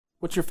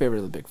What's your favorite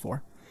of the big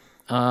four?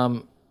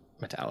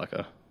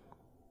 Metallica.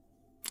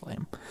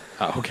 Lame.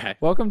 Oh, okay.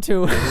 Welcome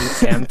to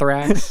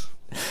Anthrax.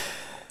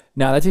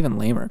 No, that's even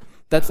lamer.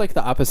 That's like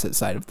the opposite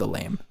side of the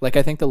lame. Like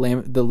I think the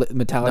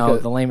Metallica. No,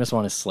 the lamest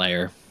one is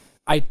Slayer.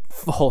 I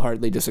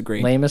wholeheartedly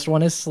disagree. Lamest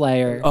one is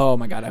Slayer. Oh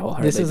my god, I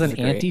wholeheartedly This is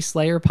disagree. an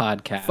anti-Slayer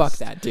podcast. Fuck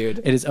that, dude.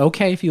 It is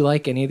okay if you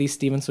like any of these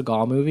Steven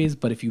Seagal movies,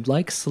 but if you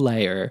like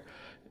Slayer,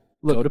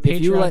 go to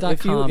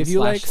If you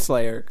like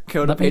Slayer,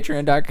 go to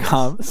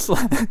patreon.com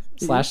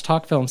 /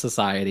 Talk Film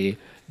Society,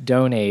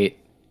 donate,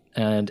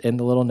 and in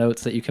the little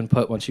notes that you can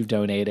put once you've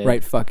donated.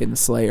 Right fucking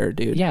Slayer,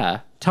 dude.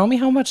 Yeah. Tell me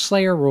how much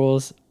Slayer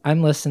rules.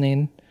 I'm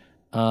listening.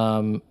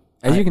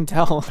 As you can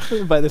tell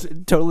by this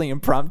totally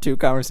impromptu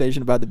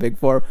conversation about the big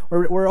four,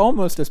 we're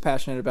almost as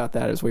passionate about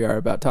that as we are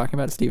about talking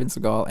about Steven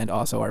Seagal and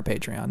also our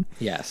Patreon.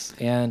 Yes.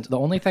 And the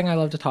only thing I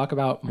love to talk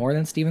about more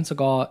than Steven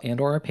Seagal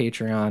and or our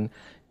Patreon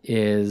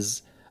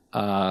is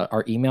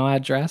our email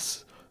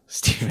address,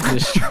 Steven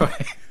Destroy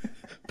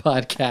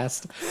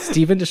Podcast,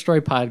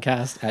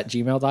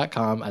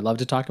 StevenDestroyPodcast@gmail.com. I love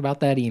to talk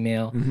about that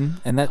email. Mm-hmm.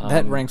 And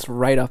that ranks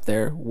right up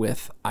there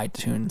with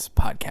iTunes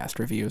podcast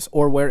reviews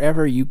or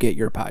wherever you get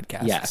your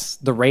podcasts. Yes.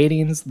 The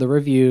ratings, the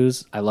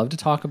reviews. I love to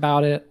talk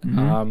about it.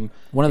 Mm-hmm.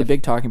 One of the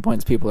big talking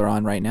points people are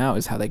on right now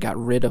is how they got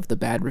rid of the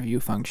bad review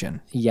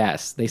function.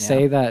 Yes. They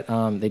say that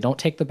they don't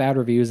take the bad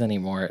reviews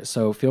anymore.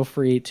 So feel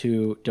free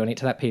to donate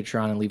to that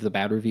Patreon and leave the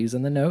bad reviews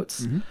in the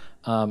notes.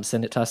 Mm-hmm.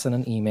 Send it to us in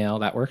an email.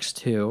 That works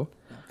too.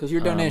 Because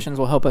your donations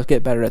will help us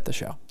get better at the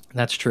show.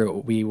 That's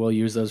true. We will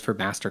use those for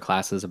master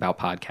classes about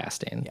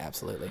podcasting. Yeah,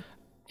 absolutely.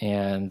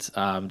 And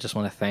just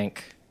want to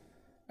thank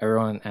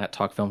everyone at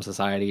Talk Film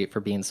Society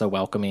for being so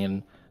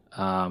welcoming.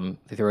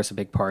 They threw us a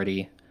big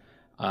party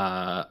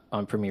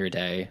on premiere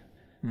day.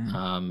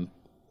 Mm-hmm.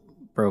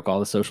 Broke all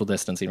the social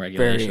distancing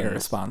regulations. Very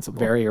irresponsible.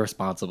 Very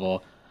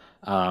irresponsible.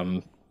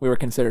 We were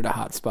considered a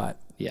hot spot.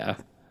 Yeah.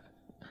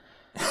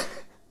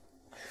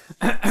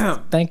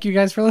 Thank you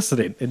guys for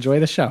listening.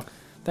 Enjoy the show.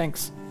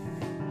 Thanks.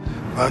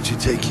 Why don't you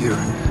take your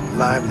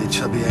lively,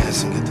 chubby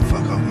ass and get the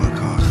fuck off my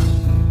car?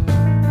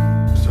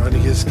 I'm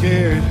starting to get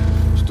scared.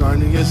 Get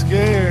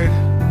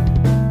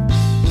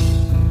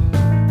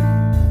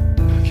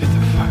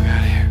the fuck out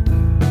of here.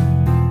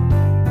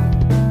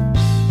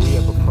 We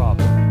have a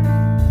problem.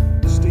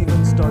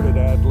 Steven started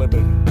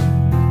ad-libbing.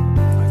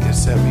 I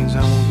guess that means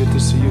I won't get to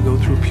see you go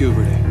through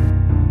puberty.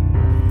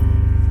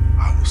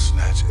 I will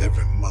snatch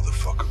every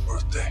motherfucking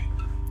birthday.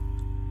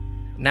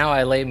 Now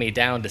I lay me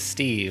down to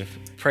Steve.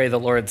 Pray the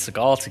Lord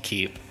Seagal to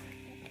keep.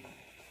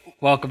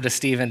 Welcome to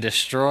Steven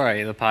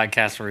Destroy, the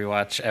podcast where we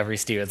watch every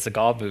Steven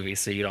Seagal movie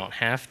so you don't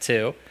have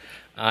to.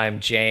 I'm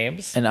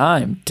James. And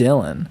I'm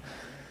Dylan.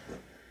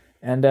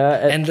 And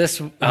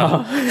this... and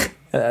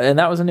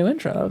that was a new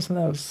intro. That was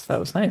nice. That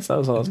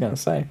was all I was going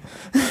to say.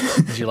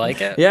 Did you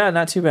like it? Yeah,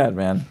 not too bad,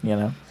 man. You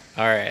know.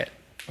 All right.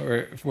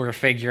 We're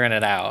figuring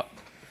it out.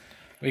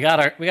 We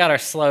got our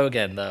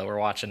slogan though. We're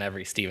watching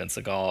every Steven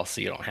Seagal, so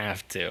you don't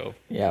have to.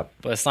 Yep.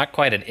 But it's not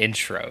quite an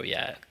intro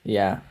yet.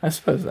 Yeah, I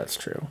suppose that's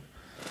true.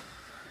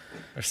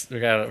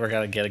 We're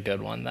gonna get a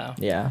good one though.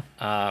 Yeah.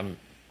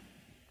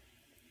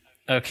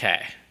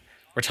 Okay.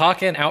 We're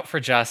talking Out for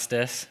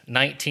Justice,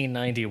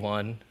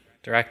 1991,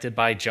 directed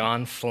by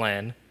John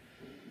Flynn,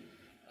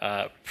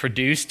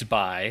 produced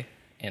by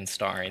and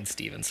starring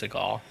Steven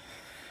Seagal.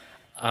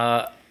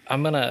 I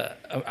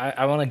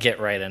want to get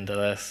right into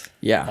this.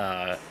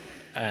 Yeah.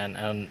 And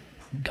I'm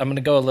going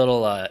to go a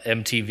little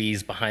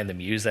MTV's Behind the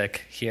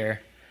Music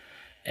here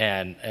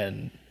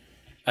and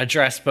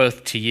address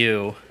both to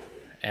you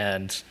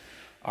and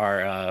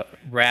our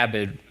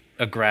rabid,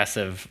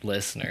 aggressive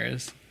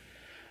listeners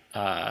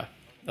a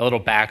little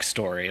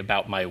backstory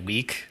about my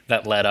week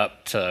that led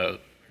up to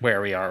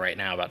where we are right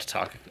now, about to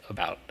talk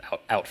about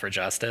Out for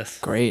Justice.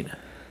 Great.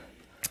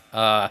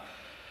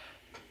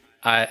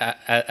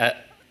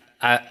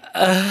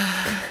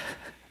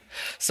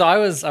 So I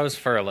was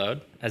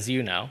furloughed, as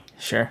you know,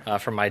 Sure.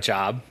 from my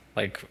job,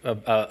 like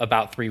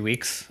about 3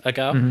 weeks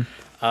ago,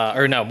 Mm-hmm.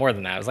 or no, more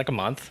than that. It was like a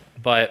month.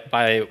 But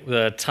by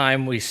the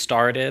time we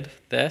started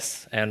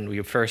this and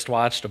we first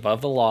watched Above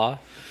the Law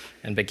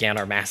and began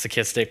our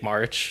masochistic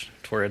march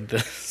toward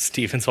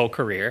Steven's whole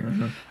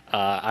career,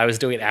 I was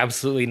doing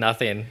absolutely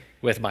nothing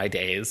with my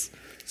days.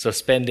 So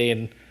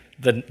spending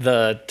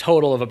the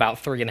total of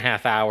about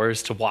 3.5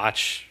 hours to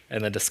watch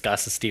and then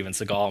discuss a Steven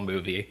Seagal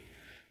movie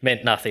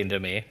meant nothing to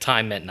me.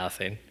 Time meant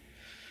nothing.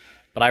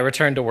 But I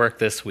returned to work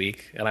this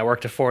week, and I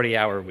worked a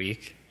 40-hour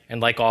week. And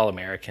like all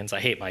Americans, I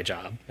hate my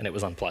job, and it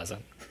was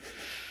unpleasant.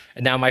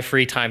 And now my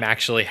free time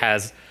actually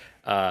has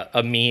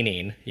a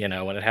meaning, you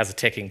know, when it has a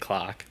ticking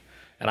clock.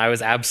 And I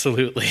was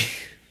absolutely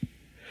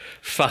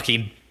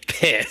fucking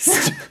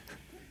pissed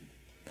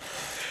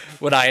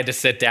when I had to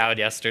sit down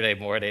yesterday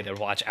morning and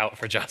watch Out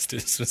for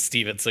Justice with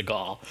Steven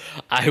Seagal.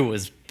 I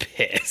was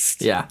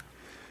pissed. Yeah.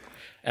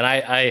 And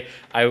I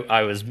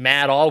was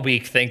mad all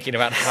week thinking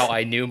about how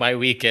I knew my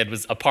weekend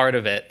was a part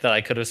of it that I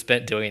could have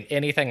spent doing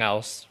anything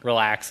else,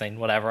 relaxing,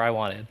 whatever I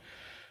wanted.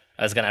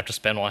 I was going to have to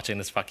spend watching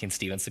this fucking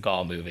Steven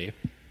Seagal movie.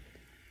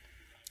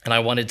 And I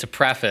wanted to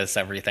preface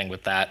everything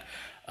with that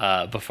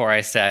before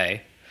I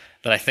say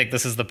that I think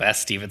this is the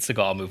best Steven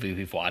Seagal movie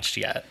we've watched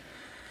yet.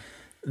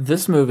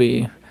 This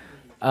movie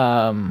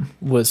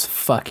was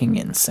fucking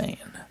insane.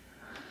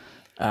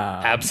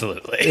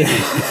 Absolutely.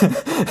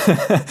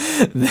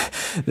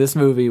 This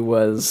movie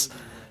was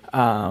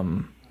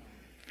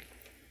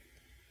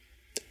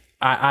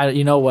I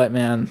you know what,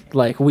 man,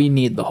 like, we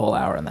need the whole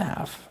hour and a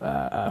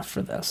half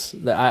for this.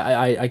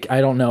 I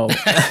don't know.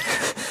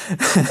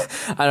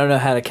 I don't know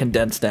how to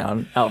condense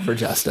down Out for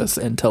Justice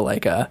into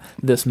like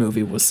this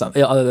movie was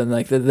something other than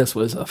like this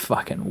was a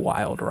fucking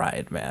wild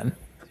ride, man.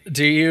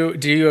 Do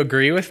you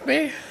agree with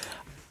me?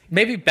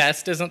 Maybe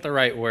best isn't the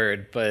right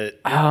word,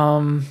 but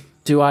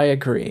Do I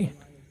agree?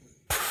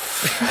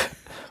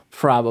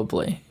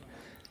 Probably.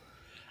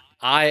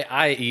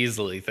 I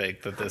easily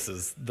think that this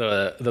is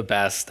the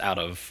best out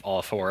of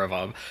all four of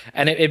them.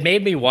 And it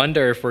made me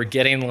wonder if we're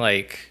getting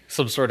like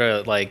some sort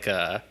of like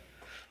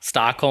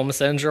Stockholm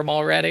syndrome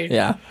already.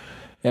 Yeah.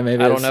 Yeah,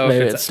 maybe I don't know if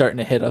maybe it's- it's starting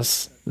to hit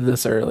us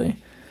this early.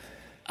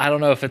 I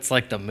don't know if it's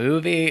like the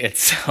movie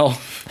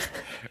itself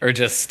or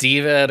just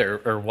Steven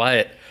or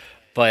what,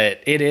 but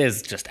it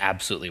is just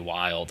absolutely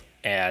wild.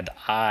 And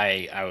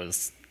I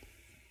was,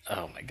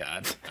 oh my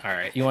God. All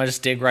right. You want to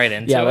just dig right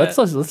into Yeah, it?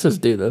 let's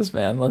just do this,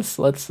 man. Let's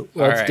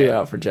right. do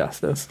Out for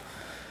Justice.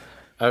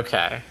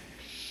 Okay.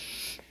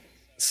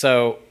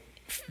 So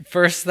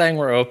first thing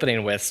we're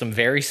opening with some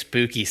very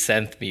spooky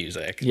synth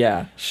music.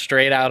 Yeah.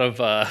 Straight out of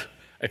a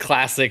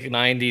classic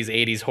 90s,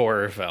 80s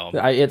horror film.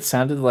 It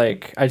sounded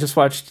like I just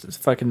watched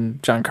fucking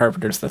John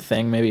Carpenter's The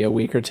Thing maybe a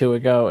week or two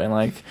ago, and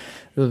like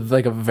it was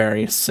like a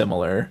very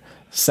similar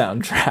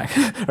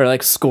soundtrack or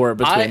like score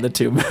between the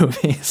two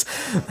movies.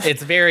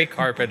 It's very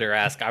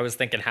Carpenter-esque. I was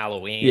thinking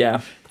Halloween.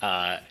 Yeah.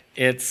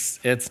 It's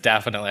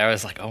definitely, I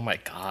was like, oh my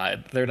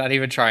God, they're not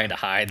even trying to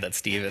hide that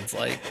Steven's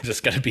like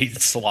just gonna be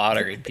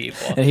slaughtering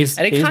people. And he's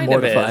it kind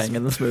mortifying of is.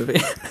 in this movie.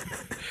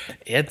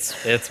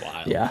 It's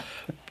wild. Yeah.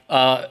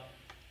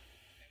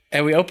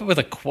 And we open with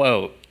a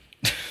quote.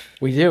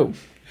 We do.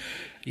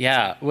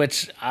 Yeah,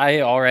 which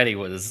I already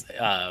was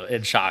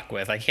in shock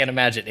with. I can't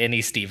imagine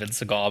any Steven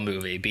Seagal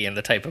movie being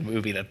the type of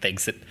movie that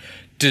thinks it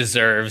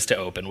deserves to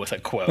open with a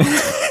quote.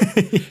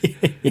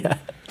 Yeah.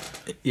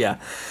 Yeah.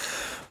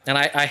 And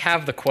I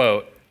have the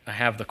quote.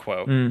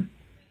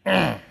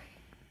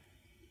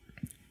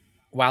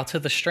 While to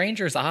the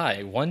stranger's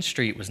eye, one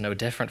street was no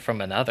different from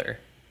another.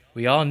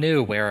 We all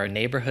knew where our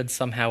neighborhood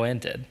somehow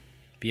ended.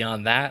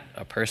 Beyond that,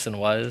 a person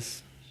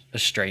was a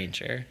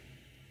stranger.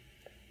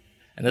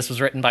 And this was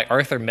written by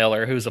Arthur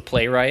Miller, who's a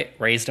playwright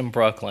raised in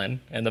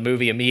Brooklyn. And the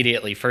movie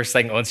immediately, first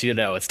thing it wants you to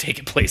know, it's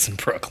taking place in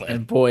Brooklyn.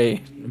 And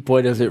boy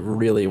does it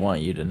really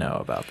want you to know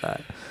about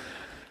that.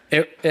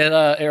 It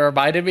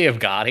reminded me of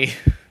Gotti.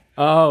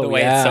 Oh, The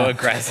way yeah. it's so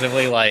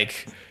aggressively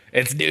like,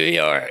 it's New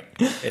York.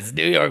 It's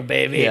New York,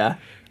 baby. Yeah.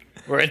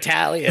 We're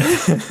Italian.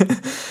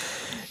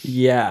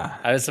 Yeah.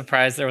 I was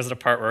surprised there was a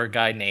part where a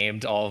guy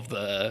named all of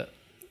the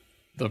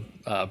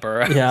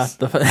boroughs. Yeah.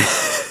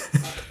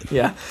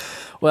 Yeah.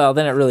 Well,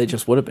 then it really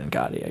just would have been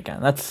Gotti again.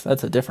 That's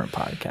a different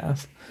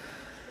podcast.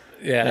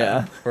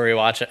 Yeah. Where we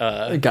watch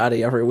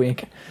Gotti every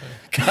week.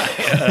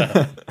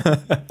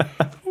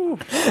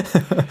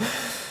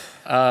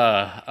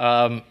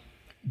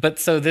 But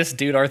so this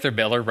dude Arthur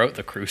Miller wrote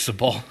The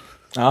Crucible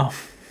Oh.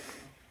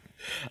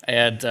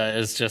 and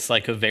is just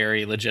like a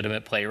very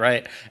legitimate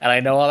playwright. And I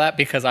know all that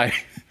because I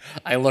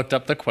looked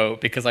up the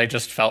quote because I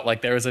just felt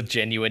like there was a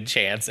genuine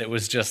chance it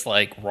was just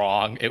like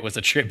wrong. It was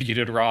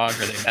attributed wrong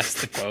or they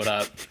messed the quote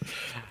up.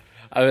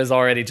 I was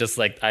already just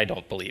like, I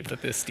don't believe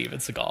that this Steven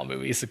Seagal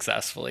movie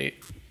successfully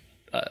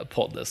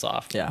pulled this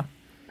off. Yeah.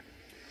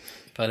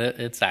 But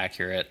it's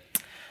accurate.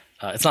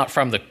 It's not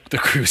from the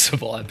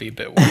Crucible. I'd be a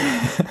bit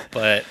weird.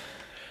 But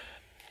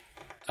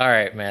all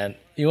right, man.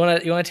 You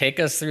wanna take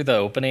us through the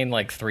opening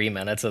like 3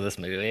 minutes of this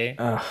movie?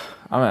 I'm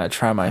gonna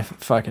try my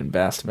fucking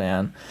best,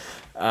 man.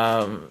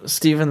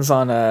 Steven's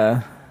on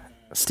a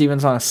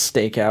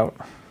stakeout,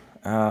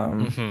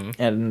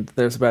 and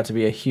there's about to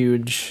be a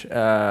huge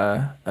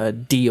a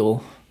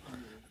deal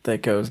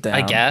that goes down.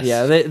 I guess.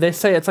 Yeah, they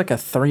say it's like a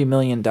 $3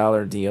 million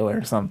deal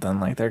or something.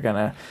 Like they're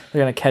gonna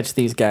catch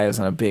these guys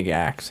in a big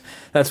act.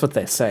 That's what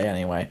they say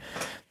anyway.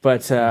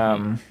 But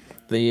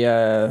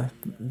the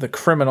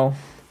criminal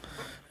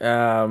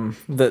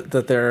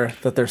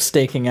that they're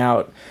staking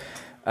out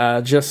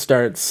just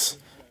starts.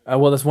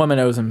 Well, this woman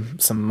owes him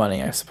some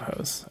money, I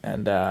suppose,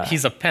 and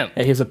He's a pimp.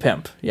 he's a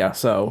pimp. Yeah,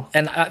 so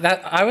And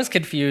I was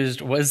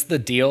confused. Was the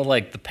deal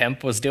like the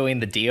pimp was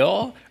doing the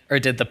deal, or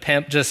did the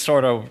pimp just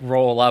sort of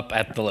roll up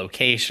at the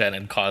location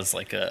and cause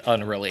like a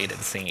unrelated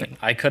scene?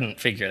 I couldn't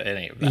figure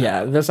any of that.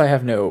 yeah, this I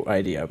have no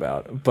idea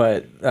about.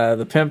 But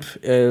the pimp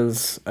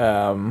is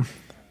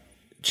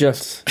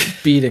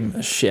just beating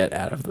the shit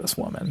out of this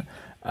woman.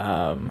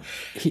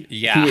 He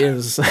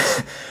is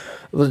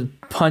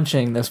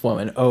punching this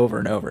woman over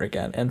and over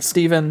again. And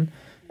Steven,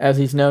 as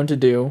he's known to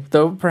do,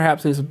 though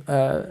perhaps he's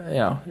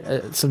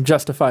some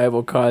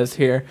justifiable cause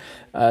here,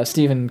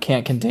 Steven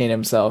can't contain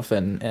himself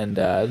and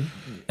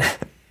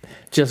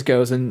just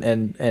goes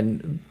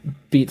and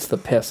beats the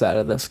piss out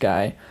of this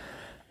guy.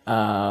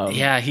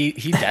 Yeah, he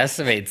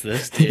decimates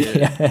this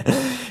dude.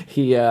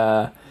 He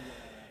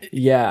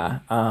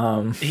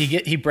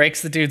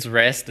breaks the dude's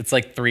wrist. It's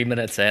like 3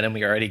 minutes in, and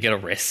we already get a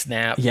wrist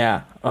snap.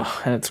 Yeah.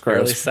 Oh, and it's It really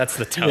gross. sets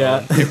the tone.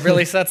 Yeah. It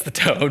really sets the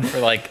tone for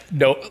like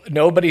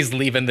nobody's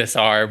leaving this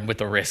arm with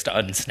the wrist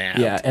unsnapped.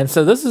 Yeah, and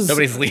so this is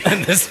Nobody's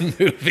leaving this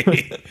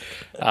movie.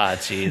 Ah,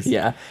 jeez.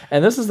 yeah,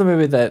 and this is the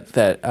movie that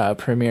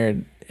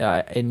premiered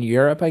in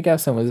Europe, I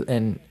guess,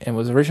 and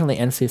was originally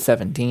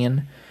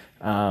NC-17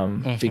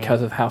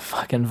 because of how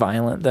fucking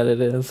violent that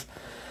it is.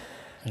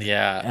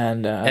 Yeah.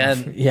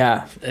 And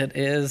yeah, it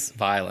is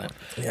violent.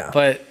 Yeah.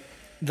 But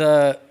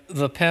the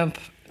pimp,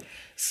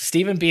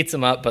 Steven beats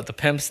him up, but the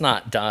pimp's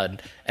not done.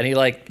 And he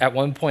like at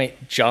one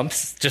point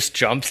jumps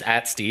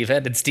at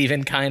Steven, and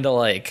Steven kind of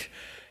like,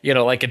 you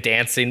know, like a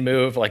dancing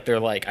move, like they're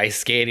like ice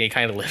skating, he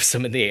kind of lifts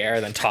him in the air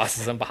and then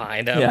tosses him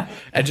behind him. Yeah.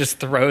 And just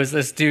throws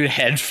this dude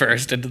head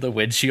first into the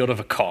windshield of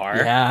a car.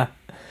 yeah.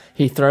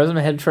 He throws him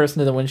head first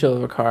into the windshield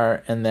of a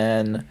car, and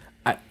then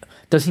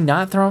does he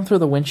not throw him through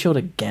the windshield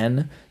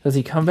again? Does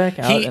he come back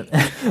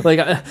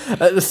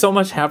out? So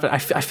much happened. I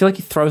feel like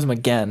he throws him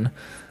again.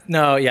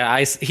 No, yeah,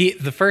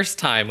 the first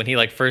time when he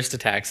like first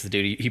attacks the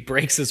dude, he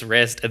breaks his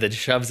wrist and then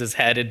shoves his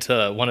head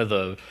into one of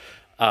the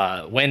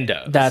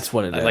windows. That's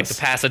what it Like is.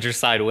 the passenger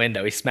side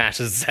window. He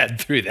smashes his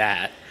head through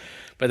that.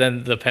 But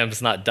then the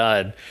pimp's not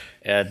done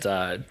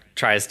and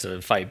tries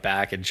to fight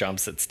back and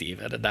jumps at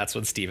Steven. And that's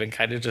when Steven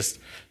kind of just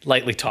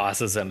lightly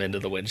tosses him into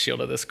the windshield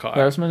of this car.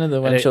 Throws him into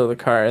the windshield of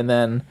the car, and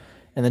then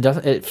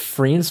doesn't it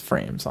freeze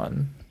frames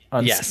on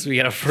Yes, we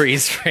get a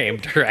freeze frame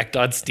direct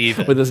on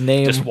Steven. With his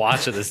name. Just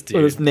watching this dude.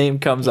 where his name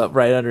comes up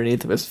right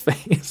underneath of his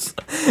face.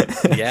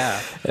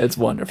 Yeah. It's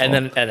wonderful.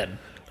 And then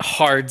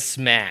hard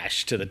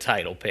smash to the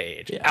title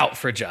page. Out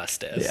for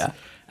Justice. Yeah.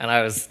 And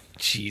I was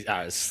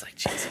like,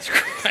 Jesus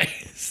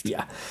Christ.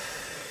 yeah.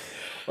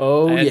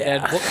 Oh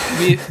yeah.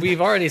 And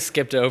we've already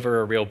skipped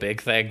over a real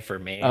big thing for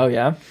me. Oh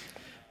yeah.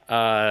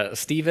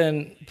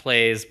 Steven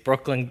plays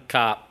Brooklyn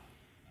cop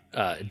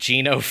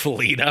Gino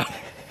Felino,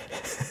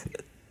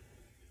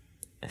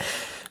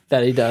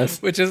 That he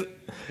does. which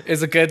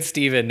is a good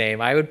Steven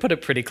name. I would put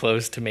it pretty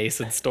close to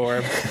Mason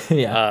Storm.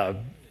 Yeah.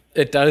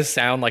 It does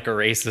sound like a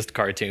racist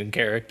cartoon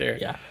character.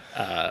 Yeah.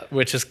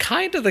 Which is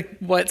kind of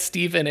what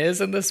Steven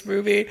is in this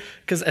movie.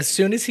 Because as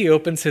soon as he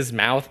opens his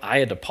mouth, I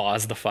had to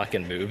pause the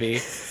fucking movie.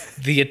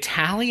 The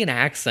Italian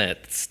accent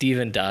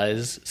Steven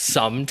does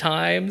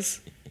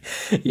sometimes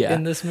Yeah.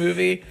 in this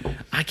movie,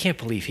 I can't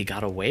believe he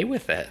got away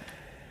with it.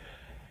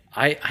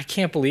 I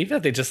can't believe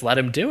that they just let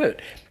him do it.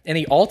 And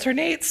he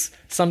alternates.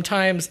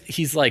 Sometimes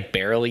he's like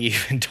barely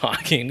even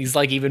talking. He's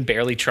like even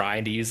barely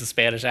trying to use a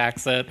Spanish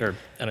accent or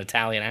an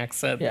Italian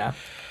accent. Yeah.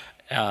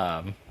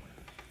 And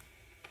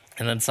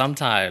then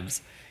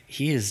sometimes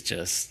he is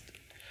just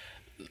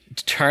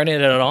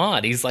turning it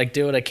on. He's like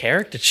doing a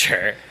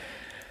caricature.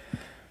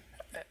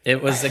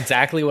 It was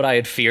exactly what I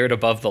had feared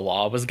Above the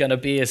Law was going to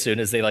be as soon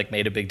as they like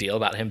made a big deal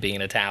about him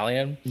being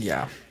Italian.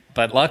 Yeah.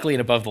 But luckily in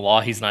Above the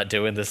Law, he's not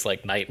doing this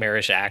like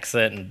nightmarish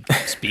accent and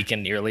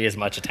speaking nearly as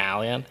much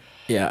Italian.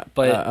 Yeah,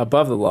 But-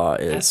 Above the Law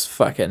is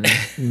fucking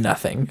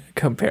nothing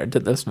compared to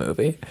this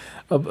movie.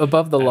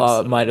 Above the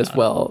Law might as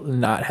well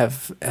not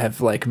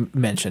have like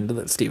mentioned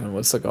that Steven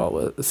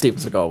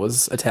Seagal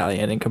was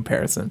Italian in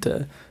comparison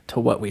to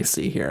what we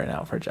see here in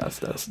Out for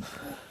Justice.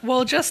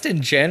 Well, just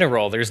in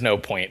general, there's no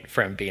point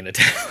for him being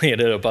Italian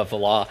in Above the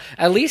Law.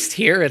 At least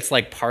here, it's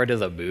like part of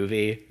the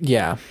movie.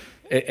 Yeah,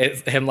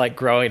 It's him like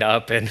growing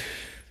up in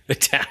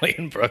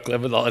Italian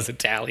Brooklyn with all his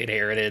Italian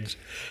heritage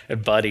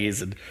and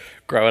buddies and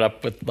growing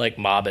up with like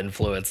mob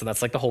influence. And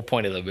that's like the whole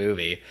point of the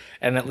movie.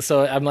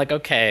 So I'm like,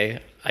 okay,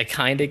 I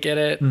kind of get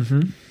it.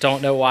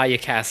 Don't know why you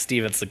cast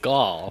Steven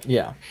Seagal,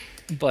 yeah,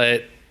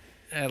 but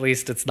at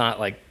least it's not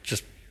like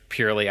just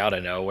purely out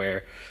of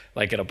nowhere,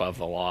 like in Above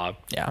the Law.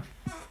 yeah.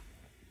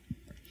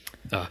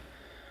 Ugh.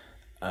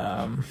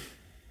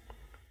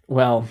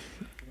 Well,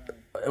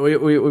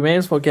 we may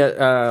as well get.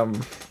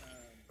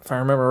 If I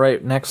remember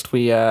right, next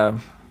we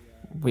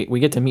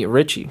get to meet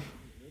Richie,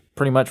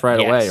 pretty much right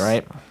away, Yes.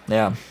 right?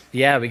 Yeah.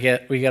 Yeah, we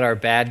get our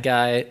bad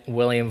guy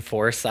William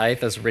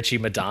Forsythe as Richie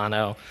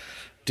Madonna.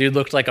 Dude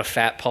looked like a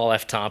fat Paul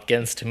F.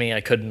 Tompkins to me.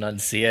 I couldn't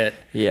unsee it.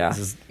 Yeah. With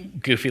his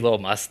goofy little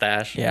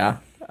mustache. Yeah.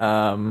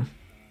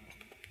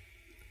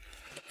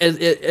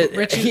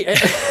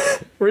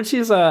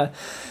 Richie's a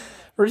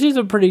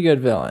pretty good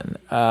villain.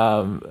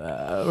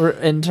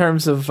 In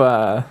terms of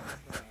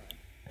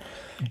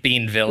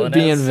Being villainous.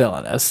 being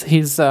villainous,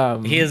 he's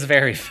He is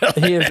very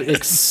villainous. he is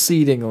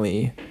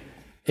exceedingly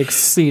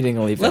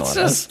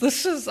villainous.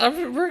 Let's just.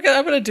 I'm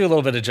gonna do a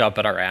little bit of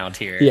jumping around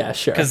here. Yeah,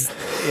 sure. Because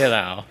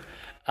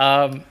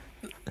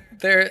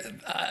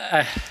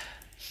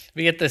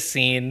we get this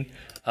scene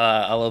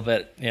a little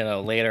bit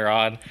later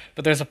on,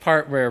 but there's a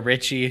part where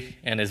Richie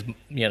and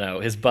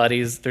his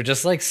buddies, they're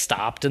just like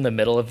stopped in the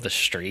middle of the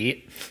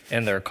street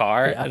in their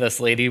car, and this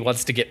lady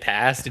wants to get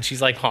past, and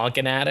she's like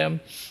honking at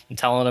him and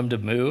telling him to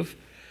move.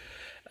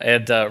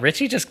 And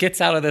Richie just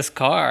gets out of this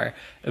car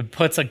and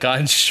puts a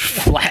gun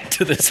flat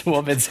to this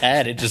woman's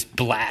head and just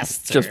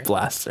blasts her. Just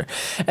blasts her.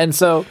 And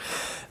so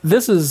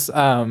this is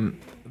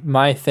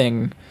my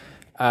thing,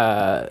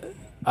 because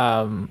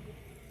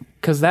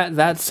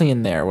that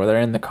scene there where they're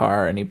in the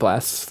car and he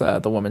blasts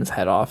the woman's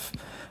head off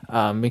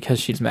because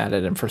she's mad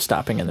at him for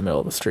stopping in the middle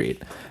of the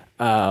street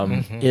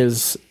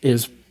is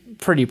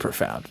pretty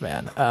profound,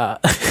 man.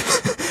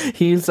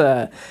 He's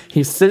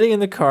sitting in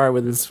the car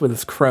with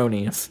his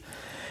cronies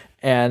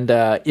and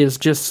is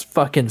just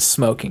fucking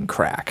smoking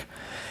crack.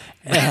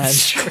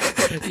 And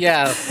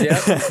yeah.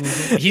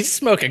 He's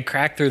smoking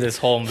crack through this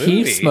whole movie.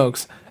 he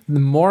smokes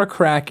more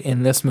crack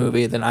in this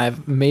movie than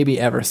I've maybe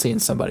ever seen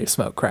somebody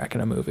smoke crack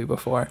in a movie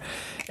before.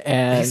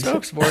 And He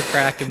smokes more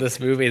crack in this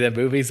movie than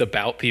movies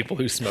about people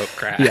who smoke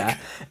crack. yeah.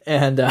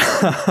 And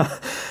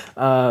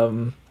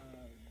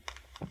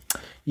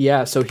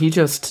yeah, so he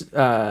just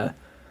I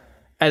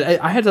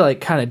had to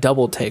like kind of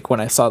double take when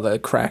I saw the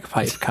crack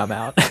pipe come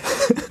out.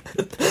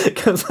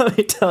 Because let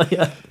me tell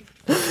you,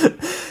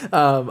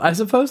 I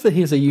suppose that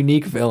he's a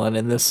unique villain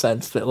in this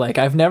sense that like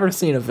I've never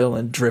seen a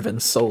villain driven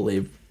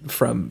solely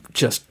from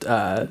just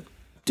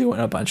doing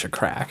a bunch of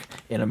crack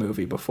in a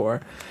movie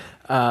before.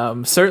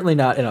 Certainly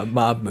not in a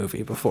mob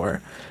movie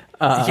before.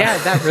 Yeah,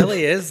 that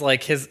really is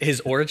like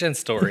his origin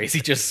stories.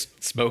 He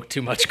just smoked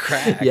too much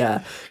crack.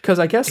 Yeah, because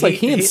I guess like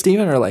he and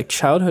Steven are like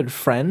childhood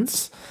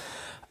friends.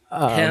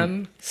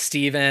 Him,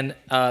 Steven,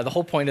 the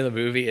whole point of the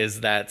movie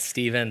is that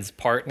Steven's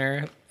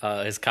partner,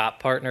 his cop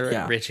partner,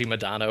 Yeah. Richie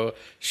Madano,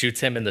 shoots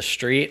him in the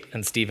street,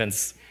 and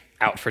Steven's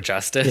out for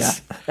justice.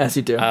 Yeah, as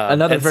you do.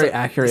 Another and very so-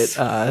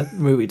 accurate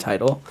movie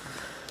title.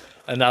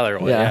 Another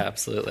one, Yeah. yeah,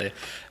 absolutely.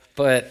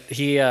 But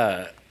he,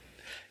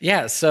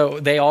 so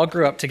they all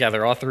grew up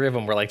together. All three of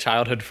them were like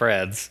childhood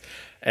friends,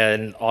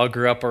 and all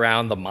grew up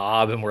around the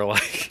mob and were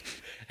like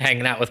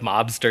hanging out with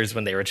mobsters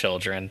when they were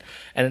children.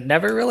 And it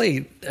never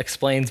really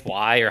explains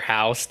why or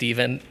how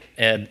Steven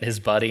and his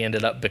buddy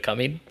ended up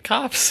becoming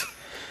cops.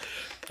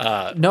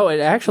 No, it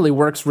actually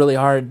works really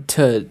hard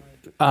to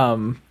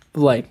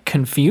like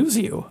confuse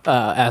you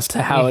as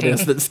to how it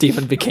is that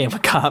Steven became a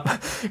cop,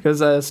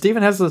 because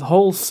Steven has this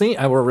whole scene.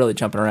 We're really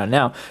jumping around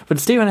now, but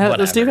Steven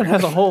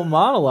has a whole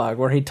monologue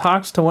where he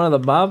talks to one of the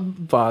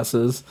mob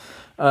bosses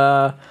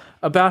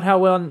about how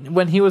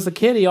when he was a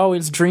kid he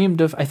always dreamed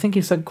of, I think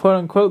he said, quote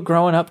unquote,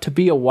 growing up to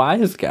be a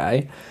wise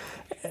guy.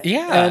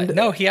 Yeah, And-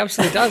 no, he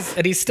absolutely does.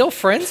 And he's still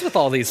friends with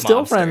all these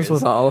Still mobsters. friends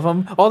with all of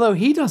them, although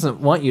he doesn't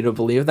want you to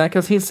believe that,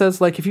 because he says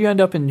like, if you end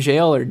up in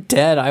jail or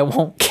dead, I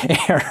won't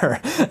care.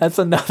 That's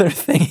another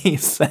thing he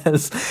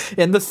says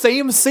in the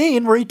same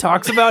scene where he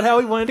talks about how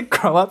he wanted to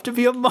grow up to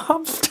be a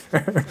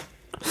mobster.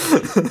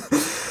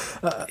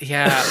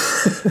 Yeah.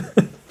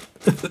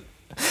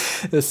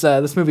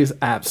 This movie is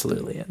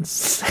absolutely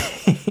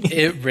insane.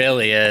 It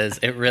really is.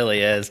 It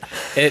really is.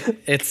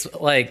 It's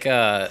like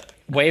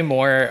way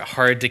more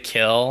Hard to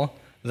Kill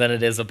than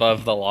it is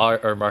Above the Law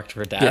or Marked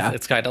for Death. Yeah.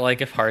 It's kind of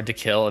like if Hard to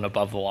Kill and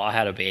Above the Law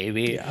had a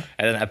baby, Yeah.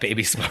 and then that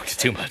baby smoked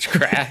too much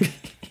crack.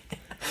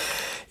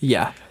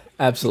 Yeah,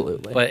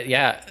 absolutely. But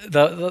yeah,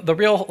 the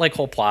real like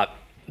whole plot.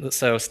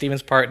 So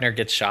Steven's partner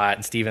gets shot,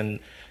 and Steven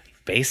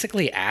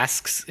basically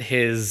asks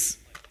his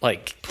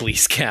like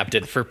police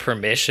captain for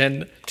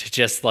permission to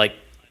just like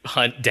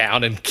hunt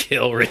down and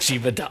kill Richie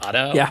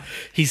Madano. Yeah.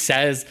 He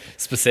says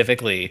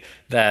specifically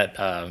that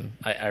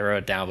I wrote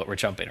it down, but we're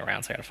jumping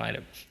around, so I gotta find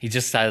it. He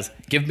just says,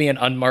 "Give me an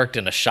unmarked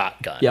and a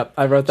shotgun." Yep,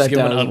 I wrote that Just give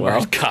him down an as well.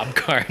 unmarked cop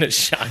car and a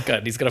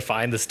shotgun. He's gonna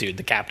find this dude.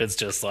 The captain's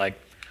just like,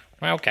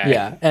 okay.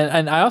 Yeah,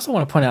 and I also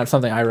want to point out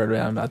something I wrote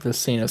down about this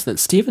scene is that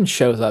Steven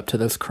shows up to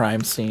this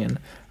crime scene.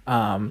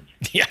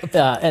 Yeah.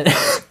 And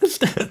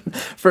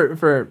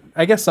for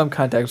I guess some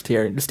context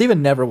here,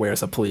 Steven never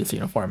wears a police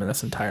uniform in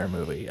this entire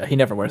movie. He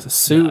never wears a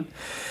suit.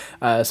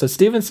 So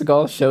Steven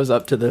Seagal shows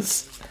up to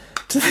this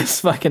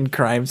fucking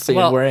crime scene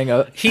wearing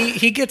a.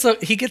 He gets a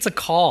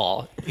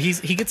call.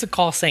 He gets a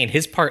call saying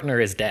his partner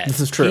is dead. This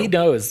is true. He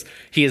knows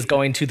he is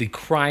going to the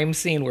crime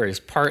scene where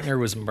his partner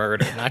was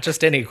murdered, not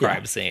just any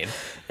crime scene.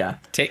 Yeah.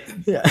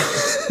 Yeah.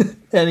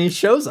 And he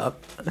shows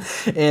up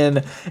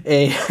in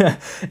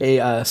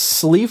a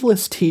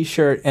sleeveless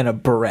T-shirt and a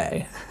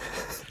beret.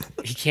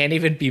 He can't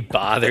even be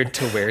bothered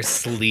to wear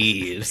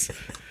sleeves.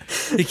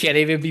 He can't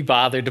even be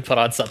bothered to put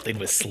on something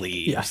with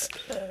sleeves.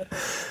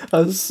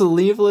 A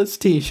sleeveless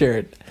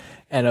T-shirt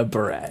and a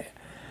beret.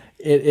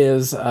 It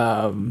is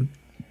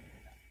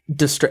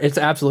it's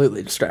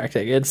absolutely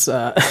distracting. It's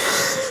Yeah.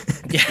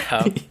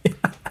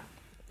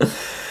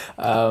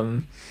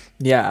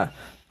 yeah.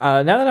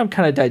 Now that I'm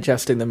kind of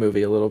digesting the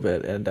movie a little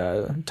bit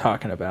and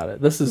talking about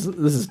it, this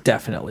is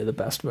definitely the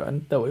best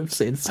one that we've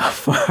seen so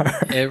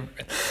far.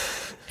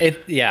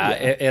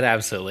 It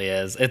absolutely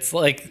is. It's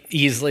like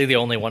easily the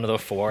only one of the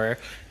four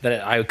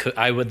that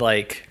I would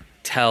like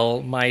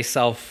tell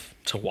myself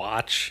to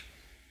watch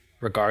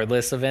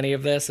regardless of any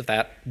of this, if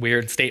that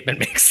weird statement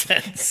makes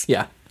sense.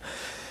 Yeah.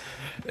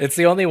 It's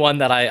the only one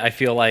that I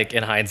feel like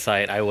in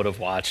hindsight I would have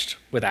watched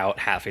without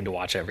having to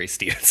watch every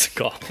Steven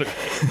Seagal movie.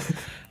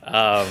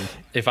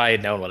 If I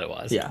had known what it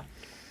was. Yeah.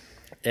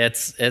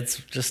 It's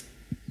just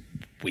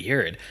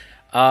weird.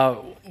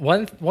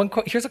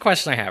 Here's a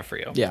question I have for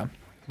you. Yeah.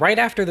 Right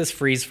after this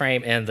freeze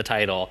frame in the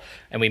title,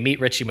 and we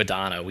meet Richie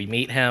Madonna, we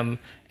meet him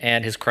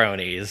and his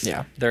cronies.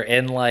 Yeah. They're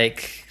in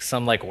like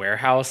some like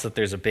warehouse that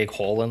there's a big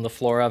hole in the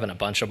floor of and a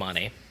bunch of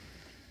money.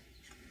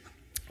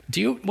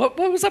 What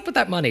was up with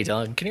that money,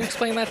 Dylan? Can you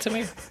explain that to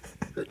me?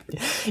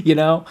 You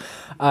know,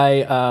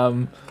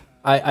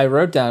 I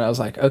wrote down, I was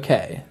like,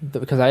 okay,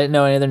 because I didn't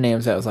know any of their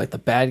names. I was like, the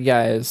bad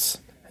guys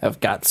have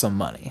got some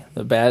money.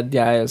 The bad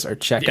guys are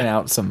checking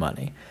out some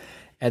money.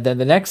 And then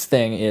the next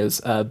thing is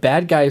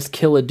bad guys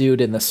kill a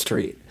dude in the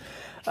street.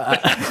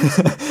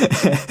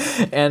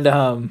 And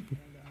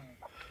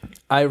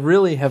I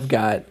really have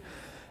got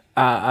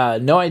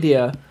no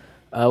idea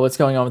what's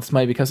going on with this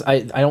money, because I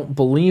don't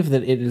believe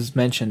that it is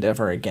mentioned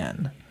ever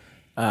again.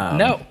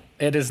 No,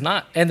 it is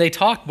not. And they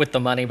talk with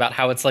the money about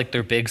how it's like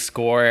their big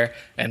score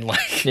and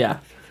like Yeah.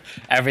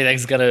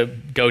 everything's going to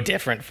go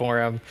different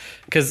for him.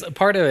 Because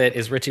part of it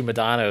is Richie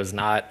Madonna is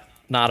not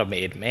a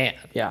made man.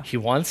 Yeah. He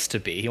wants to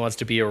be. He wants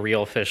to be a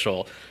real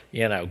official,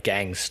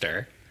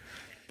 gangster.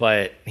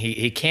 But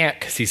he can't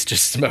because he's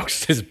just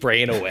smoked his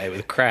brain away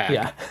with crack.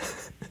 Yeah.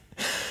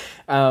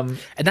 And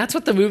that's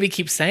what the movie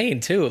keeps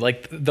saying, too.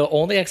 Like, the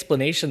only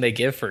explanation they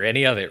give for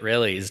any of it,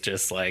 really, is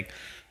just like,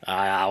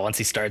 once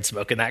he started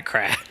smoking that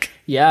crack.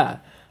 Yeah.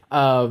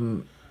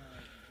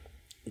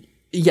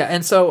 Yeah,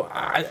 and so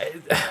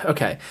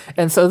okay.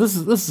 And so this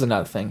is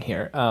another thing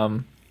here.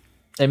 And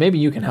maybe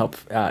you can help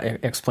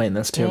explain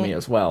this to me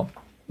as well.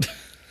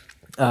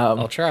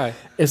 I'll try.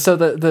 So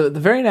the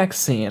very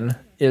next scene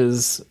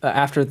is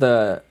after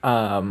they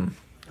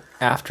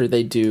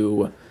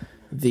do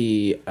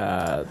the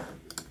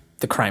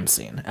crime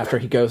scene. After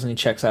he goes and he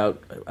checks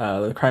out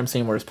the crime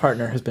scene where his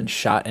partner has been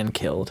shot and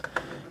killed,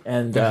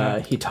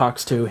 and he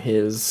talks to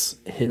his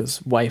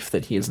wife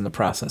that he is in the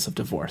process of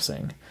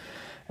divorcing,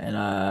 and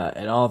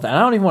all of that. I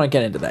don't even want to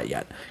get into that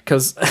yet,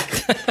 because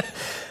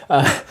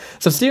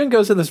so Steven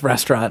goes to this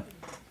restaurant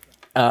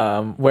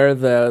where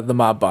the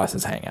mob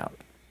bosses hang out,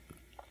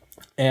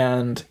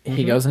 and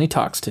he goes and he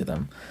talks to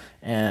them.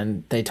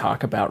 And they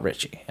talk about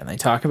Richie, and they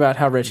talk about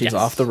how Richie's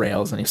off the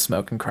rails and he's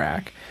smoking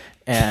crack,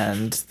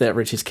 and that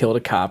Richie's killed a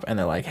cop. And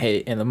they're like,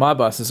 hey, and the mob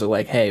bosses are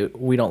like, hey,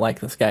 we don't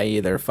like this guy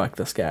either. Fuck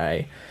this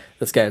guy.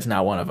 This guy is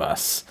not one of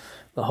us.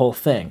 The whole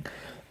thing.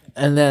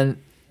 And then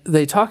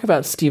they talk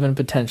about Steven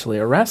potentially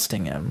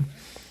arresting him,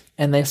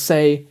 and they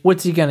say,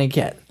 what's he gonna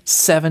get?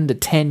 7 to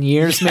 10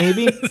 years,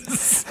 maybe?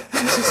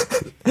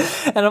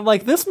 And I'm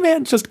like, this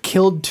man just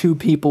killed 2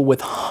 people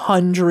with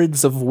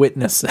hundreds of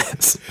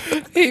witnesses.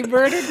 He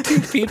murdered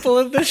 2 people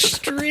in the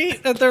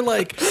street, and they're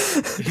like,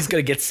 he's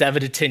gonna get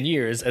 7 to 10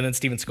 years. And then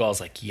Steven Seagal's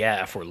like,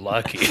 yeah, if we're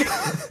lucky.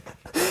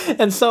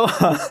 And so,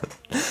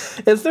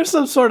 is there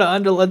some sort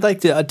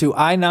of do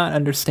I not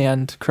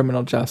understand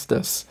criminal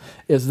justice?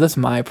 Is this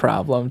my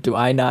problem? Do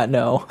I not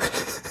know?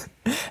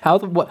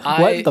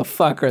 What the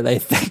fuck are they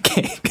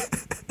thinking?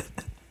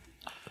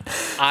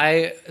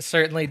 I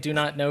certainly do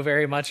not know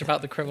very much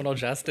about the criminal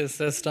justice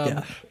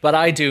system, but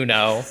I do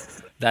know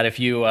that if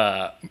you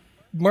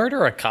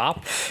murder a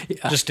cop,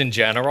 just in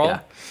general,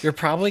 you're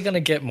probably going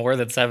to get more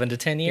than 7 to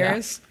 10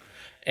 years. Yeah.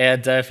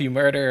 And if you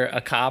murder a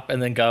cop and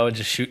then go and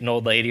just shoot an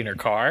old lady in her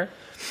car,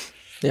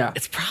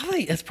 it's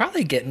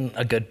probably getting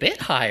a good bit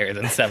higher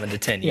than 7 to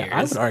 10 years. Yeah,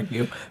 I would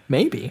argue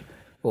maybe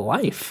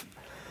life.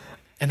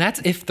 And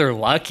that's if they're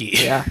lucky.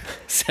 Yeah.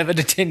 7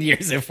 to 10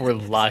 years if we're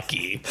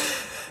lucky.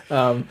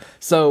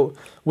 So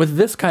with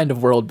this kind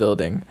of world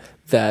building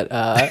that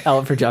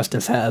Out for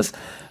Justice has,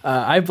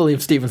 I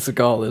believe Steven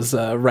Seagal is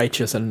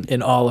righteous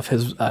in all of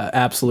his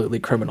absolutely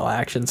criminal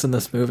actions in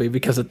this movie,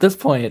 because at this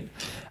point,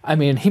 I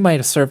mean, he might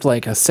have served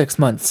like a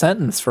 6-month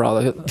sentence for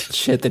all the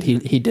shit that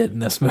he did in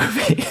this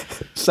movie.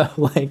 So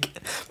like,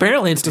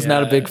 apparently it's just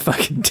not a big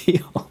fucking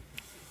deal.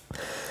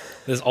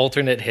 This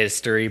alternate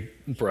history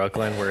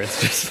Brooklyn where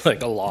it's just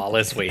like a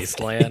lawless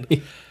wasteland.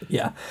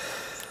 Yeah.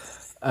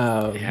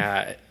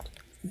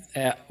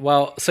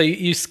 Well, so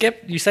you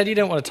skipped. You said you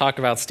didn't want to talk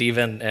about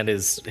Steven and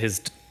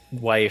his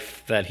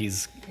wife, that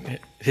he's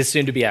his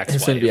soon-to-be ex-wife.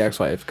 His soon-to-be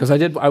ex-wife, because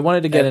I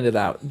wanted to get into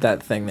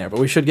that thing there, but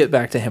we should get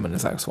back to him and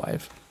his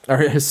ex-wife, or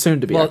his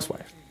soon-to-be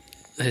ex-wife.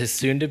 His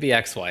soon-to-be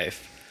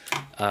ex-wife,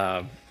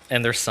 and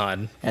their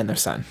son.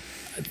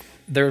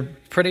 They're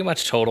pretty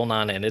much total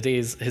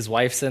non-entities. His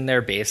wife's in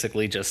there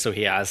basically just so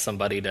he has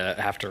somebody to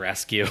have to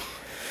rescue.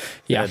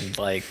 Yeah, and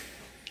like,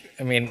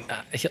 I mean,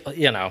 he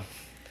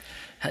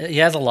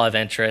has a love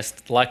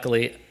interest.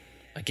 Luckily,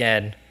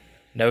 again,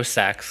 no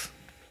sex.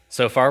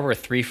 So far, we're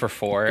 3 for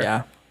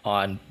 4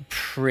 on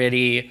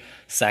pretty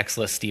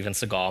sexless Steven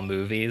Seagal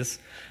movies,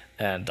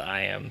 and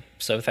I am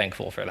so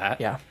thankful for that.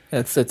 Yeah,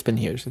 it's been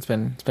huge. It's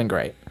been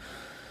great.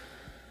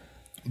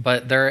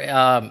 But they're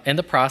in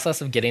the process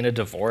of getting a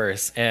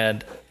divorce,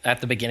 and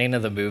at the beginning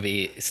of the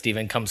movie,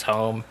 Steven comes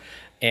home,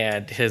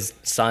 and his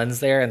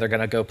son's there, and they're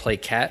gonna go play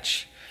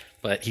catch.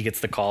 but he gets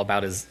the call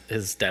about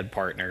his dead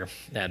partner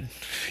and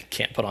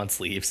can't put on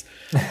sleeves.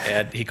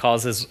 And he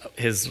calls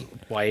his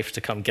wife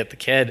to come get the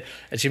kid.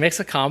 And she makes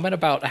a comment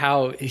about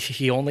how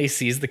he only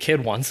sees the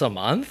kid once a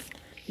month.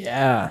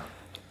 Yeah.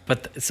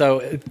 But so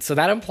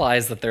that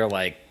implies that they're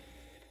like,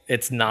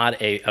 it's not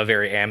a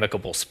very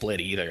amicable split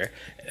either.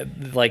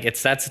 Like, it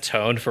sets a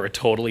tone for a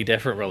totally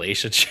different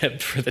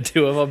relationship for the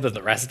two of them than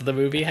the rest of the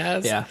movie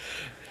has. Yeah.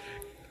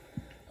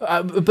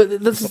 But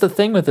this is the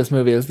thing with this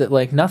movie, is that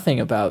nothing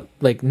about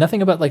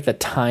the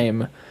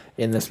time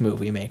in this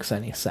movie makes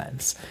any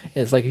sense.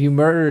 It's like, if you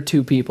murder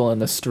two people in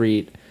the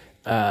street,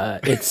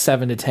 it's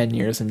 7 to 10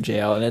 years in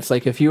jail, and it's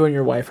like, if you and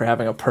your wife are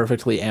having a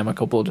perfectly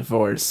amicable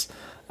divorce,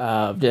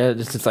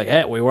 it's just like,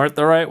 hey, we weren't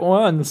the right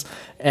ones,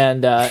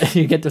 and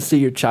you get to see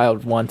your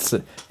child once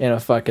in a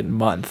fucking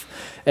month.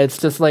 It's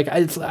just like,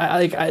 I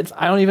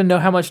don't even know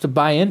how much to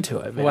buy into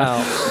it, man.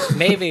 Well,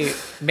 maybe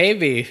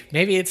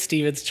it's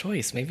Steven's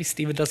choice. Maybe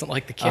Steven doesn't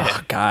like the kid.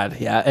 Oh God,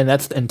 yeah, and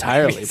that's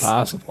entirely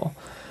possible.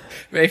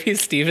 Maybe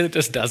Steven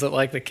just doesn't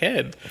like the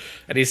kid,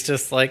 and he's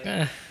just like,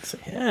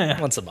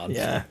 once a month.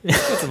 Yeah,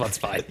 once a month's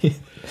fine.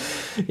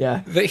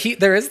 Yeah.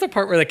 There is the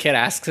part where the kid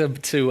asks him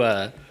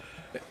to,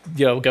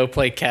 go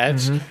play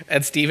catch,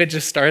 and Steven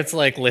just starts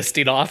like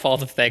listing off all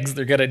the things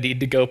they're gonna need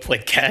to go play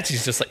catch.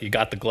 He's just like, you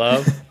got the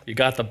glove, you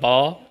got the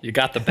ball, you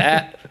got the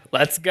bat,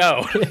 let's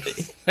go.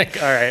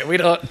 Like, all right, we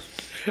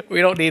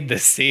don't need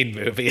this scene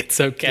movie.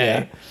 It's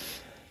okay.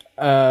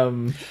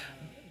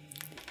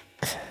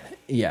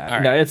 Yeah.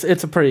 Right. No,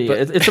 it's a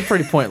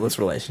pretty pointless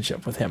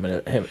relationship with him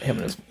and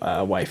his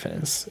wife and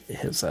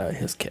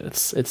his kid.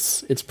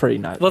 It's pretty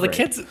not. Well, great. the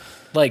kid's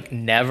like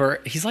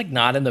he's like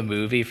not in the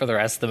movie for the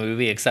rest of the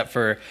movie, except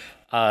for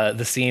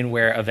the scene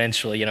where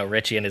eventually,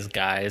 Richie and his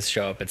guys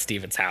show up at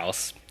Steven's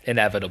house,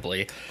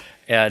 inevitably.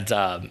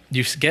 And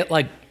you get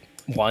like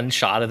one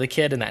shot of the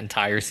kid in that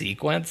entire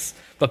sequence.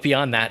 But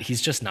beyond that, he's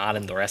just not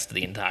in the rest of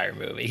the entire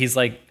movie. He's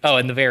like,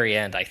 in the very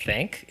end, I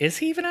think. Is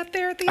he even at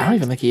there at the end? I don't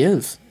even think he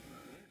is.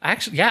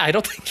 Actually, yeah, I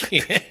don't think he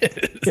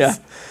is. Yeah.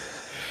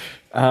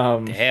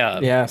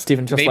 Damn. Yeah,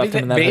 Steven just left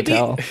him in that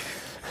hotel.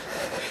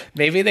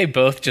 Maybe they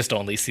both just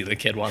only see the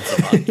kid once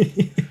a month.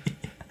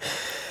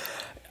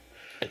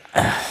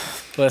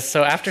 But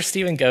so after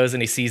Steven goes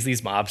and he sees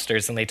these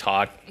mobsters and they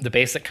talk, the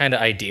basic kind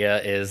of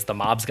idea is the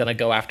mob's going to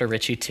go after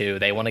Richie too.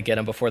 They want to get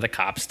him before the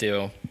cops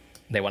do.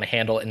 They want to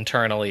handle it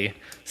internally.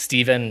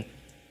 Steven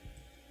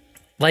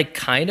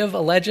kind of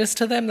alleges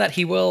to them that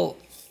he will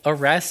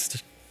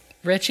arrest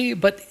Richie,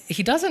 but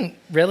he doesn't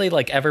really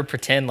ever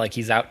pretend like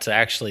he's out to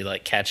actually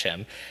catch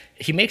him.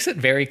 He makes it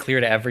very clear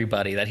to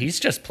everybody that he's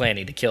just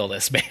planning to kill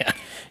this man.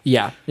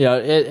 Yeah,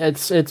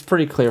 it's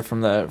pretty clear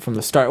from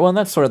the start. Well, and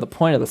that's sort of the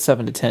point of the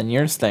 7 to 10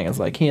 years thing. Is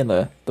like he and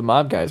the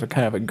mob guys are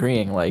kind of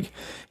agreeing,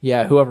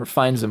 whoever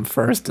finds him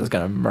first is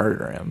gonna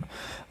murder him.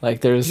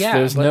 There's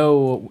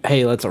no,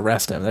 hey, let's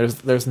arrest him.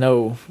 There's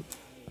no,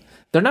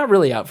 they're not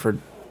really out for,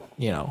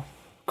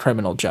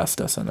 criminal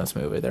justice in this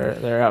movie.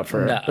 They're out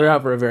for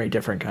a very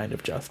different kind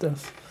of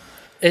justice.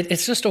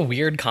 It's just a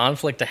weird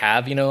conflict to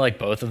have,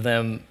 both of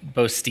them,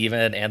 both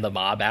Steven and the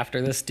mob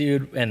after this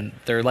dude, and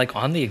they're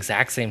on the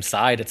exact same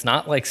side. It's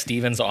not like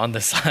Steven's on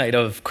the side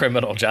of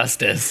criminal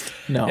justice.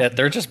 No.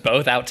 They're just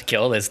both out to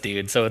kill this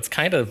dude, so it's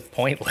kind of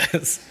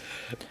pointless.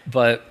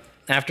 But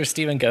after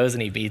Steven goes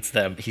and he beats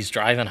them, he's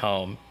driving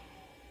home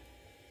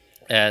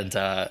and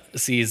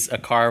sees a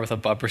car with a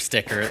bumper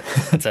sticker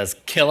that says,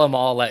 "Kill 'em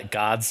all, let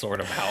God sort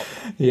 'em out."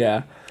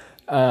 Yeah.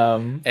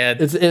 And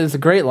it's a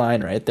great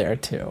line right there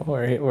too,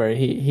 where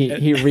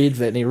he reads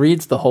it and he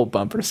reads the whole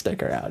bumper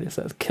sticker out. He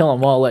says, "Kill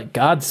 'em all, let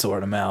God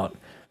sort 'em out.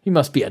 You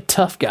must be a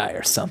tough guy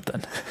or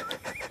something."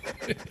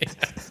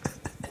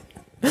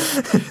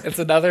 It's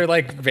another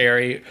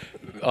very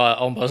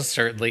almost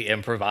certainly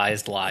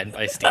improvised line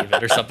by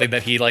Steven or something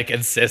that he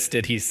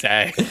insisted he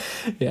say.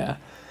 Yeah.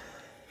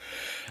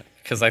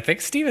 Because I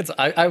think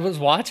I was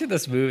watching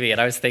this movie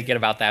and I was thinking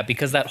about that,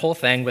 because that whole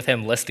thing with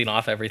him listing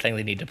off everything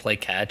they need to play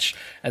catch,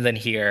 and then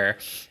here,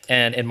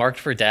 and in Marked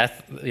for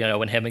Death,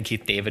 when him and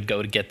Keith David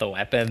go to get the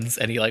weapons,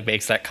 and he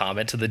makes that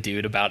comment to the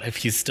dude about if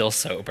he's still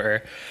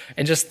sober,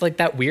 and just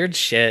that weird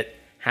shit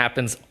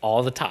happens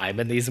all the time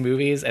in these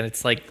movies, and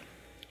it's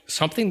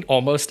something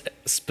almost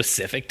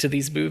specific to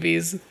these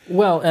movies.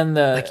 Well, and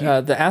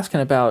the asking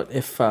about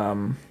if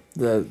in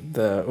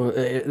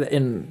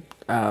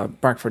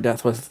Marked for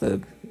Death was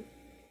the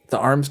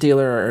arms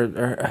dealer,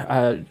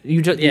 or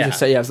you just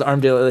say, it's the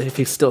arm dealer, if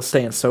he's still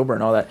staying sober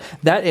and all that.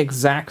 That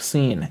exact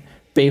scene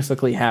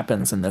basically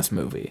happens in this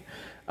movie,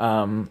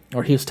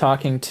 where he's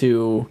talking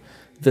to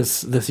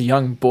this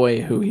young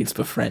boy who he's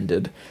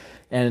befriended,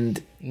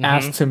 and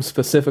asks him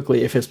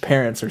specifically if his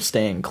parents are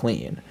staying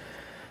clean.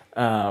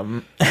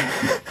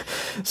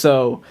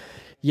 So,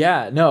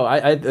 yeah, no,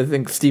 I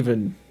think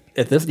Steven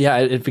at this,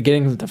 it's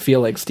beginning to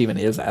feel like Steven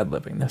is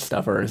ad-libbing this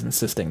stuff, or is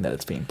insisting that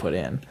it's being put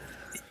in.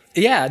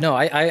 Yeah, no,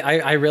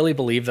 I really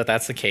believe that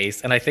that's the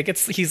case, and I think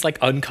he's like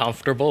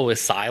uncomfortable with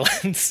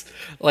silence.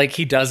 Like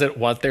he doesn't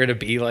want there to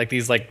be like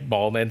these like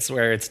moments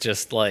where it's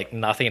just like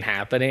nothing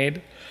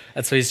happening,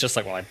 and so he's just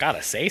like, well, I've got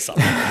to say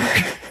something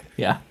here.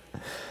 Yeah.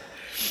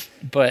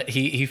 But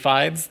he's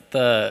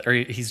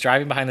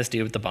driving behind this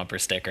dude with the bumper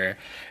sticker,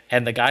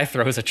 and the guy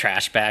throws a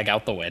trash bag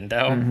out the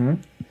window.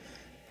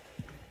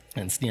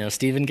 And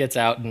Steven gets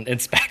out and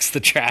inspects the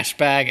trash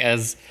bag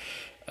as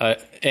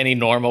any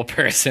normal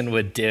person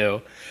would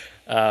do.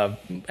 And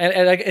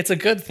it's a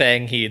good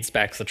thing he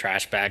inspects the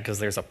trash bag because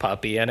there's a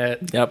puppy in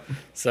it. Yep.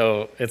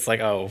 So it's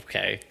like, oh,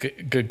 okay,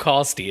 good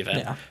call, Steven.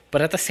 Yeah.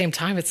 But at the same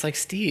time, it's like,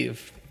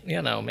 Steve,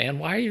 man,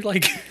 why are you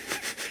like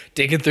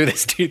digging through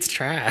this dude's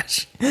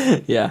trash?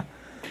 Yeah.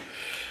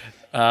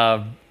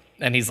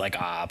 And he's like,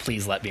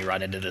 please let me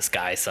run into this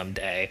guy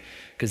someday.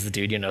 Because the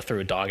dude, threw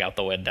a dog out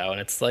the window. And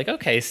it's like,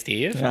 okay,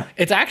 Steve. Yeah.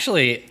 It's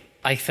actually,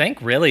 I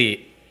think,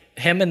 really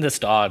him and this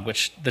dog,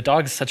 which the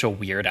dog is such a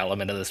weird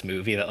element of this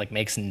movie that like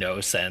makes no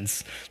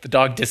sense. The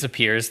dog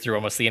disappears through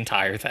almost the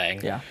entire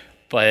thing. Yeah.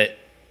 But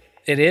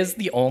it is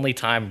the only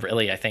time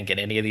really, I think, in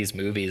any of these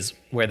movies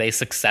where they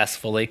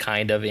successfully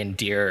kind of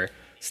endear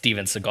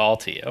Steven Seagal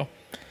to you.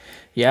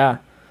 Yeah.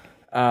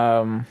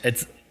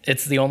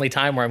 It's the only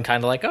time where I'm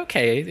kind of like,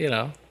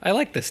 okay, I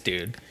like this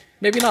dude.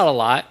 Maybe not a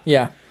lot.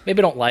 Yeah.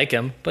 Maybe don't like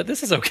him, but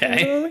this is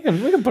okay. We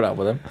can put up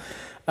with him.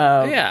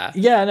 Yeah.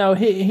 Yeah, no,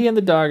 he and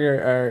the dog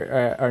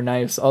are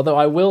nice. Although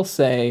I will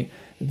say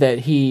that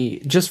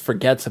he just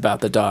forgets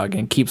about the dog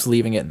and keeps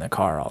leaving it in the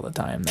car all the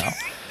time, though.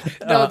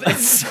 No,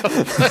 that's so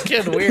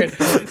fucking weird.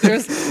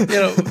 There's,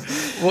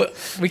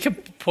 we can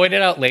point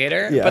it out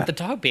later, Yeah. but the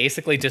dog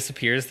basically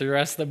disappears through the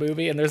rest of the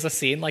movie. And there's a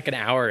scene like an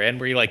hour in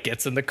where he like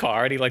gets in the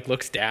car and he like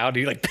looks down, and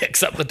he like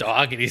picks up the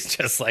dog, and he's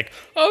just like,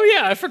 "Oh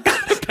yeah, I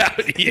forgot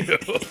about you."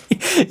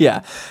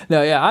 Yeah.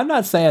 No, yeah, I'm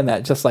not saying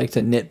that just like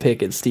to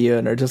nitpick at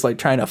Steven or just like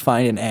trying to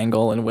find an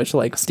angle in which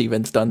like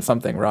Steven's done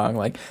something wrong.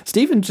 Like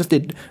Steven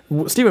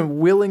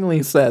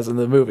willingly says in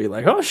the movie,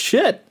 like, "Oh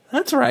shit,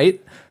 that's right.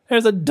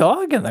 There's a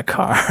dog in the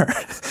car."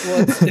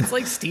 Well, it's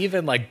like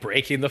Steven like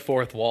breaking the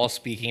fourth wall,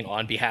 speaking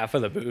on behalf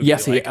of the movie.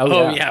 Yes, like,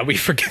 yeah, we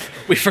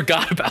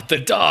forgot about the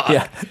dog.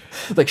 Yeah.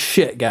 Like,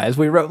 shit, guys,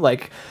 we wrote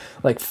like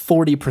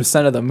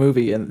 40% of the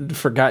movie and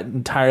forgot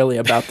entirely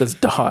about this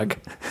dog.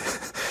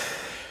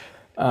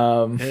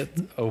 Okay.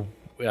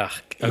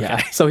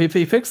 Yeah. So he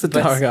picks the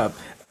dog up.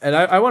 And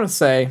I want to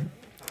say,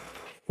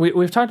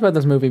 we've talked about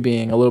this movie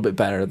being a little bit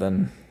better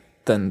than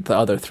the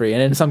other three,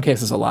 and in some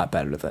cases a lot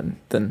better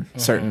than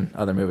certain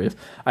other movies.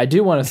 I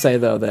do want to say,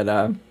 though,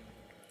 that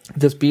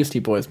this Beastie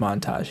Boys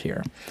montage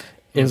here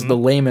is the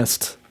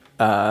lamest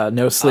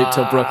No Sleep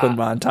Till Brooklyn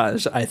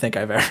montage I think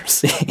I've ever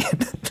seen.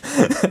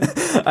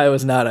 I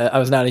was not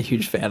a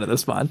huge fan of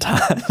this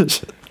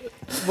montage.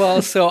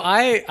 Well, so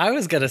I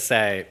was gonna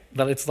say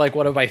that it's like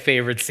one of my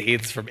favorite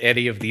scenes from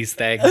any of these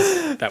things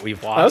that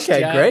we've watched. Okay,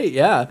 yet. great,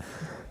 yeah.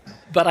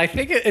 But I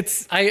think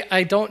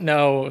I don't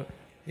know,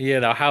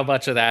 how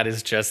much of that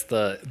is just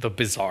the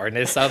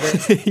bizarreness of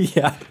it.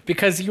 Yeah.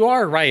 Because you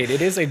are right,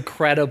 it is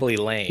incredibly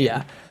lame.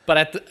 Yeah.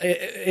 But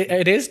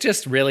it is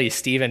just really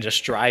Steven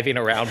just driving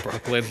around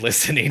Brooklyn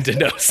listening to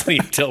No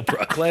Sleep Till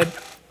Brooklyn.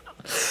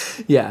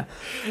 Yeah.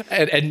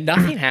 And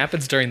nothing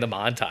happens during the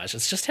montage.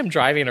 It's just him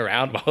driving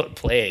around while it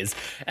plays.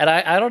 And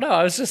I don't know,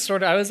 I was just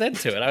I was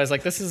into it. I was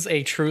like, this is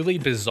a truly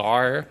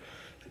bizarre,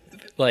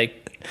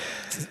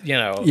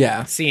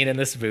 scene in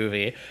this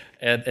movie.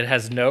 And it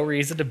has no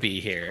reason to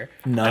be here.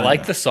 I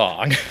like the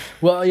song.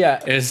 Well,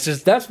 yeah, It's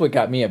just that's what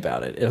got me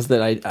about it, is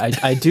that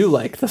I do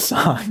like the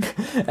song,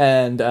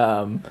 and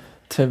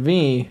to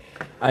me,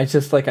 I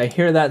just I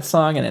hear that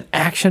song in an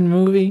action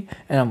movie,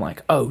 and I'm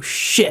like, oh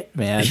shit,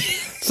 man,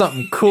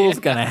 something cool's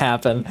gonna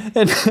happen,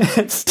 and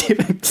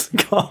Steven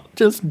Seagal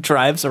just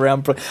drives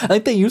around. I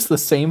think they use the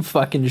same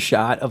fucking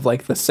shot of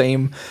the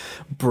same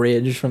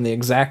bridge from the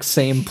exact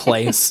same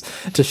place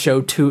to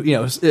show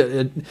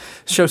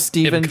show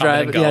Steven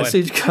driving. Yeah,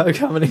 Steve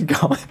coming and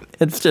going.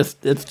 It's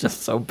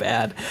just so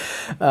bad.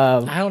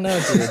 I don't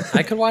know, dude.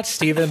 I could watch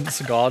Steven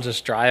Seagal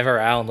just drive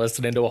around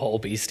listening to a whole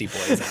Beastie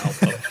Boys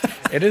album.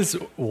 It is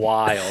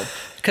wild.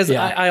 Because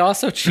I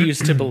also choose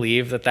to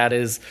believe that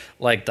is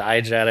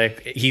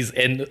diegetic. He's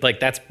in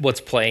that's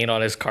what's playing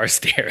on his car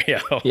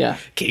stereo. Yeah.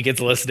 Keegan's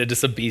listening to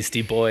some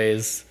Beastie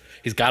Boys.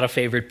 He's got a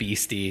favorite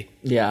Beastie.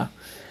 Yeah.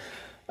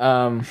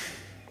 When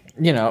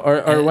he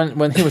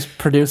was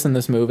producing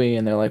this movie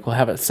and they're like, we'll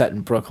have it set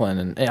in Brooklyn,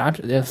 and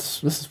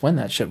this is when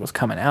that shit was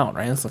coming out,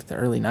 right? It's the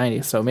early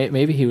 90s. So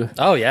maybe he was.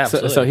 Oh yeah.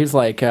 So he's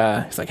like,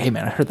 hey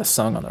man, I heard the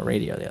song on the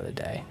radio the other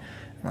day.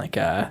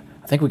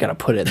 I think we got to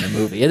put it in the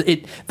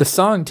movie. The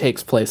song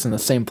takes place in the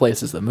same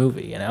place as the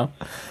movie,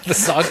 The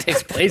song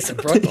takes place in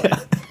Brooklyn.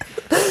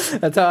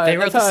 That's how they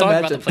wrote the song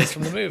about the place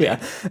from the movie. Yeah,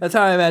 that's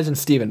how I imagine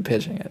Steven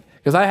pitching it,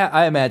 because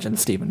I imagine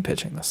Steven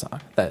pitching the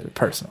song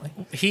personally.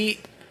 He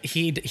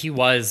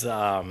was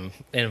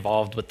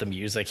involved with the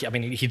music.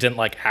 He didn't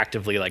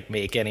actively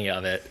make any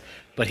of it,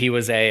 but he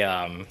was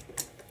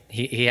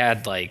he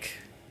had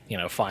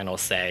final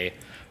say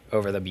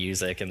over the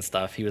music and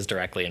stuff. He was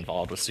directly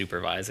involved with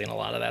supervising a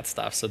lot of that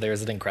stuff. So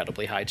there's an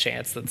incredibly high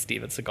chance that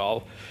Steven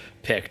Seagal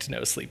picked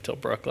No Sleep Till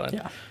Brooklyn.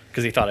 Yeah.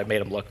 Because he thought it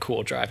made him look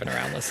cool driving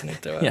around listening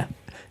to it. Yeah.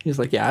 He's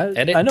like, yeah,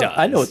 And it I know, does.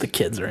 I know what the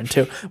kids are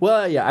into.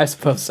 Well, yeah, I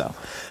suppose so.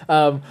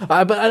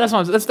 But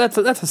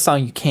that's a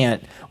song you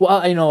can't.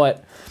 Well, you know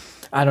what?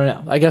 I don't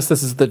know. I guess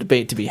this is the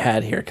debate to be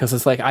had here because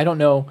it's like I don't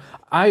know.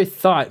 I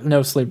thought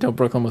No Sleep Till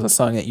Brooklyn was a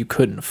song that you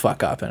couldn't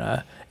fuck up in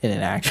an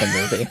action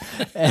movie,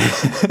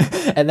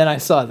 and then I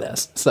saw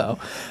this. So,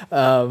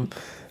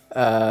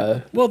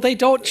 Well, they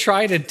don't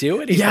try to do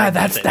anything. yeah, with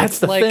that's it. the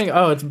It's like- thing.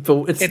 Oh,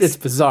 it's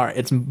bizarre.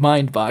 It's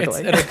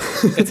mind-boggling.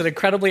 It's an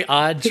incredibly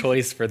odd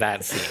choice for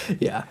that scene.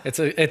 Yeah. It's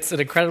an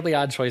incredibly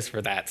odd choice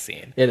for that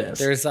scene. It is.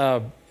 There's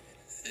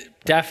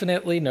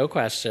definitely no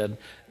question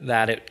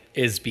that it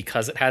is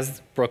because it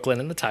has Brooklyn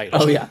in the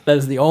title. Oh yeah, that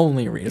is the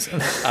only reason.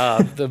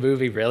 The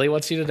movie really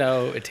wants you to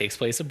know it takes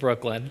place in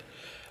Brooklyn,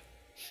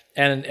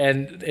 and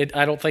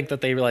I don't think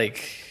that they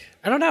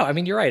I don't know. I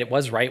mean, you're right. It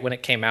was right when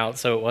it came out,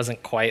 so it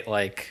wasn't quite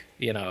like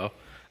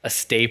a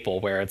staple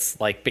where it's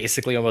like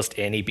basically almost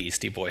any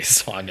Beastie Boys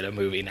song in a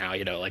movie now.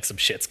 Like some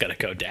shit's gonna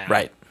go down.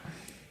 Right.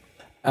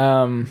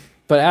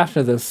 But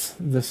after this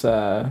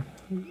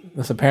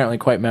apparently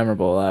quite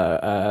memorable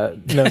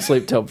No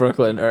Sleep Till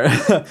Brooklyn or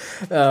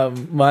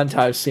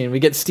montage scene, we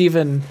get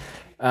Steven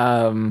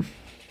in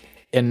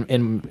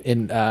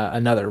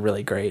another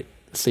really great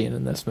scene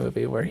in this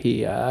movie where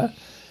he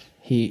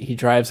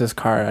drives his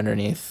car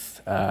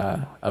underneath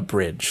a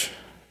bridge.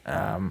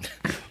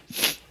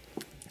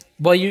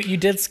 Well, you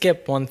did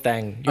skip one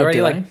thing. You Oh, already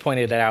did I?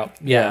 pointed it out.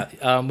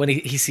 Yeah. When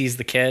he sees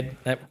the kid.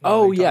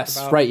 Oh we talked yes,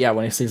 about. right. Yeah,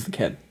 when he sees the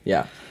kid.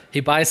 Yeah, He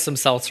buys some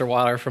seltzer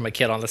water from a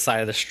kid on the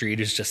side of the street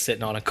who's just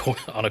sitting on a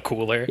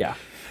cooler. yeah.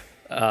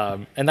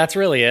 And that's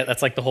really it.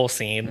 That's like the whole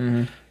scene.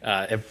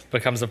 Mm-hmm. It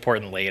becomes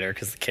important later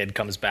because the kid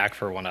comes back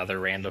for one other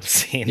random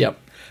scene. Yep.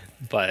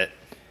 But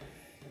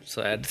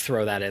so I had to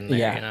throw that in there.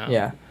 Yeah,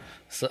 yeah.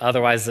 So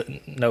otherwise,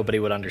 nobody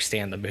would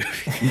understand the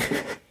movie.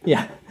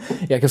 Yeah,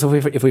 because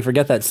if we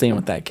forget that scene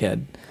with that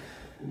kid,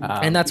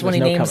 And that's when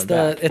there's he no names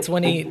coming the. back.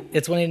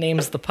 It's when he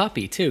names the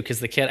puppy too, because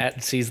the kid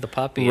sees the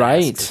puppy, and Right.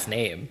 asks its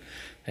name,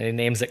 and he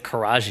names it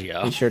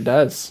Coraggio. he sure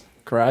does.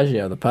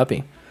 Coraggio, the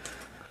puppy.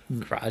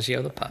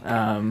 Coraggio the puppy.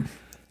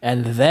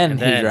 And then he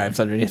then- drives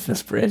underneath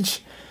this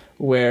bridge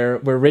where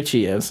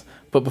Richie is.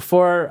 But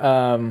before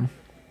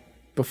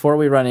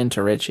we run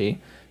into Richie,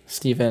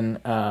 Steven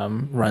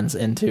runs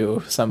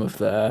into some of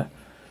the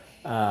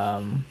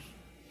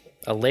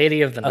A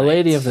lady of the night. a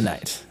lady of the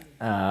night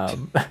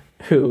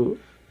who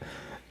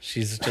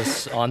She's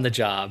just on the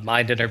job,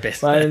 minding her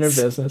business. minding her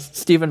business.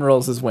 Steven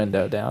rolls his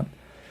window down,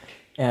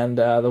 and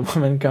the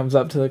woman comes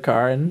up to the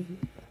car,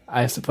 and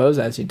I suppose,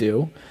 as you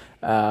do,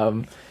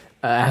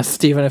 asks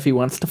Steven if he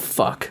wants to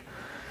fuck.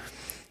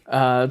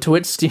 To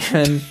which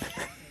Steven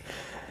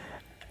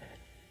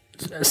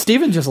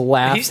just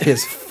laughs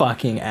his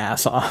fucking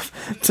ass off.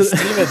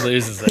 Steven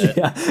loses it.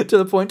 Yeah, to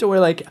the point to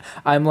where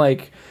I'm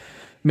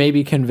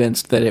maybe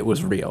convinced that it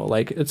was real.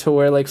 To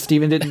where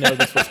Steven didn't know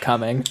this was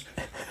coming.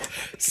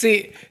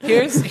 See,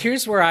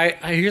 here's where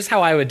here's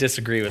how I would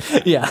disagree with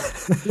that. Yeah.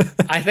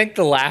 I think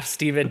the laugh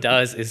Steven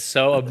does is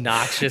so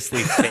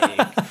obnoxiously fake,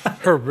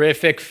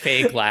 horrific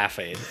fake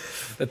laughing,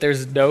 that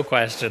there's no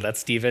question that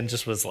Steven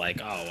just was like,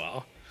 oh,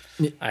 well,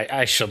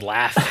 I should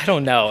laugh. I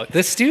don't know.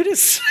 This dude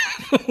is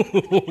so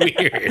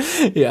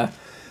weird. Yeah.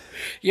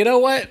 You know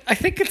what? I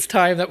think it's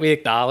time that we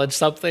acknowledge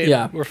something.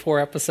 Yeah. We're 4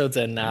 episodes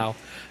in now.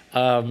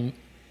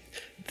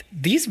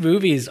 These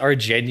movies are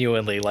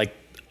genuinely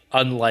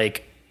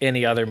unlike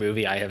any other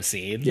movie I have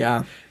seen.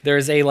 Yeah.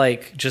 There's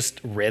a just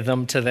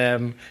rhythm to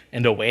them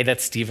and a way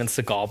that Steven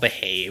Seagal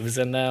behaves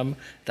in them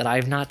that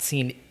I've not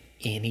seen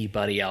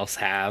anybody else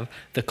have.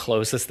 The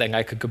closest thing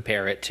I could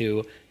compare it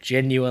to,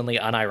 genuinely,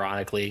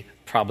 unironically,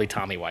 probably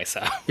Tommy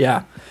Wiseau.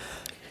 Yeah.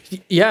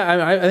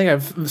 Yeah, I think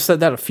I've said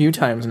that a few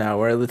times now,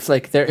 where it's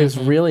there is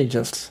really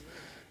just,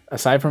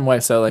 aside from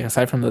Wiseau,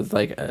 aside from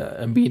the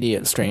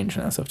immediate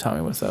strangeness of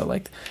Tommy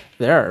Wiseau,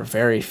 there are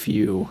very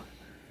few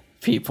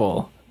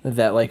people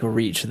that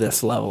reach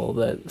this level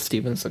that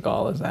Steven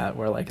Seagal is at,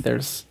 where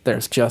there's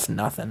just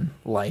nothing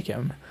like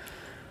him.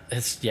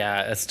 It's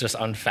just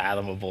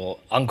unfathomable,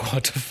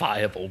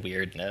 unquantifiable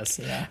weirdness.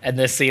 Yeah. And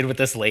this scene with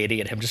this lady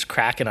and him just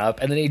cracking up,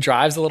 and then he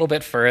drives a little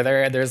bit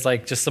further, and there's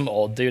just some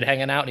old dude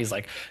hanging out, and he's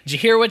like, "Did you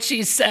hear what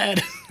she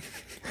said?"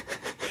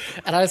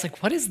 And I was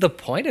like, "What is the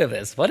point of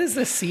this? What is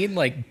this scene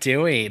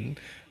doing?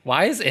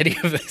 Why is any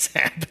of this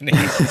happening?"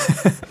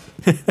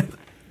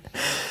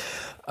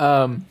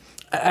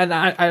 And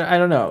I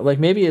don't know,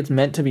 maybe it's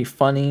meant to be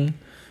funny,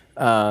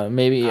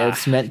 maybe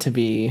it's meant to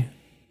be,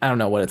 I don't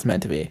know what it's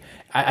meant to be.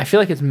 I feel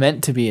like it's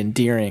meant to be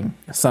endearing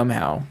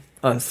somehow,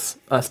 us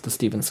to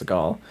Steven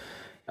Seagal,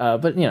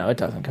 but it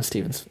doesn't, because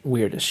Steven's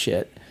weird as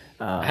shit.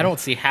 I don't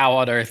see how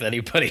on earth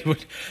anybody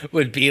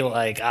would be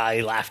like,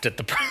 he laughed at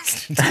the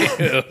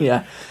prostitute.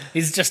 Yeah,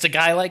 He's just a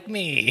guy like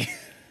me.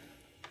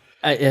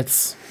 I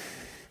don't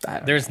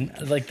know.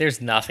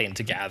 There's nothing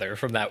to gather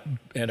from that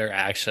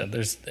interaction.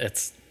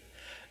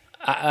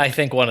 I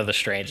think one of the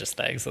strangest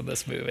things in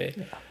this movie,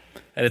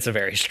 and it's a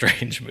very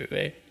strange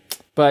movie.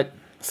 But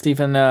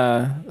Steven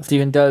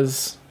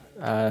does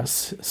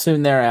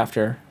soon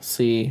thereafter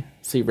see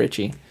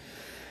Richie.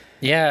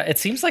 Yeah, it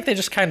seems like they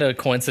just kind of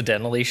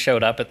coincidentally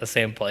showed up at the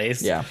same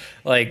place. Yeah.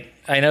 Like,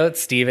 I know that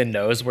Steven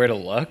knows where to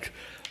look,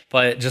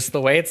 but just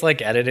the way it's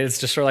like edited, it's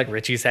just sort of like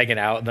Richie's hanging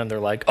out, and then they're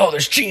like, oh,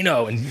 there's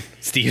Gino, and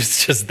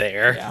Steve's just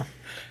there. Yeah.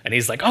 And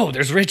he's like, oh,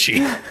 there's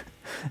Richie.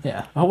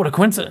 Yeah. Oh, what a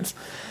coincidence.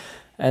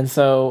 And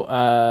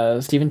so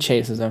Steven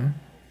chases him.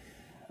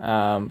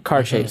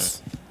 Car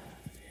chase.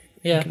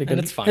 Yeah, and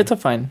it's fine. It's a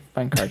fine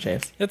car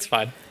chase. It's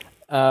fine.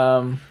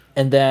 And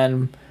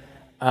then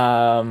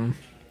I'm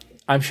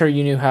sure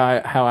you knew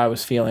how I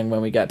was feeling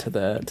when we got to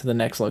the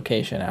next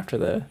location after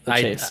the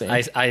chase scene.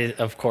 I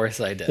of course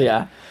I did.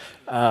 Yeah.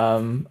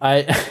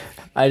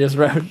 I just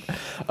wrote,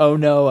 oh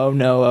no, oh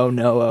no, oh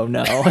no, oh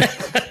no.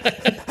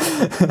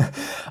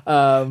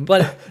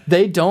 But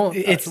they don't.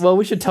 Well,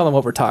 we should tell them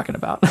what we're talking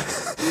about.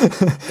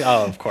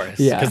 Oh, of course.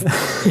 Yeah.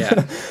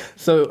 Yeah.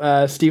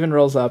 So Steven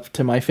rolls up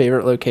to my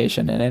favorite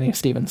location in any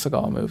Steven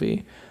Seagal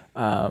movie,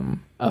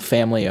 a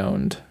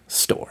family-owned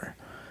store.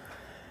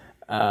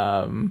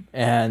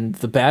 And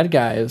the bad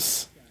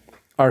guys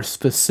are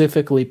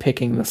specifically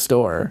picking the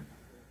store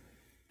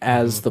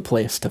as the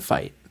place to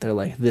fight. They're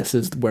like, this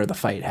is where the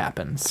fight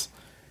happens.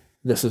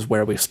 This is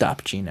where we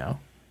stop Gino.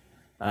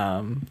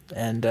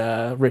 And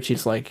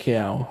Richie's like,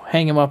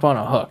 hang him up on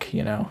a hook,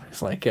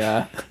 He's like,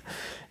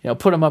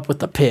 put him up with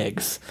the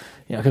pigs,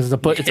 because it's a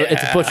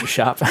butcher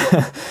shop.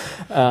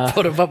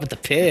 Put him up with the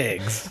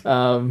pigs.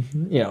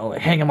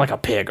 Like hang him like a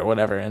pig or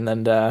whatever. And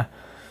then, but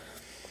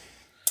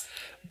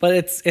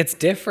it's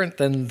different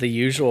than the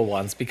usual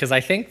ones, because I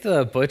think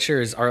the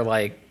butchers are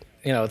like,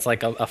 it's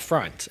like a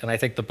front, and I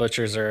think the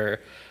butchers are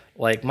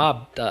like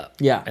mobbed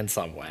up in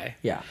some way.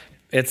 Yeah.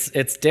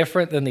 It's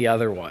different than the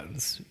other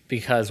ones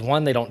because,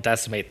 one, they don't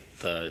decimate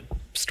the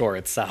store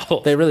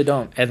itself. They really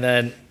don't.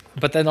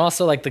 But then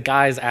also, like, the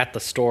guys at the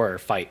store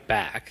fight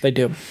back. They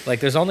do. Like,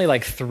 there's only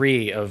like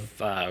 3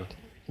 of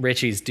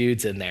Richie's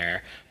dudes in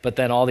there, but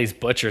then all these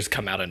butchers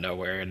come out of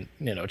nowhere and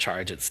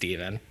charge at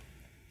Steven.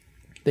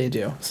 They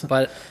do.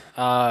 But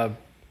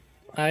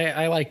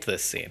I liked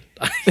this scene.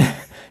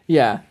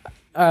 Yeah.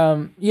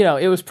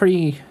 It was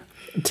pretty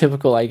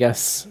typical, I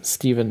guess,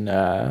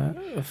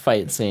 Steven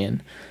fight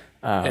scene.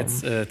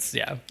 It's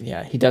yeah.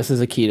 Yeah, he does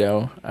his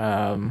Aikido.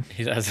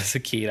 He does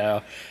his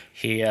Aikido.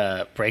 He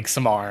breaks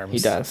some arms. He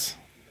does.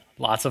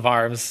 Lots of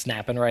arms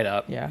snapping right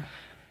up. Yeah.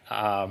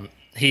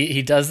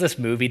 He does this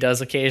move he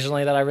does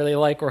occasionally that I really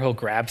like, where he'll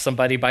grab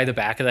somebody by the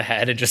back of the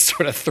head and just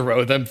sort of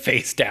throw them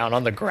face down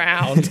on the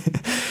ground.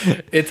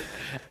 It's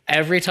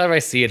every time I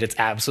see it, it's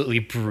absolutely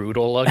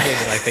brutal looking,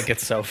 and I think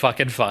it's so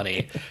fucking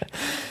funny.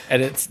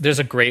 And there's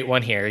a great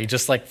one here. He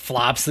just like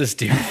flops this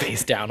dude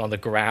face down on the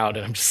ground,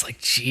 and I'm just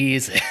like,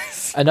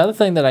 Jesus. Another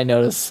thing that I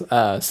notice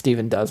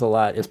Steven does a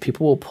lot is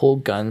people will pull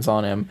guns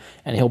on him,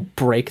 and he'll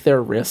break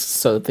their wrists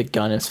so that the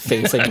gun is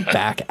facing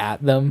back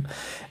at them.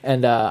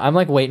 And I'm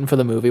like waiting for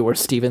the movie where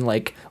Steven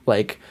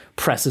like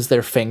presses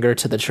their finger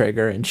to the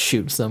trigger and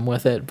shoots them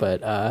with it,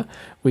 but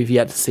we've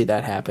yet to see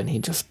that happen. He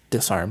just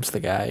disarms the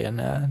guy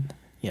and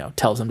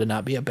tells him to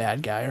not be a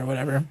bad guy or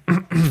whatever.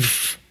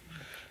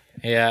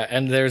 Yeah,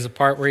 and there's a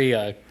part where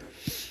he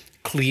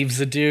cleaves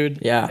a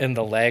dude in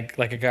the leg.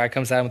 Like, a guy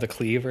comes out with a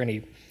cleaver and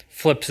he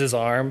flips his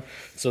arm,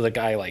 so the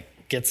guy like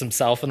gets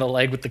himself in the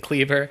leg with the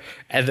cleaver,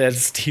 and then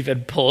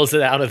Steven pulls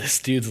it out of this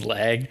dude's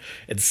leg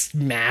and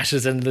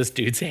smashes into this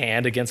dude's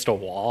hand against a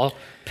wall,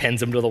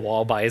 pins him to the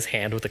wall by his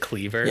hand with a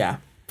cleaver. Yeah,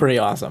 pretty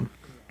awesome.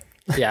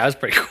 Yeah, it was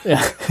pretty cool.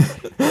 Yeah.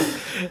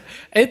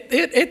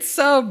 It's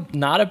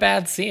not a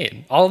bad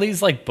scene. All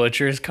these like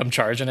butchers come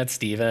charging at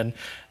Steven.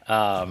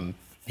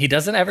 He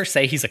doesn't ever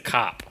say he's a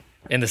cop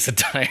in this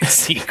entire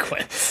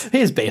sequence.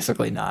 He's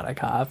basically not a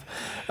cop.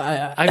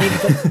 I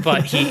mean,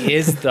 but he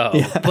is though.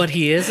 Yeah. But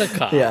he is a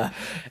cop. Yeah.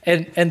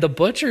 And the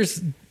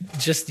butchers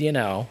just,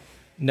 know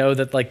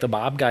that like the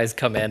mob guys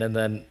come in, and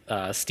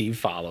then Steve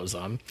follows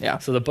them. Yeah.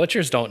 So the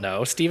butchers don't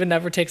know. Steven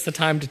never takes the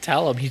time to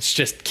tell them. He's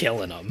just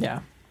killing them.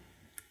 Yeah.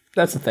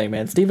 That's the thing,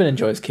 man. Steven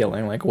enjoys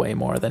killing like way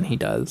more than he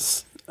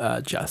does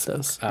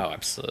justice. Oh,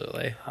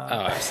 absolutely.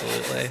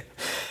 Absolutely.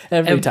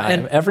 Every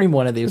time. Every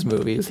one of these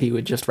movies, he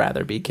would just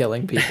rather be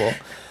killing people.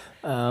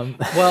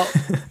 Well,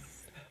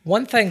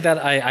 one thing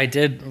that I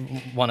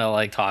did want to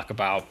like talk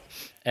about,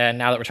 and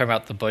now that we're talking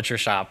about the butcher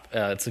shop,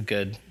 it's a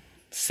good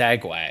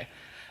segue.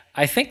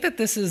 I think that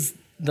this is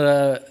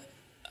the,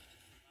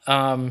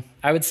 I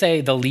would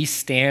say, the least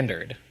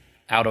standard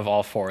out of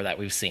all 4 that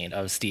we've seen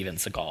of Steven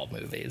Seagal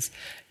movies.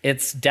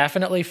 It's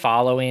definitely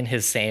following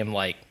his same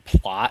like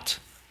plot,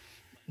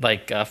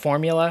 like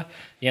formula.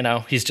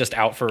 He's just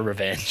out for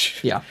revenge.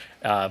 Yeah.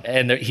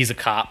 And he's a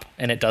cop,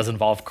 and it does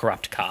involve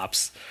corrupt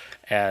cops,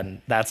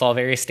 and that's all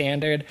very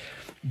standard.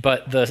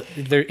 But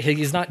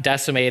he's not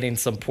decimating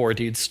some poor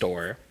dude's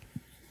store.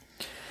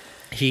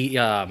 He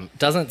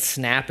doesn't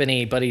snap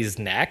anybody's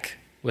neck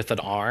with an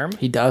arm.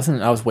 He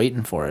doesn't. I was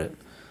waiting for it.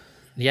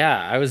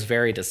 Yeah, I was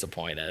very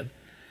disappointed.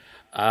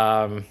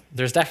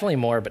 There's definitely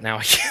more, but now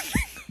I can't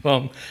think of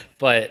them.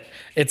 But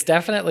it's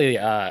definitely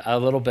a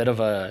little bit of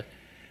a.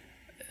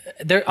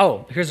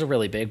 Here's a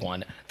really big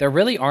one. There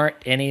really aren't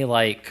any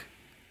like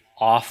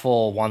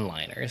awful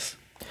one-liners.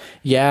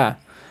 Yeah.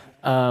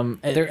 And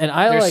I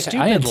they're like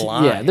stupid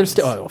lines. Yeah, they're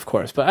still of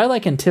course, but I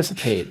like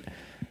anticipate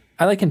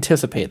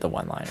the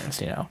one-liners.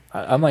 You know,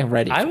 I'm like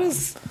ready. I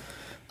was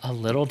a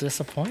little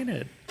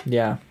disappointed.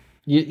 Yeah,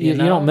 you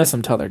know? don't miss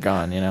them till they're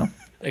gone. You know.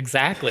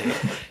 Exactly.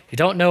 You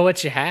don't know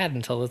what you had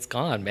until it's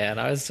gone, man.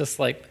 I was just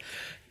like,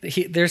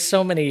 there's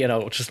so many,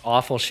 just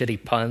awful,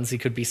 shitty puns he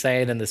could be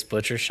saying in this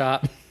butcher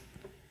shop.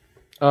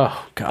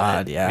 Oh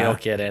God, yeah. We don't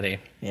get any.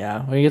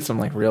 Yeah, we get some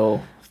like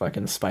real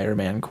fucking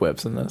Spider-Man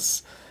quips in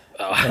this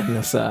in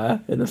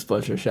this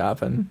butcher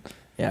shop, and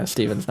yeah,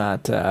 Steven's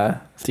not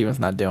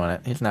doing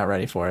it. He's not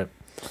ready for it.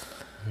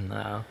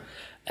 No.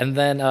 And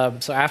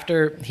then so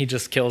after he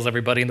just kills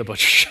everybody in the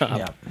butcher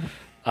shop,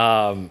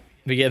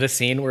 we get a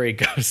scene where he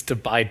goes to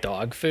buy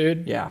dog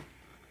food. Yeah.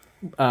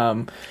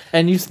 And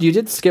you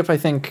did skip, I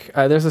think,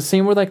 there's a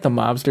scene where like the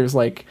mobsters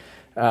like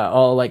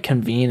all like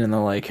convene and they're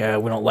like,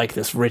 we don't like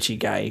this Richie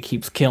guy. He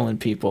keeps killing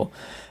people.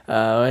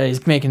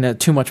 He's making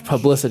too much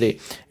publicity.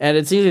 And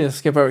it's easy to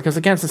skip over because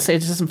again, it just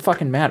doesn't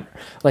fucking matter.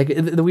 Like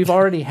we've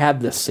already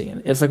had this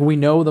scene. It's like we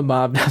know the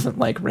mob doesn't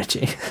like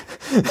Richie.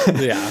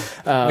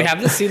 Yeah. We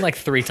have this scene like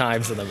 3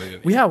 times in the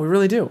movie. Yeah, we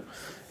really do.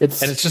 And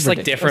it's just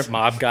like different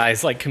mob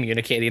guys like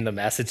communicating the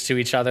message to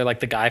each other. Like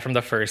the guy from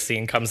the first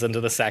scene comes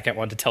into the second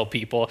one to tell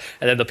people,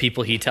 and then the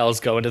people he tells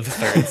go into the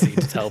third scene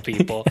to tell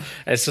people.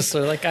 And it's just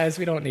sort of like, guys,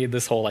 we don't need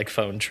this whole like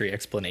phone tree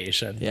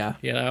explanation. Yeah.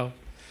 You know?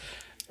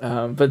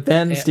 But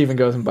then Steven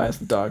goes and buys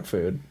the dog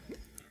food.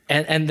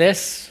 And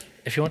this,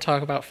 if you want to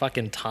talk about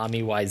fucking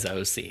Tommy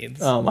Wiseau scenes.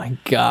 Oh my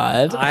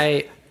God.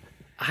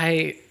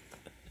 I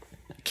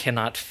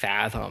cannot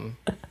fathom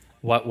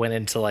what went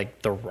into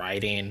like the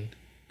writing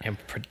and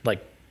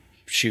like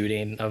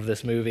shooting of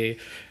this movie,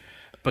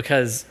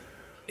 because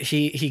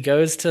he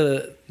goes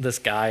to this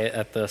guy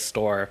at the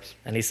store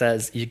and he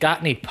says, "You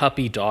got any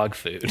puppy dog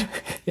food?"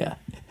 Yeah.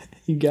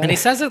 And he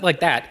says it like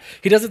that.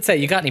 He doesn't say,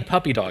 "You got any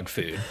puppy dog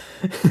food?"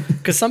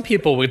 Because some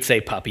people would say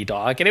puppy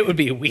dog and it would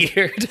be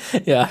weird.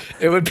 Yeah.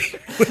 It would be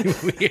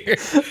really weird.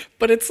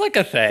 But it's like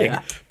a thing.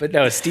 Yeah. But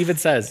no, Steven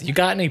says, "You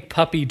got any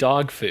puppy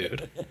dog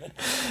food?"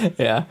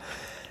 Yeah.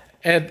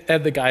 And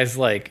the guy's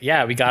like,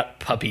 "Yeah, we got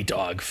puppy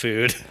dog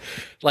food."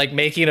 Like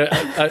making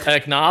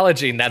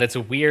acknowledging that it's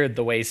weird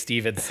the way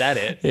Steven said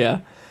it.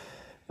 Yeah.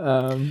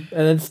 And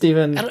then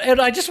Steven...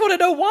 And I just want to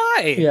know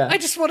why. Yeah. I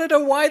just want to know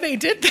why they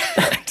did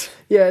that.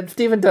 Yeah, and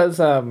Steven does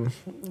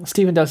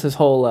his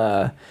whole,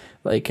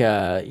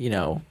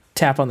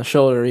 tap on the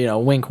shoulder,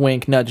 wink,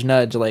 wink, nudge,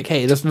 nudge, like,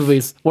 hey,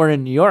 we're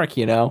in New York,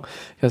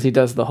 because he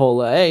does the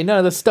whole, hey, none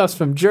of this stuff's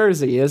from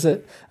Jersey, is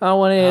it? I don't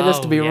want any of this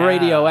to be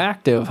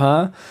radioactive,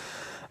 huh?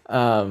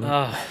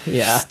 Yeah.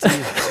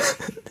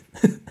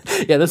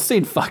 Yeah, this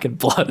scene fucking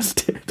blows,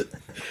 dude.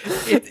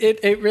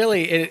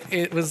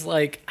 It was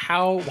like,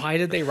 why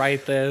did they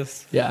write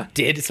this? Yeah.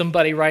 Did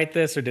somebody write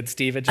this, or did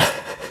Steven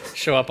just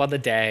show up on the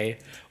day?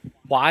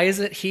 Why is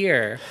it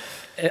here?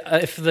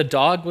 If the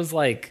dog was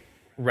like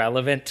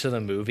relevant to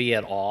the movie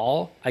at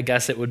all, I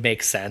guess it would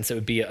make sense. It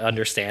would be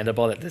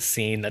understandable that this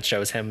scene that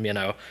shows him,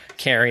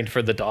 caring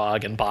for the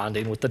dog and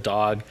bonding with the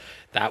dog,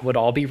 that would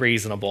all be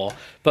reasonable.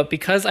 But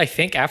because I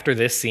think after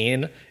this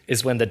scene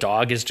is when the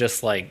dog is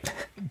just like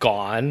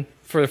gone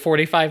for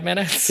 45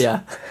 minutes.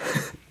 Yeah.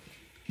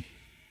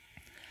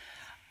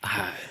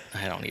 I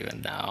don't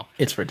even know.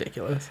 It's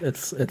ridiculous.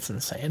 It's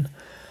insane.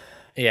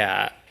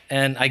 Yeah.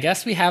 And I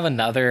guess we have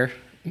another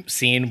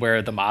scene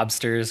where the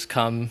mobsters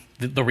come,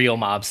 the real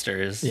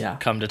mobsters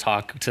come to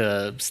talk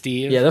to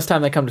Steve. Yeah, this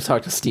time they come to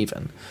talk to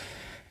Steven.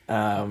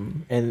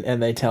 And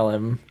they tell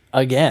him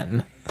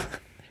again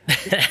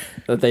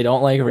that they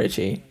don't like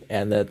Richie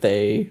and that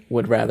they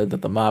would rather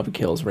that the mob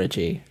kills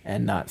Richie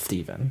and not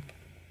Steven.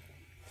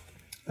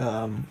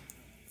 And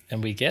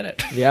we get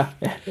it. Yeah,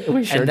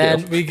 we sure do.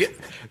 And then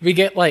we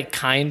get like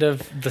kind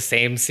of the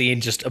same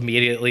scene just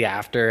immediately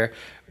after,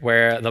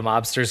 where the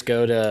mobsters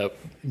go to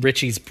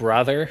Richie's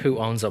brother who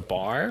owns a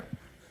bar.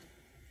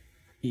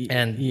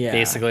 And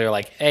basically are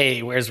like,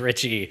 "Hey, where's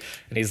Richie?"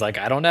 And he's like,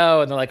 "I don't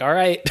know." And they're like, "All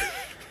right."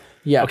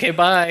 Yeah. Okay,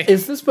 bye.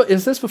 Is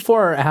this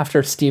before or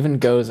after Steven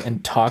goes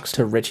and talks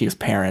to Richie's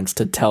parents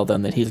to tell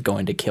them that he's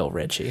going to kill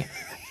Richie?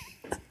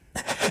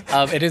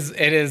 It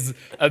is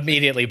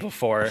immediately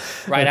before,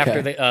 right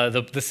after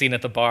the scene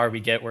at the bar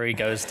we get where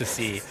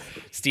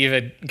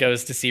Steven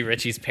goes to see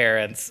Richie's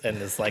parents and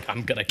is like,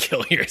 "I'm gonna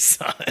kill your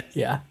son."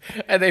 Yeah.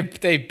 And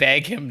they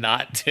beg him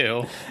not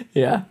to.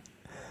 Yeah.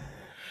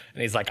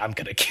 And he's like, "I'm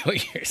gonna kill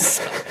your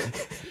son."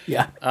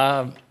 Yeah.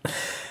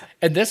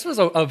 And this was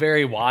a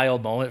very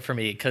wild moment for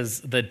me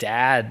because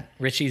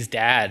Richie's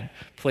dad,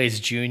 plays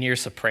Junior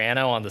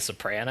Soprano on The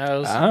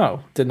Sopranos.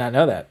 Oh, did not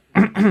know that.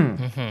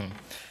 Mm-hmm.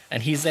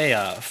 And he's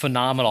a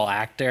phenomenal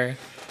actor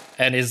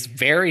and is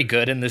very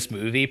good in this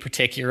movie,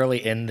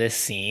 particularly in this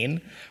scene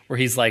where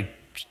he's like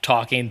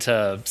talking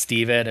to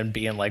Steven and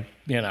being like,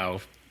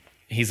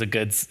 he's a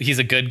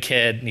good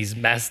kid and he's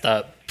messed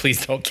up.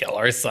 Please don't kill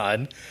our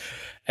son.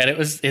 And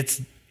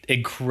it's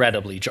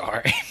incredibly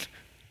jarring.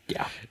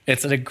 Yeah.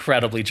 It's an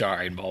incredibly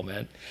jarring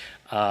moment.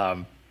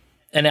 And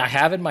I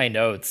have in my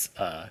notes,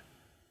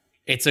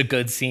 it's a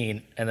good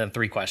scene, and then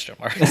 3 question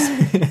marks.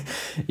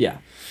 Yeah.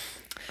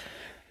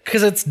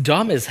 Because it's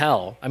dumb as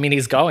hell. I mean,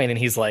 he's going and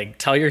he's like,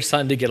 tell your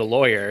son to get a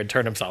lawyer and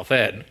turn himself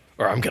in,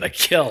 or I'm going to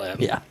kill him.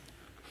 Yeah.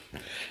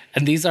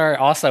 And these are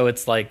also,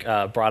 it's like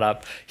brought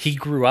up, he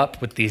grew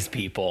up with these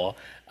people.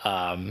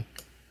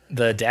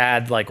 The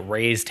dad like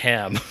raised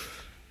him.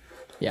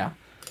 Yeah.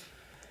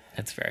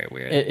 It's very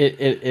weird.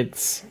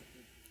 It's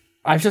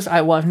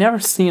I've never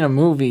seen a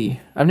movie.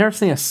 I've never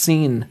seen a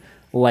scene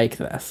like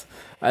this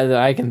that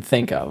I can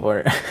think of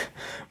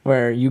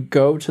where you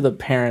go to the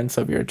parents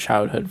of your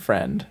childhood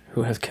friend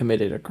who has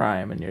committed a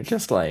crime and you're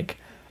just like,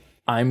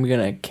 I'm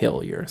gonna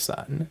kill your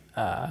son.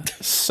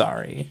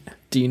 Sorry.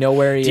 Do you know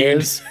where he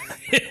is?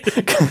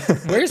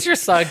 Where's your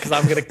son? Because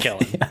I'm gonna kill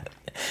him. Yeah.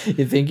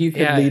 You think you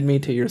could lead me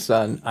to your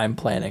son? I'm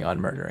planning on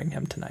murdering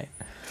him tonight.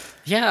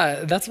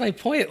 Yeah, that's my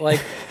point.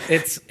 Like,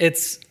 it's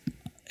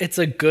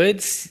a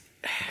good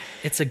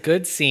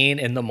scene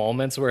in the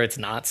moments where it's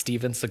not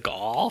Steven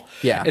Seagal.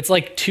 Yeah. It's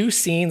like 2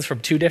 scenes from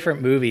 2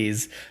 different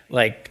movies,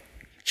 like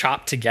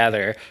chopped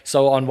together.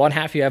 So on one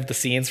half you have the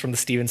scenes from the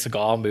Steven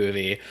Seagal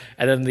movie,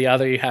 and then the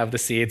other you have the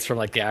scenes from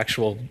like the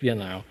actual,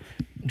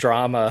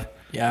 drama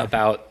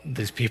about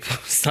these people's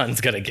son's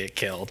gonna get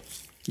killed.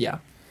 Yeah.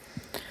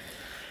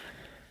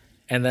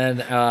 And then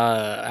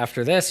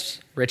after this,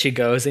 Richie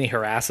goes and he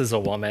harasses a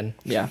woman.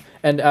 Yeah.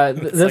 And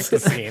like the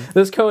scene.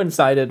 This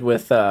coincided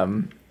with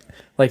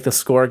like the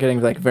score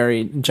getting like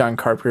very John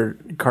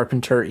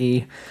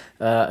Carpenter-y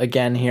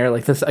again here.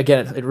 Like this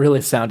again, it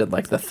really sounded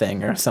like The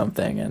Thing or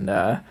something. And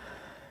well,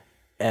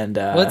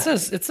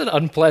 it's an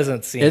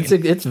unpleasant scene.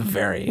 It's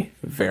very,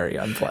 very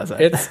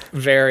unpleasant. It's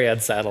very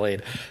unsettling.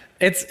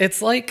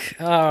 It's like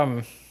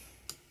I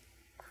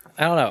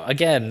don't know.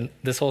 Again,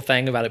 this whole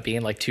thing about it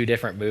being like 2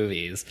 different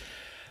movies,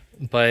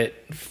 but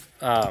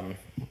what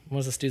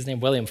was this dude's name?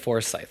 William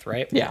Forsythe,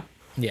 right? Yeah.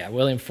 Yeah,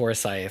 William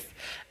Forsythe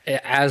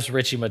as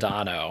Richie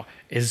Madonna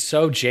is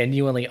so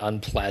genuinely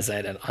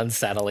unpleasant and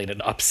unsettling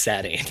and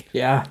upsetting.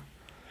 Yeah.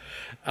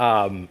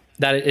 That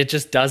it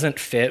just doesn't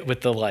fit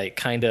with the like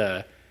kind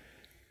of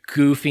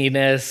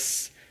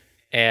goofiness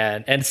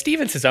and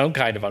Steven's his own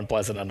kind of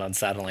unpleasant and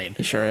unsettling.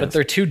 He sure is. But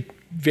they're 2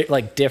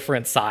 like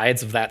different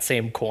sides of that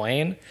same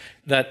coin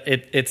that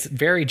it's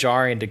very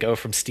jarring to go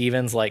from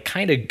Steven's like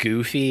kind of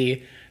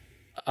goofy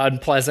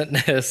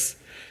unpleasantness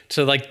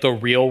to like the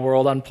real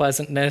world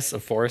unpleasantness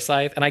of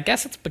Forsythe. And I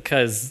guess it's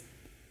because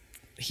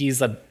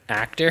he's an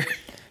actor.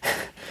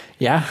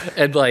 Yeah.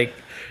 And like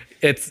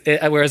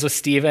whereas with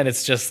Steven,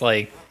 it's just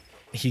like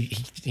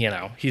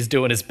he's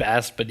doing his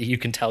best, but you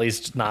can tell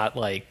he's not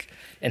like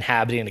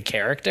inhabiting a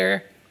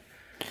character.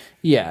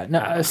 Yeah.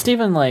 No,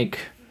 Steven like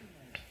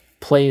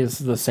plays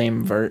the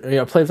same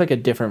plays like a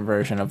different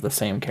version of the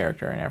same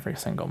character in every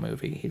single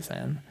movie he's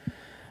in.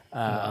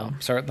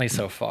 Certainly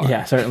so far.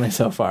 Yeah, certainly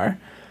so far.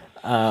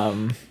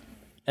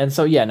 And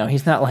so no,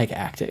 he's not like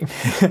acting.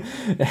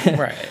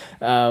 Right.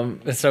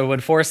 So when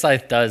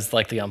Forsythe does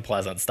like the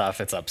unpleasant stuff,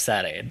 it's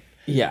upsetting.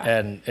 Yeah.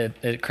 And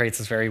it creates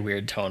this very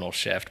weird tonal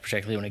shift,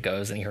 particularly when he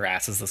goes and he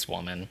harasses this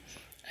woman,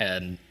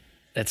 and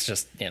it's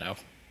just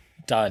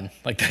done.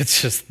 Like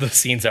that's just the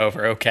scene's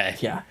over. Okay.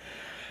 Yeah.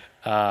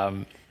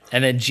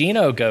 And then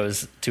Gino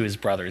goes to his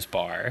brother's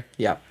bar.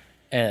 Yeah.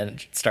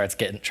 And starts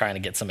trying to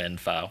get some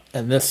info.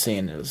 And this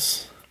scene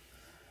is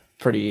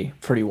pretty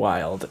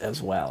wild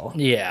as well.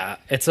 Yeah,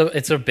 it's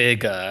a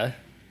big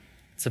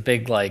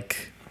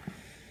like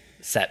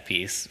set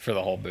piece for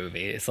the whole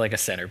movie. It's like a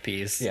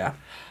centerpiece. Yeah.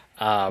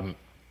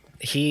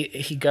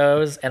 He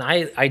goes, and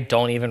I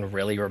don't even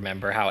really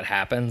remember how it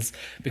happens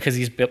because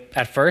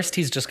at first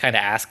he's just kind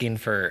of asking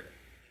for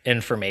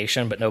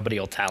information, but nobody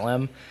will tell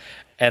him.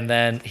 And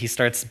then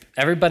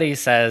everybody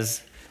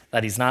says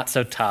that he's not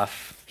so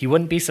tough. He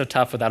wouldn't be so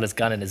tough without his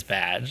gun and his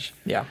badge.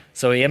 Yeah.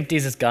 So he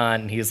empties his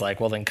gun, and he's like,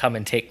 well, then come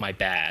and take my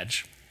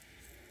badge.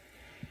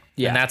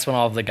 Yeah. And that's when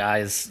all of the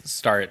guys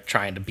start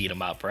trying to beat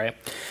him up, right?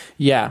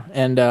 Yeah,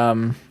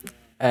 and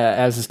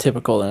as is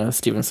typical in a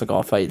Steven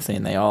Seagal fight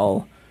scene, they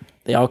all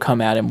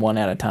come at him one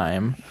at a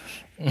time,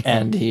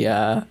 and he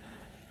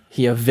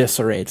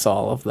eviscerates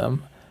all of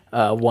them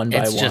one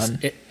by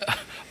one.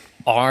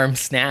 Arm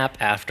snap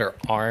after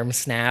arm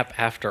snap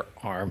after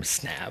arm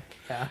snap.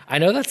 Yeah. I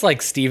know that's like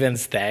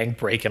Steven's thing,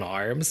 breaking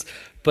arms,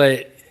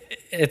 but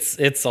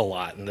it's a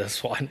lot in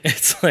this one.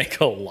 It's like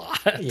a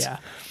lot. Yeah.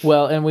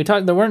 Well, and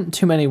there weren't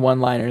too many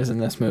one-liners in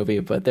this movie,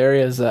 but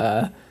there's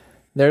a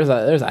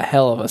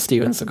hell of a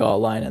Steven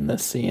Seagal line in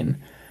this scene.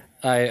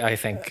 I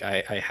think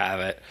I have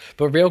it.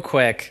 But real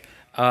quick,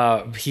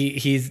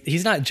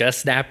 he's not just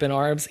snapping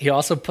arms. He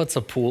also puts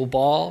a pool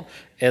ball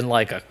in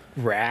like a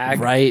rag,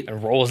 right,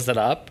 and rolls it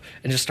up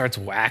and just starts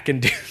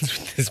whacking dudes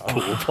with his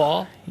pool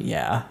ball.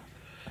 Yeah.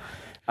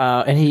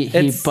 And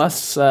he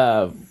busts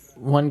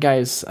one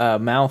guy's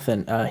mouth,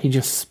 and he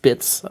just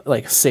spits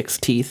like 6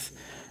 teeth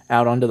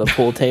out onto the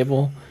pool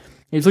table.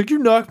 He's like, you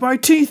knocked my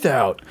teeth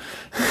out.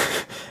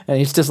 And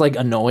he's just like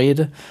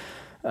annoyed.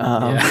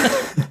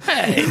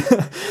 Hey,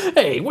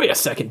 Hey, wait a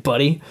second,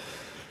 buddy.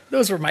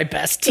 those were my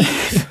best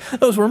teeth.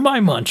 Those were my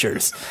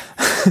munchers.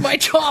 My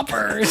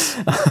choppers.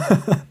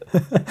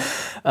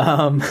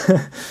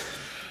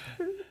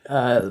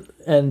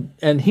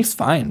 And he's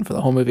fine for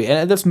the whole movie.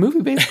 And this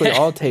movie basically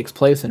all takes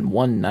place in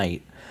one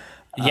night.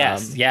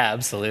 Yes, yeah,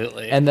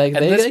 absolutely. And they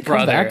this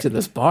come back to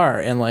this bar,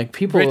 and like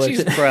people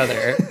Richie's like,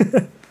 brother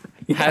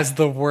has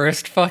the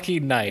worst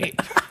fucking night.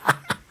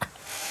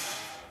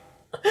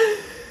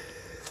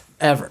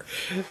 ever.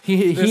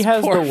 He This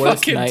has poor the worst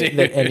fucking night dude.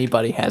 that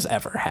anybody has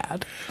ever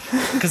had.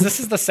 Because this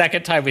is the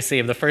second time we see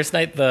him. The first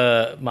night,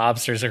 the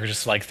mobsters are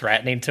just like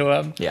threatening to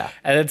him. Yeah.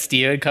 And then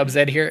Steven comes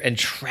in here and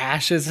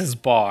trashes his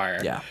bar.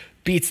 Yeah.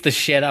 Beats the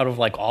shit out of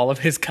like all of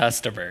his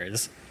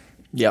customers.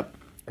 Yep.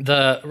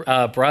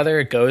 The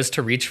brother goes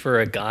to reach for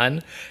a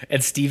gun,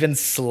 and Steven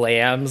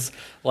slams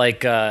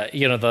like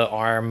the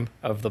arm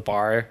of the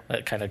bar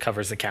that kind of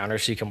covers the counter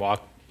so you can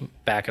walk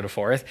back and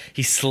forth.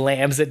 He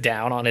slams it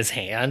down on his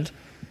hand.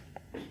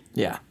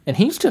 Yeah. And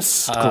he's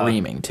just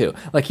screaming too.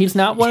 Like he's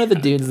not one of the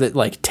dudes that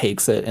like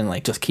takes it and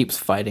like just keeps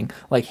fighting.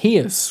 Like he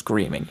is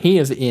screaming. He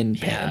is in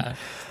pain.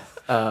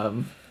 Yeah.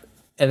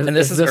 And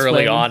this is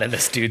early on in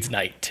this dude's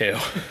night too.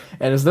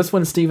 And is this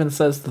when Steven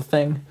says the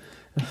thing?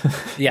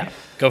 Yeah,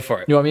 go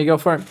for it. You want me to go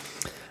for it?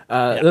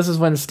 This is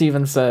when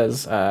Steven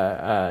says,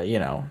 that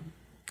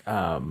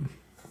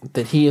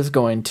he is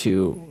going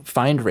to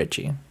find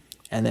Richie,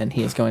 and then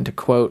he is going to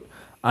quote,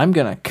 "I'm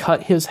going to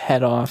cut his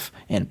head off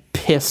and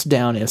piss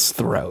down his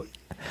throat."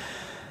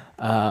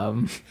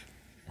 Yeah,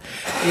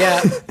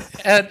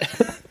 and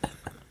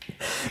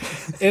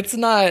it's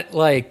not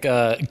like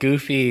a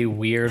goofy,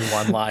 weird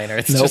one-liner.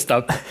 It's Nope. just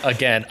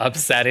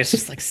upset. It's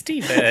just like,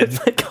 Steven.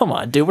 Come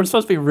on, dude. We're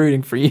supposed to be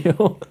rooting for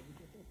you.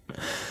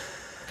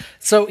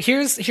 So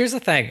here's the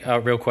thing,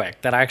 real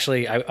quick, that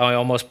actually I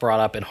almost brought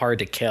up in Hard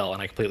to Kill,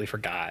 and I completely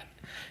forgot.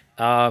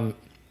 Have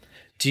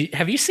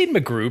you seen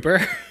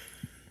MacGruber?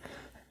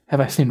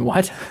 Have I seen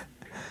what?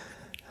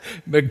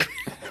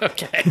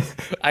 Okay,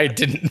 I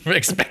didn't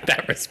expect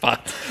that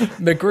response.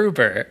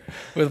 MacGruber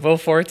with Will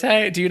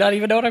Forte. Do you not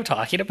even know what I'm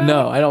talking about?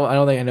 No, I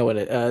don't think I know what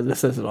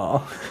this is at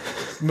all.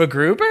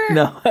 MacGruber?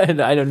 No,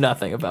 I know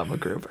nothing about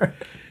MacGruber.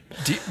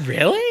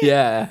 Really?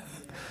 Yeah.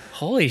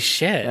 Holy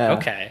shit. Yeah.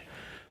 Okay.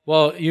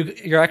 Well,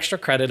 your extra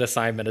credit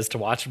assignment is to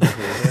watch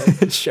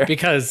MacGruber. Sure.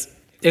 Because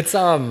it's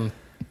wow,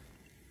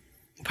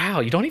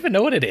 you don't even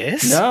know what it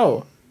is?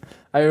 No,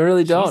 I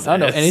really don't. I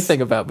don't know Jesus.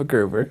 anything about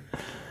MacGruber.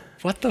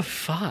 What the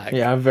fuck?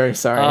 Yeah, I'm very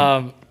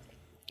sorry.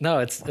 No,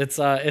 it's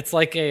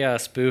like a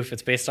spoof.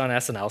 It's based on an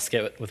SNL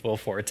skit with Will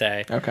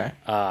Forte. Okay.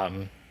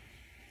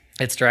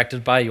 It's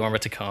directed by Jorma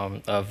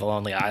Taccone of The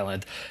Lonely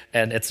Island,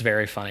 and it's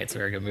very funny. It's a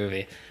very good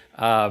movie.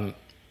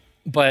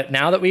 But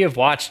now that we have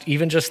watched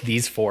even just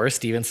these 4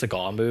 Steven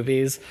Seagal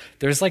movies,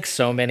 there's like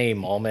so many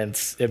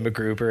moments in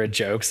MacGruber and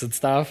jokes and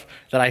stuff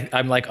that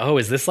I'm like, oh,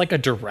 is this like a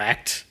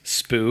direct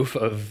spoof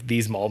of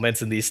these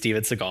moments in these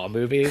Steven Seagal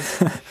movies?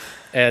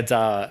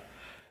 And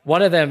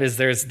one of them is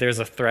there's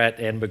a threat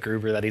in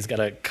MacGruber that he's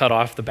gonna cut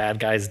off the bad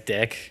guy's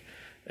dick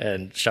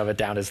and shove it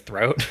down his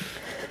throat.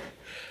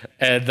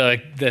 And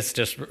this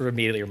just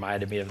immediately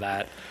reminded me of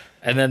that.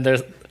 And then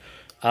there's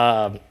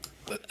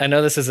I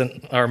know this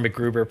isn't our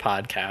MacGruber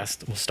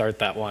podcast. We'll start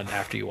that one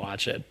after you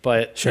watch it.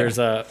 But Sure. There's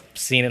a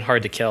scene in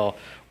Hard to Kill,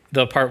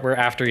 the part where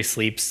after he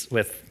sleeps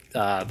with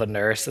the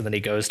nurse and then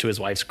he goes to his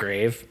wife's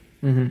grave.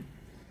 Mm-hmm.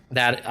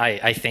 That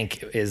I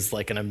think is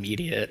like an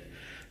immediately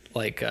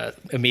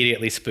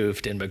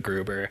spoofed in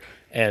MacGruber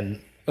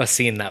and a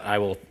scene that I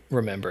will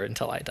remember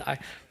until I die.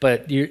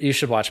 But you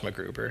should watch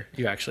MacGruber.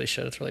 You actually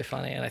should. It's really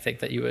funny, and I think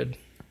that you would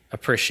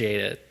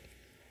appreciate it.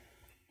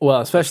 Well,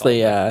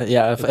 especially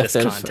if this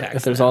there's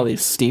context there's now. all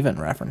these Steven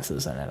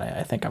references in it,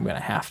 I think I'm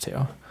gonna have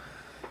to.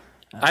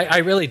 I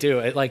really do.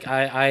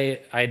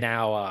 I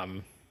now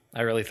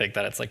I really think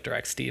that it's like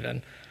direct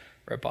Steven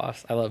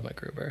ripoffs. I love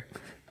MacGruber.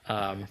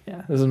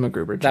 Yeah, this is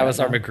MacGruber. That chat was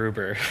our now.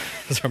 MacGruber.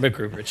 That was our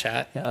MacGruber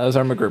chat. Yeah, that was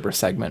our MacGruber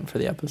segment for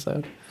the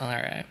episode. All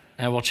right,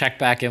 and we'll check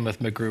back in with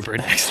MacGruber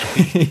next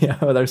week.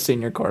 Yeah, with our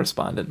senior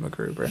correspondent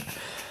MacGruber.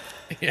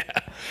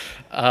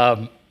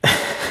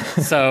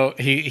 So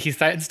he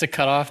threatens to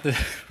cut off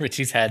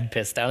Richie's head,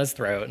 piss down his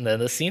throat, and then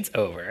the scene's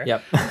over.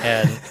 Yep.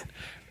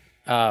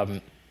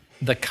 And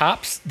the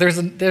cops. There's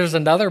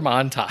another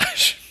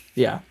montage.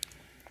 Yeah.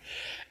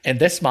 And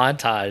this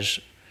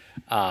montage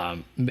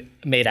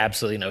made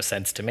absolutely no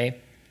sense to me,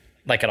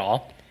 like at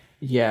all.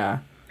 Yeah.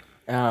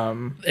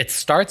 It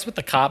starts with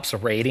the cops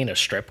raiding a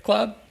strip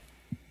club.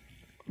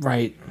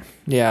 Right.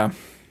 Yeah.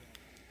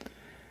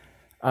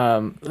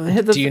 Do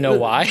you know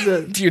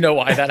why? Do you know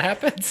why that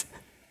happens?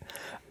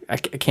 I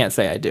can't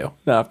say I do.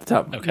 Not off the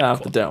top. Okay, not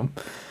off the dome.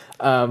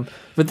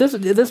 But this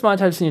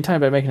montage scene you're talking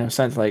about making no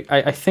sense. Like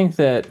I think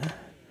that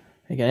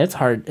again, it's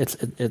hard.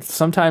 It's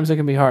sometimes it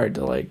can be hard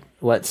to like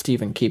let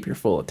Steven keep your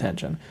full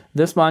attention.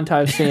 This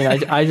montage scene,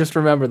 I just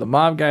remember the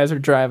mob guys are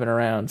driving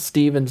around,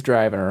 Steven's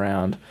driving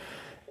around,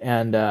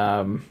 and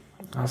I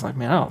was like,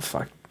 man, I don't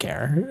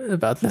care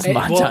about this Well,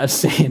 montage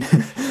scene.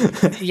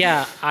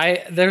 Yeah,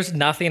 there's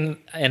nothing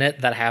in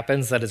it that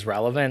happens that is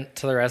relevant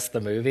to the rest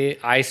of the movie.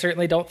 I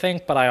certainly don't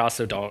think, but I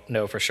also don't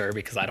know for sure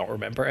because I don't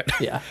remember it.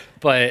 Yeah.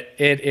 But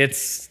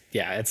it's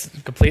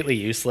completely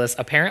useless.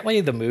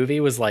 Apparently the movie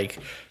was like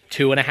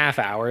 2.5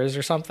 hours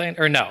or something.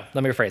 Or no,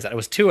 let me rephrase that. It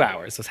was 2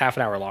 hours. It's half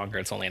an hour longer.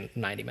 It's only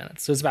 90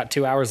 minutes. So it's about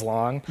 2 hours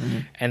long,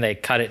 and they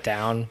cut it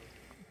down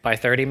by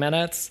 30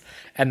 minutes.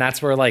 And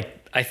that's where like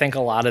I think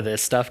a lot of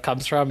this stuff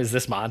comes from, is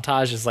this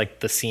montage is like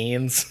the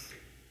scenes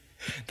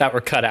that were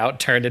cut out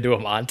turned into a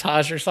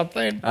montage or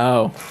something.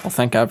 Oh, well,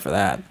 thank God for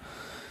that.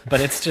 But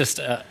it's just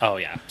oh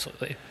yeah,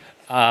 absolutely.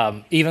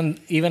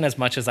 Even as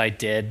much as I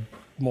did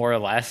more or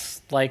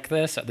less like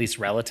this, at least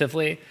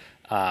relatively,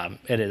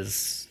 it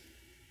is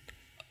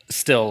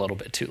still a little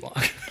bit too long.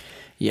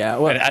 Yeah,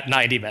 well, At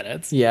 90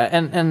 minutes. yeah,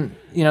 and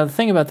you know, the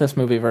thing about this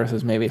movie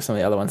versus maybe some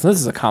of the other ones, and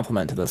this is a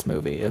compliment to this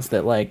movie, is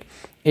that like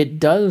it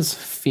does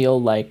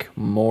feel like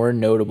more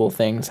notable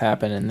things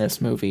happen in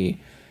this movie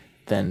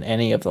than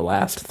any of the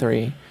last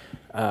three.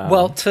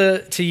 Well,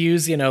 to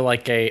use, you know,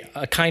 like a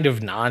kind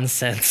of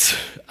nonsense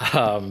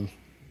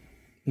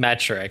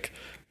metric,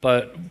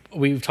 but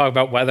we've talked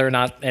about whether or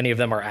not any of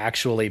them are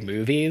actually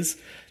movies.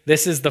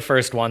 This is the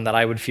first one that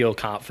I would feel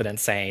confident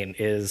saying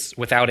is,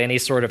 without any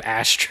sort of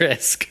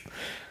asterisk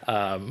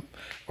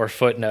or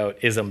footnote,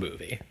 is a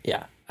movie.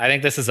 Yeah, I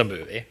think this is a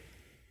movie.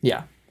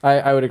 yeah,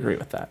 I would agree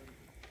with that.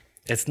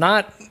 It's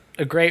not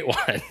a great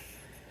one,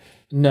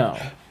 No,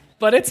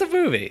 but it's a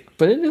movie.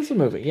 but it is a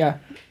movie. Yeah,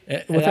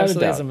 It Without a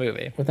absolutely is doubt. a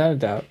movie. without a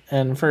doubt.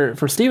 And for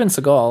Steven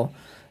Seagal,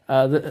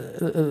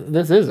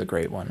 this is a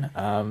great one.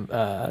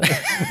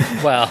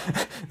 Well,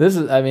 This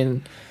is, I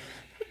mean,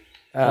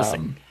 we'll see.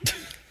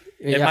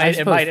 yeah, I It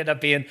suppose- might end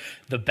up being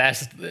the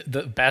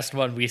best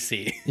one we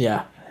see.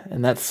 Yeah,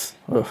 and that's,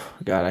 oh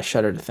God, I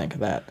shudder to think of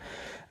that.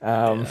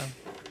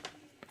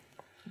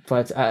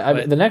 But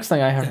the next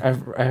thing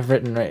I've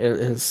written right,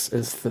 is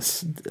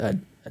this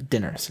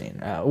dinner scene.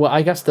 Well,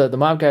 I guess the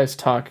mob guys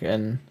talk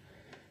and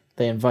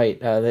they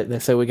invite. They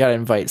say we got to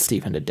invite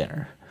Stephen to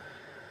dinner.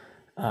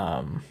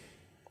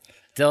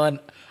 Dylan,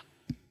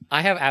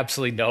 I have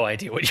absolutely no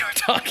idea what you're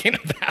talking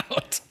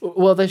about.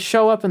 Well, they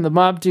show up and the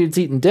mob dude's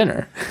eating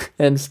dinner,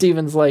 and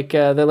Steven's like,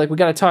 they're like, we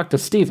got to talk to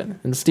Steven.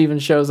 And Steven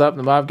shows up, and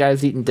the mob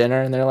guy's eating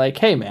dinner, and they're like,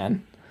 hey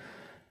man.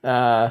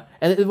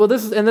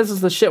 This is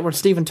the shit where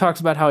Steven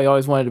talks about how he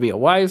always wanted to be a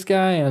wise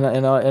guy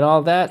and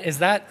all that. Is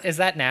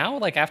that now?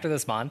 Like after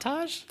this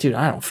montage? Dude,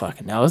 I don't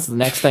fucking know. This is the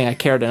next thing I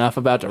cared enough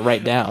about to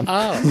write down.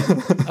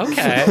 Oh,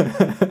 okay.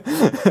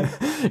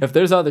 If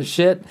there's other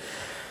shit,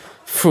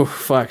 phew,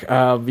 fuck.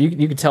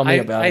 You can tell me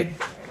about it.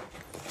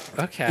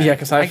 Okay. Yeah,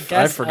 because I've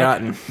guess-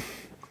 forgotten. okay.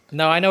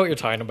 No, I know what you're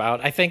talking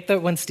about. I think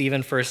that when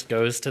Steven first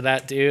goes to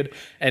that dude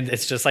and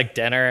it's just like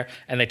dinner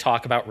and they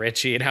talk about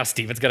Richie and how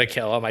Steven's going to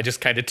kill him, I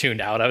just kind of tuned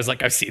out. I was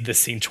like, I've seen this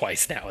scene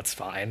twice now. It's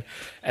fine.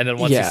 And then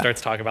once he Yeah.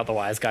 starts talking about the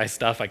wise guy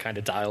stuff, I kind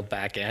of dialed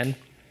back in.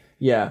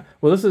 Yeah.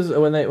 Well, this is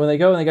when they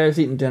go and the guy's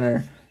eating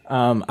dinner.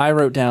 I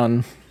wrote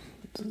down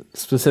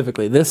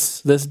specifically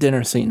this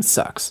dinner scene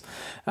sucks,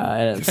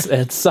 and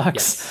it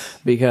sucks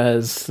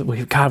because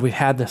we've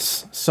had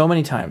this so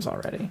many times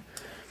already.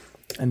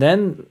 And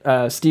then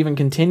Steven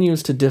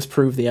continues to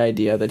disprove the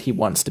idea that he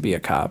wants to be a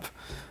cop,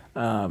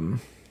 by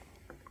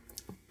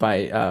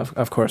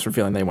of course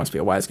revealing that he wants to be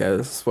a wise guy.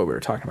 This is what we were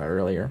talking about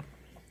earlier.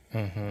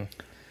 Mm-hmm.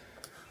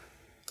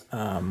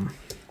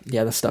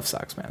 Yeah, this stuff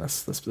sucks, man.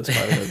 This part of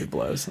the movie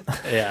blows.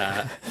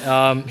 Yeah.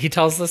 He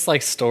tells this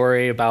like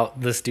story about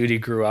this dude he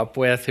grew up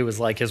with who was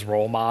like his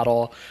role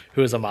model,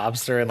 who was a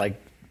mobster and like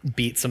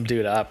beat some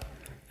dude up.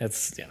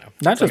 It's, you know,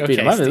 Not it's just like, beat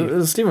him okay, up.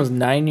 Steve. Steven was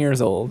 9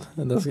 years old,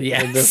 and this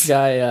Yes.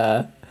 guy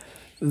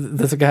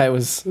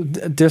was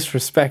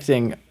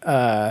disrespecting.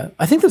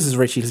 I think this is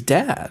Richie's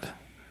dad.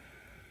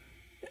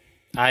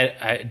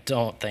 I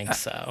don't think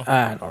so.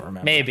 I don't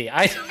remember. Maybe.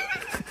 I don't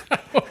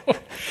know. It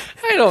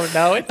I don't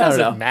know.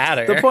 doesn't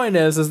matter. The point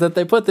is that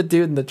they put the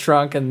dude in the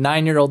trunk, and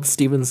 9-year-old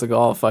Steven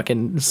Seagal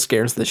fucking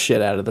scares the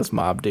shit out of this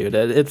mob dude.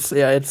 It's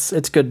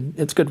good.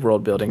 It's good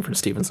world building for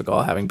Steven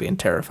Seagal, having been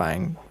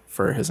terrifying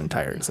for his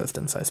entire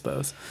existence, I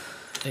suppose.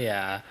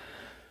 Yeah.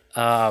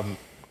 And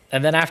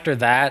then after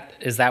that,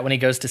 is that when he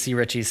goes to see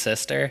Richie's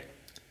sister?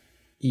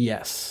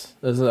 Yes,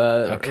 there's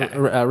Okay.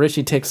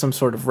 Richie takes some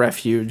sort of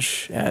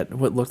refuge at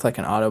what looked like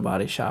an auto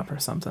body shop or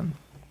something.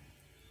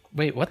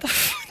 Wait, what the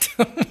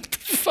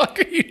fuck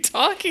are you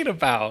talking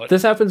about?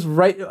 This happens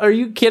right. Are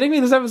you kidding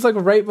me? This happens like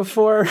right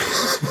before.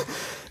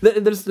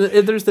 there's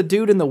the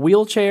dude in the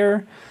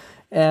wheelchair,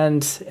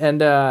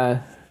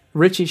 and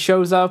Richie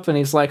shows up and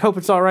he's like, "Hope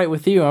it's all right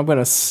with you. I'm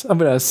gonna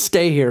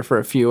stay here for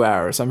a few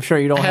hours. I'm sure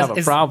you don't have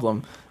a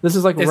problem." This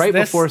is like right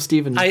before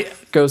Steven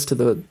goes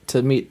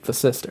to meet the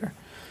sister.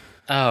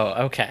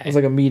 Oh, okay. It's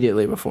like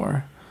immediately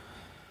before.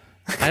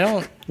 I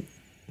don't.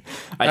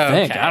 I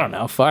think. Okay. I don't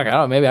know. Fuck. I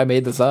don't. Maybe I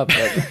made this up.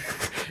 But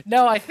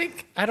No, I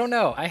don't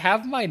know. I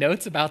have my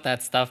notes about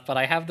that stuff, but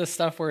I have the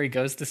stuff where he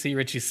goes to see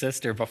Richie's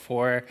sister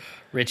before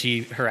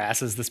Richie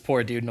harasses this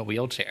poor dude in a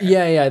wheelchair.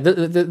 Yeah.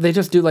 They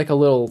just do like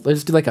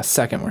a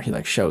second where he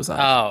like shows up.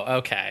 Oh,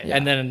 okay. Yeah.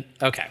 And then,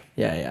 okay.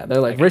 Yeah.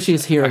 They're like,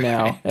 Richie's here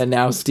now, and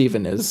now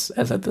Steven is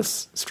at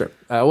this strip.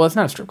 Well, it's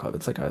not a strip club.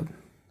 It's like I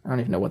don't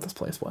even know what this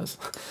place was.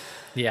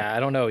 Yeah, I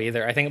don't know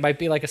either. I think it might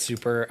be like a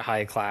super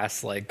high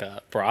class, like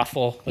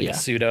brothel, like Yeah. a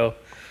pseudo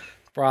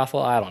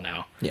brothel. I don't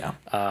know.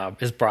 Yeah.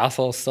 Is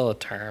brothel still a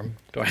term?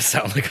 Do I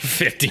sound like a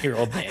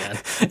 50-year-old man?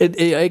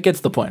 It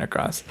gets the point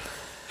across.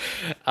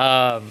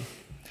 But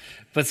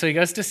so he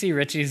goes to see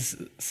Richie's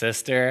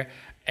sister,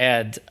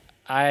 and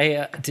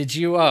did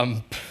you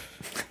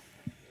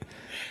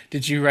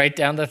write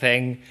down the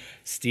thing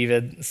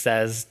Steven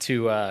says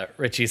to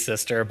Richie's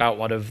sister about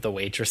one of the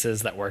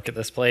waitresses that work at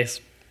this place?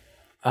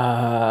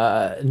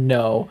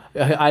 No,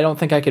 I don't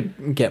think I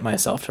could get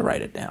myself to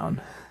write it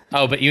down.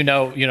 Oh, but you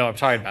know what I'm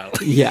talking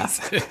about. Yeah.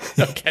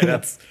 Okay,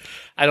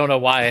 I don't know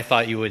why I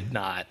thought you would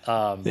not.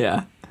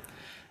 Yeah.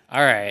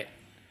 All right.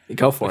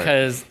 Go for it.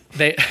 Because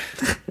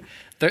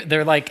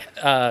they're like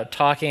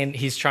talking.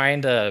 He's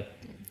trying to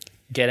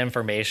get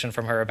information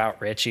from her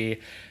about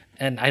Richie,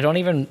 and I don't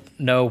even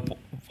know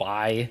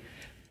why,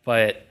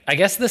 but I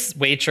guess this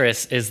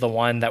waitress is the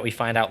one that we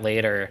find out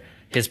later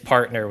his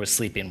partner was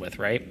sleeping with,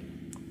 right?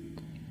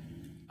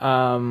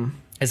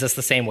 Is this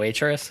the same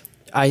waitress?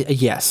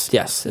 Yes,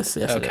 it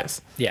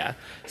is. Yeah.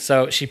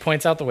 So she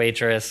points out the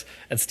waitress,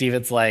 and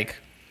Steven's like,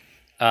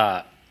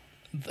 her,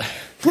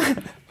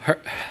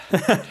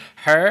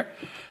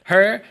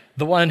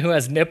 the one who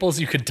has nipples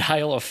you could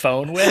dial a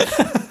phone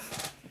with.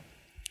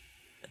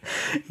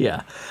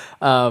 Yeah.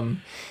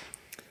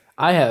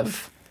 I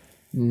have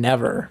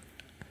never,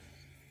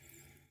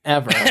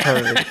 ever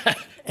heard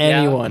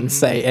anyone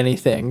say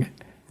anything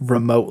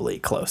remotely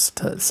close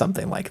to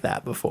something like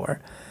that before.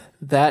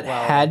 That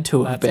had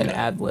to have been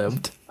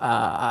ad-libbed.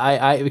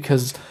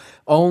 Because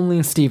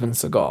only Steven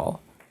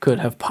Seagal could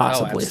have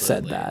possibly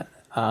said that.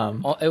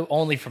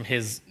 Only from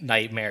his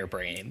nightmare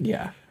brain.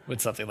 Yeah.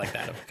 Would something like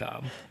that have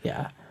come.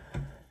 Yeah.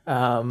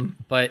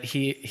 But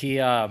he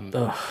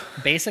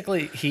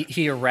basically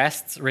he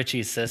arrests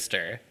Richie's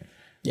sister.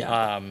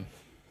 Yeah.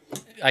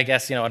 I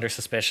guess, under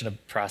suspicion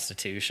of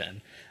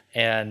prostitution,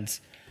 and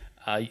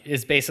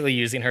is basically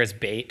using her as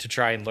bait to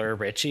try and lure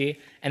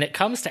Richie. And it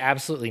comes to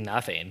absolutely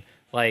nothing.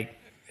 Like,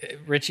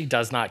 Richie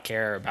does not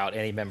care about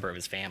any member of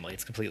his family.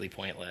 It's completely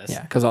pointless.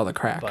 Yeah, because all the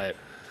crack. But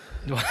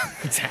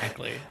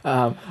exactly.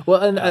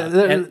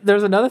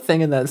 There's another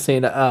thing in that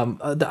scene.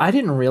 I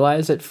didn't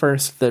realize at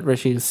first that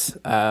Richie's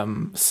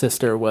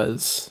sister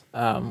was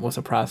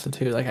a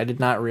prostitute. Like, I did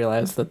not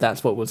realize that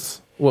that's what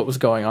was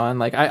going on.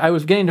 Like, I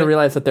was getting to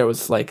realize that there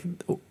was like,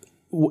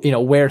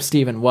 where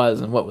Steven was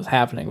and what was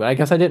happening, but I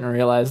guess I didn't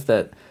realize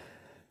that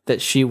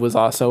she was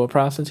also a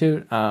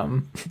prostitute.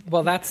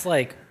 Well, that's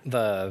like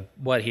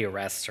what he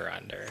arrests her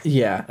under.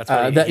 Yeah, That's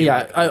what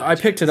I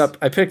picked it up.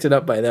 I picked it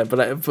up by that.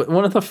 But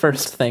one of the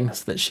first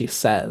things that she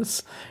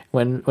says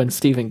when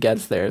Steven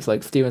gets there is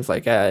like, Steven's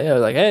like,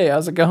 hey,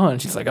 how's it going?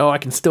 She's like, oh, I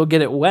can still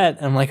get it wet.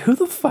 And I'm like, who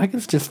the fuck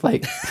is just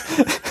like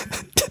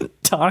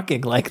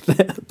talking like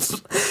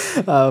this?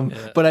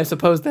 But I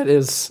suppose that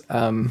is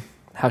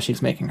how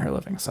she's making her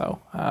living. So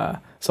I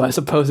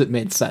suppose it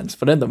made sense.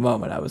 But in the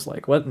moment, I was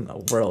like, what in the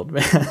world,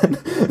 man?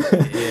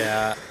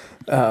 Yeah.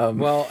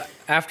 Well,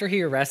 after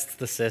he arrests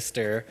the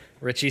sister,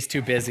 Richie's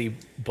too busy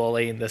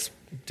bullying this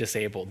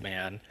disabled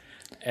man.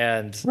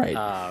 And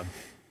right.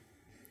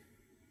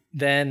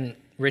 Then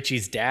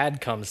Richie's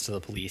dad comes to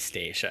the police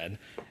station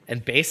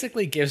and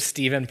basically gives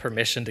Steven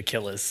permission to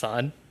kill his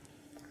son.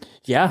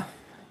 Yeah.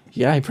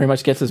 Yeah, he pretty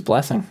much gets his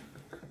blessing.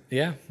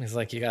 Yeah. He's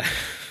like, you got...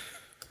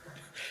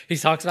 He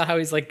talks about how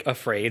he's like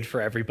afraid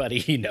for everybody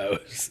he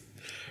knows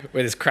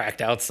with his cracked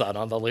out son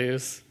on the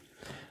loose.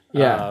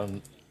 Yeah.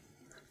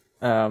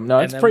 No,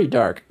 it's pretty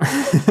dark.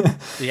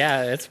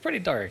 Yeah, it's pretty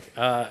dark.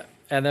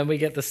 And then we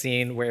get the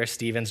scene where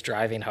Steven's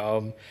driving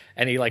home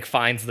and he like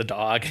finds the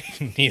dog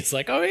and he's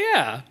like, oh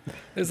yeah,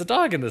 there's a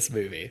dog in this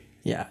movie.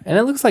 Yeah. And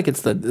it looks like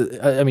it's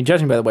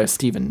judging by the way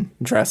Steven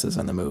dresses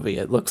in the movie,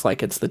 it looks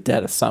like it's the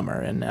dead of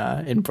summer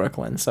in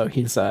Brooklyn. So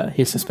he's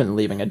just been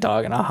leaving a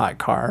dog in a hot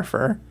car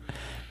for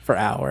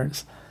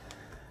hours.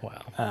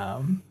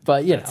 Wow.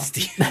 But this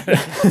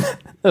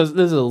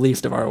is the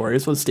least of our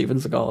worries with Steven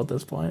Seagal at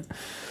this point.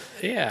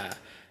 Yeah.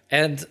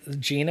 And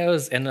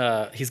Gino's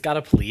he's got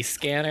a police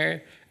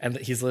scanner and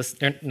he's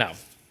listening. No,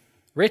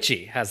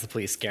 Richie has the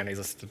police scanner. He's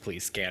listening to the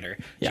police scanner.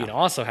 Yeah. Gino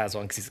also has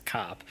one because he's a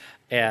cop.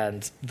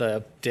 And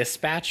the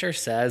dispatcher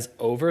says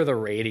over the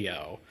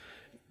radio,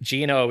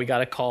 Gino, we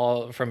got a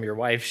call from your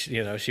wife.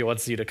 She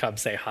wants you to come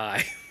say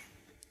hi.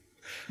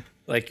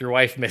 Like, your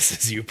wife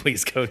misses you.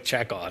 Please go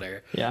check on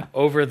her. Yeah.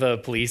 Over the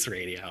police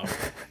radio.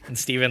 And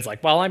Steven's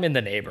like, well, I'm in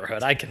the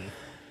neighborhood. I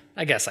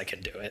guess I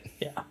can do it.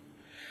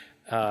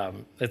 Yeah.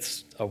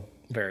 It's a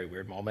very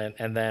weird moment.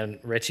 And then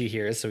Richie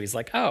hears, so he's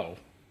like, oh,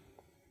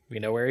 we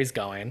know where he's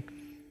going.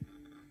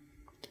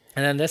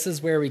 And then this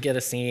is where we get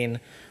a scene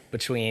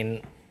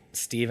between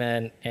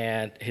Steven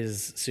and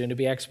his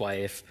soon-to-be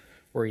ex-wife,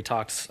 where he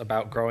talks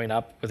about growing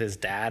up with his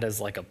dad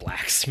as like a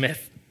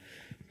blacksmith,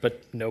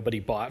 but nobody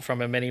bought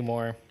from him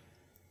anymore.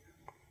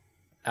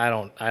 I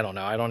don't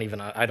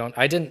know.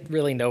 I didn't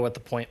really know what the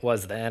point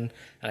was then,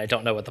 and I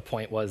don't know what the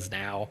point was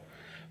now,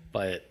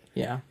 but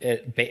Yeah.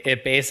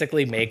 it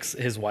basically makes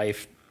his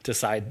wife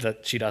decide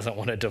that she doesn't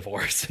want a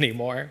divorce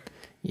anymore.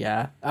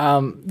 Yeah.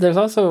 There's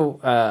also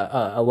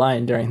a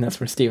line during this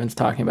where Steven's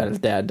talking about his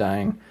dad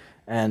dying,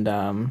 and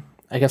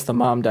I guess the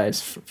mom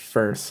dies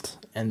first,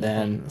 and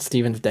then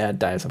Steven's dad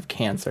dies of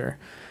cancer.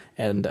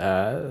 And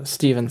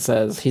Steven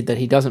says that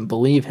he doesn't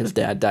believe his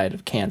dad died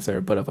of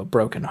cancer, but of a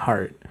broken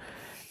heart.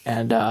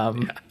 And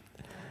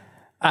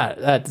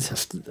that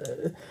just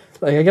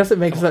like, I guess it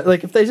makes that,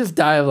 like, if they just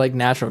die of like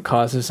natural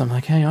causes, I'm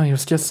like, hey, he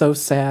was just so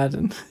sad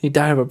and he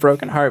died of a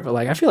broken heart. But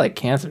like, I feel like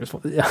cancer is, I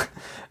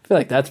feel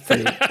like that's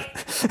pretty.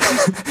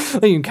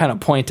 Like, you can kind of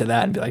point to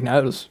that and be like,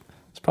 no, it's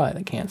probably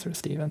the cancer,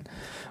 Steven.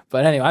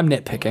 But anyway, I'm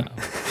nitpicking.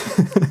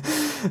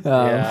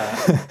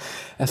 Yeah.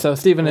 So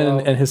Steven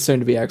and his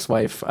soon-to-be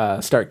ex-wife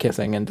start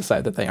kissing and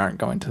decide that they aren't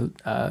going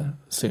to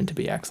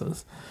soon-to-be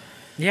exes.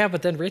 Yeah,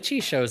 but then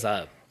Richie shows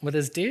up with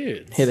his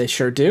dudes. Hey, they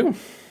sure do.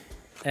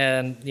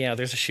 And,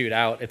 there's a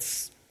shootout.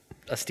 It's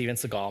a Steven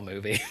Seagal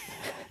movie.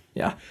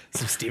 Yeah.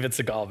 Some Steven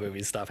Seagal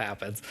movie stuff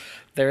happens.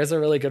 There is a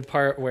really good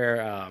part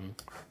where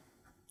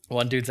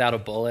one dude's out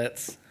of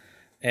bullets,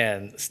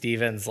 and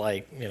Steven's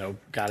like,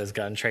 got his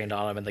gun trained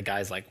on him, and the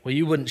guy's like, well,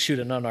 you wouldn't shoot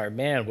an unarmed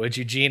man, would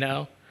you,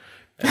 Gino?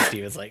 And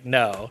Steven's like,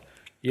 no.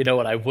 You know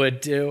what I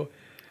would do?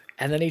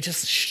 And then he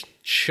just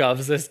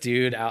shoves this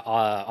dude out,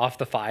 off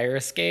the fire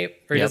escape.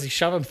 Or does he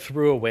shove him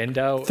through a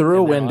window? Through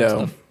a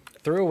window.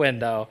 Through a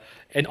window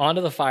and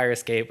onto the fire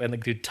escape, and the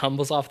dude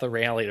tumbles off the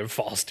railing and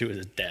falls to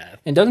his death.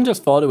 And doesn't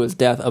just fall to his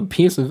death,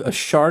 a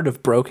shard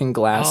of broken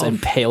glass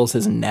impales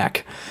his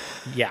neck.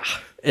 Yeah.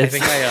 I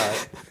think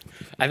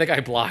I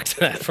blocked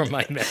that from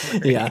my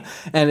memory. Yeah.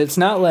 And it's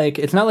not like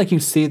you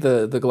see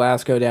the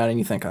glass go down and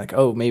you think like,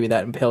 oh, maybe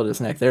that impaled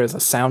his neck. There is a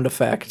sound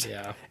effect.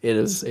 Yeah. It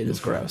is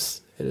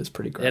gross. It is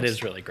pretty gross. It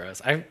is really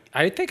gross.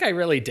 I think I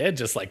really did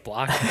just like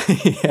block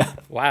it. Yeah.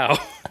 Wow.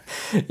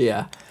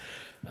 Yeah.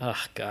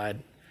 Oh,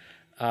 God.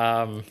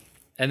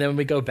 And then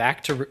we go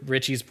back to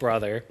Richie's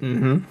brother.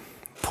 Mm-hmm.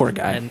 Poor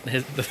guy. And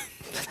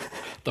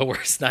the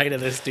worst night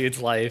of this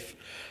dude's life.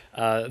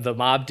 The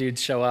mob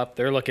dudes show up.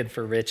 They're looking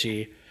for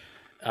Richie.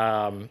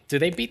 Do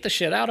they beat the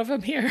shit out of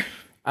him here?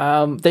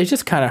 They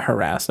just kind of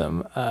harass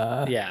him.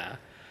 Yeah.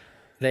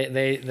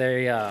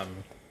 They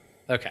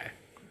okay.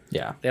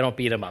 Yeah. They don't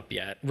beat him up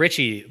yet.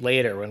 Richie,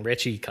 later, when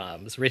Richie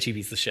comes, Richie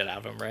beats the shit out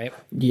of him, right?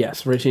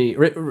 Yes, Richie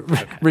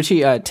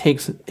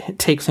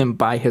takes him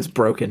by his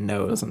broken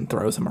nose and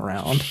throws him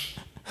around.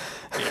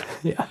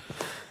 Yeah.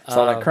 It's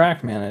all that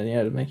crack, man.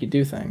 To make you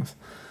do things.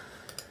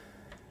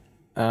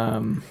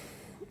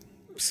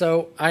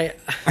 So I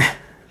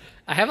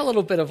have a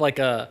little bit of like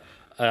a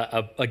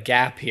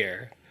gap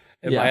here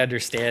in my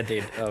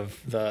understanding of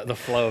the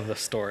flow of the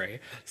story.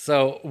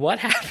 So what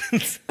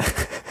happens?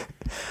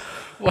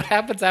 What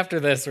happens after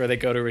this where they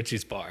go to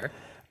Richie's bar?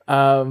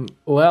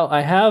 Well,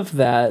 I have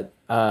that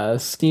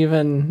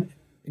Steven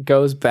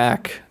goes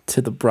back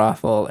to the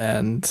brothel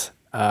and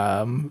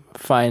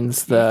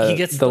finds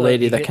the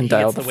lady that can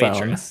dial the phone.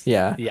 Waitress.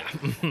 Yeah. Yeah.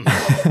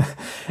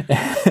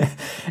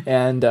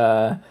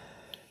 And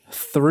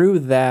through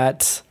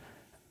that,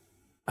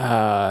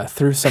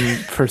 through some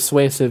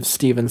persuasive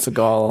Steven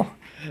Seagal.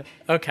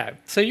 Okay.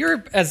 So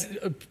you're as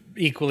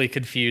equally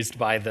confused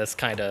by this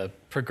kind of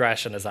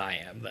progression as I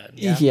am then.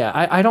 Yeah,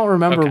 I don't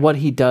remember what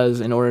he does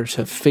in order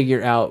to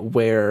figure out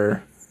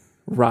where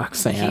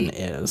Roxanne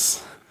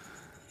is.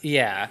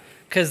 Yeah,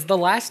 because the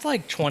last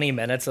like 20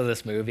 minutes of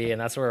this movie, and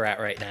that's where we're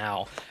at right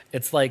now,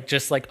 it's like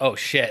just like, oh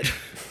shit,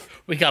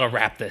 we gotta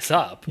wrap this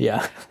up.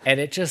 Yeah. And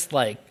it just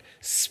like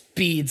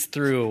speeds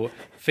through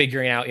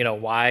figuring out,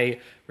 why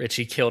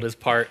Richie killed his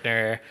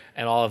partner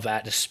and all of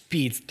that, just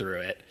speeds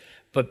through it.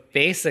 But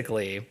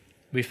basically,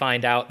 we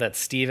find out that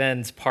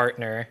Steven's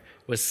partner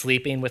was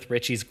sleeping with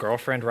Richie's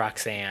girlfriend,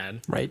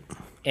 Roxanne. Right.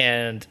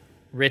 And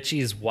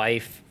Richie's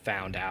wife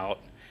found out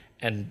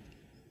and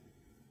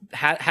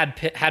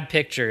had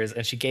pictures,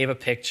 and she gave a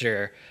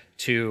picture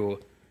to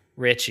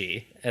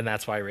Richie, and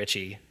that's why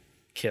Richie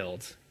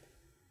killed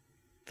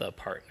the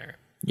partner.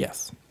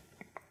 Yes.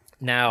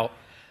 Now,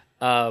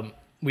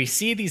 we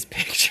see these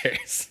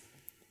pictures.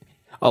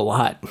 A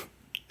lot.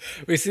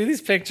 We see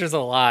these pictures a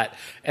lot,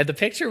 and the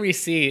picture we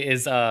see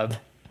is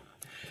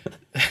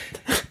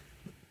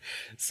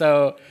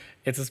so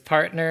it's his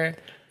partner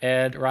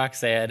and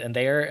Roxanne, and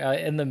they are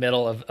in the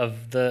middle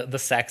of the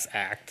sex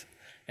act,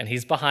 and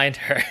he's behind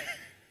her.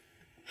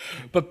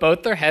 But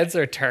both their heads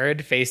are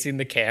turned facing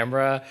the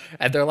camera,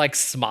 and they're like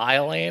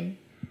smiling.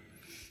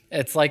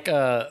 It's like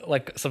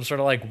some sort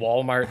of like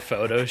Walmart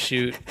photo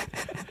shoot.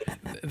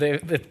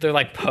 They're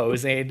like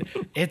posing.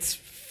 It's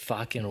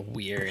fucking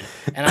weird.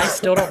 And I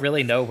still don't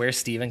really know where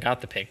Steven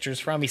got the pictures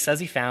from. He says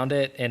he found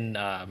it in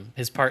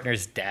his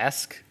partner's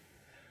desk.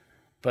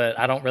 but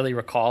I don't really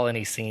recall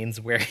any scenes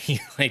where he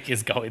like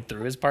is going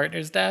through his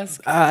partner's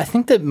desk. I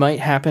think that might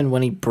happen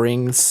when he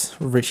brings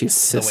Richie's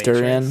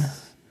sister in.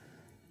 waitress?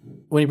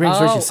 When he brings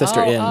Richie's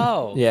sister in.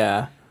 Oh.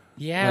 Yeah.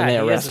 Yeah, When they he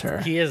arrest is,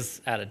 her. He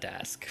is at a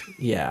desk.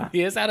 Yeah.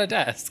 He is at a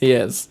desk. He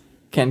is.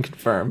 Can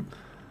confirm.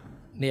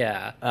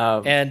 Yeah.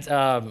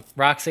 And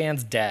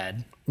Roxanne's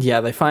dead.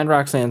 Yeah, they find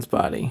Roxanne's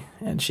body,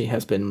 and she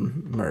has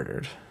been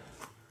murdered.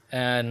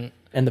 And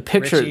And the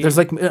picture, Richie- there's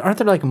like, aren't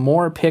there like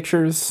more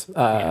pictures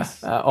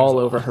Yes, all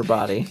over her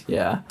body?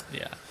 Yeah.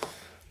 yeah.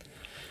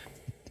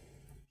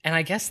 And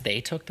I guess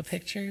they took the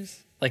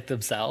pictures, like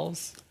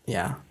themselves,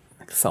 Yeah.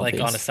 Like selfies. like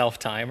on a self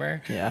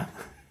timer. Yeah.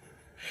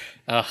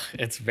 Ugh,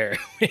 it's very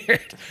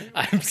weird.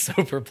 I'm so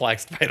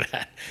perplexed by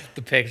that.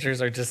 The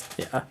pictures are just.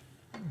 Yeah.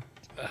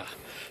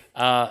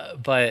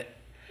 But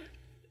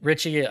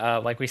Richie,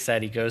 like we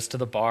said, he goes to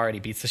the bar and he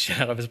beats the shit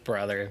out of his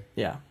brother.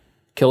 Yeah.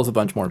 Kills a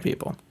bunch more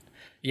people.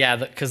 Yeah,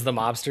 because the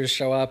mobsters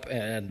show up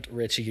and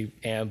Richie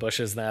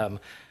ambushes them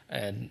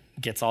and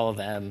gets all of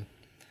them,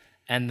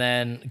 and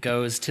then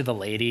goes to the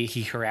lady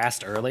he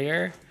harassed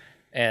earlier,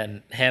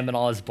 and him and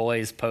all his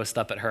boys post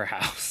up at her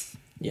house.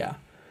 Yeah.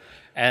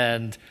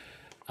 And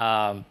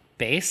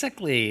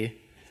basically,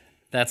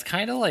 that's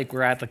kind of like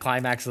we're at the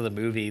climax of the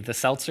movie. The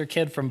Seltzer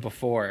kid from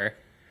before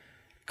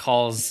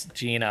calls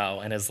Gino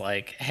and is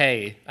like,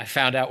 "Hey, I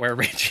found out where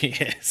Richie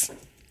is."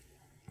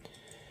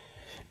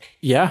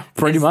 Yeah,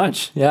 pretty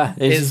much. Yeah.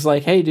 It's just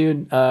like, hey,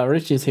 dude,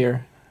 Richie's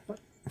here.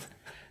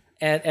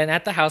 And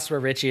at the house where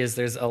Richie is,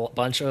 there's a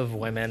bunch of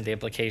women. The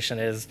implication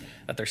is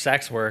that they're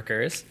sex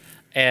workers.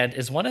 And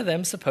is one of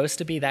them supposed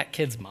to be that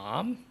kid's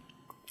mom?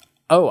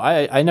 Oh,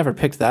 I never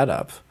picked that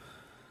up.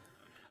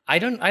 I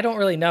don't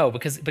really know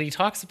but he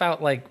talks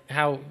about like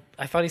how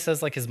I thought he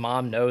says like his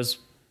mom knows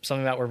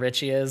something about where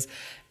Richie is.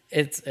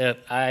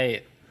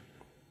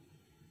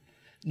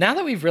 Now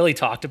that we've really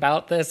talked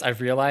about this, I've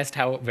realized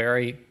how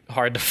very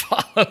hard to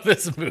follow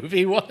this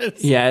movie was.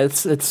 Yeah,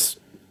 it's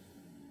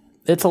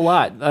a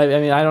lot. I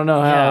mean, I don't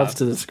know how Yeah. else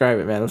to describe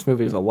it, man. This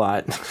movie is a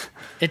lot.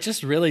 It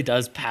just really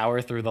does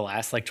power through the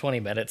last like 20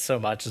 minutes so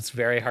much. It's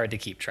very hard to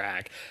keep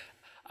track.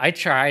 I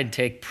try and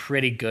take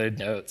pretty good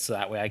notes so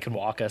that way I can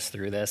walk us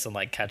through this and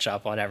like catch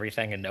up on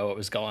everything and know what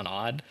was going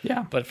on.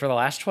 Yeah. But for the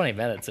last 20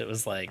 minutes, it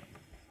was like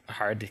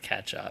hard to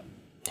catch up.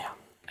 Yeah.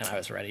 And I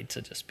was ready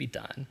to just be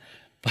done.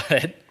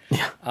 But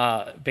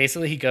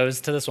basically, he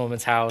goes to this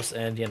woman's house,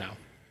 and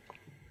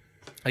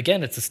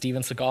again, it's a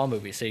Steven Seagal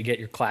movie, so you get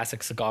your classic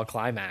Seagal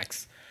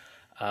climax.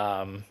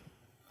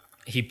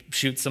 He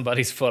shoots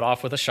somebody's foot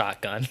off with a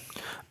shotgun.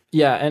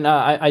 Yeah, and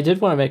I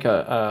did want to make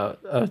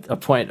a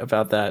point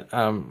about that.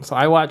 So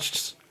I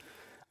watched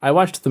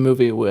the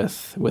movie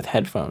with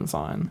headphones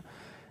on,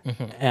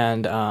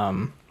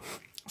 and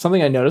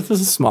something I noticed,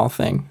 this is a small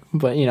thing,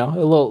 but a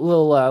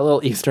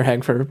little Easter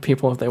egg for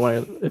people if they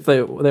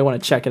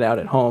want to check it out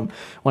at home.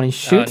 When he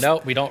shoots, No,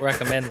 we don't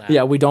recommend that.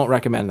 yeah, we don't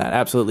recommend that.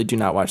 Absolutely, do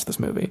not watch this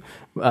movie.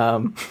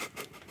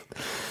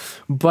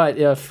 But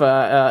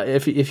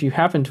if you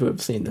happen to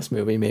have seen this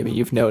movie, maybe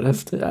you've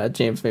noticed,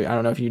 James, maybe, I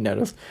don't know if you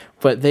noticed,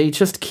 but they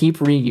just keep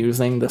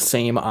reusing the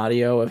same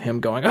audio of him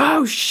going,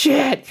 "Oh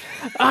shit!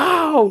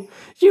 Oh,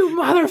 you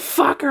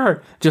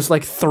motherfucker!" just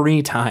like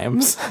 3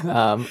 times,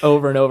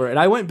 over and over. And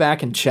I went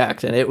back and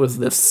checked, and it was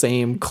the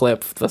same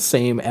clip, the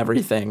same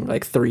everything,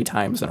 like 3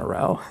 times in a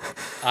row.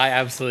 I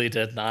absolutely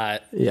did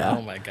not. Yeah.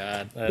 Oh my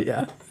god.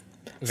 Yeah.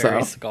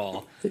 Very So-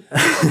 Skull.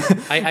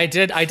 I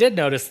did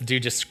notice the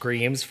dude just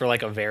screams for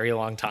like a very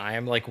long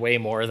time, like way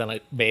more than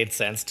it made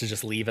sense to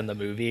just leave in the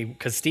movie.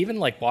 Because Steven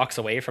like walks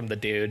away from the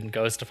dude and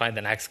goes to find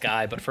the next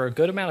guy, but for a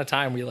good amount of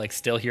time we like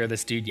still hear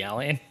this dude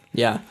yelling.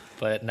 Yeah.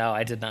 But no,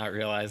 I did not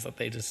realize that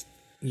they just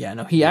Yeah,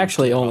 no, he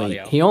actually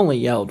audio. only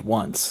yelled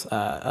once.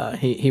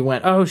 He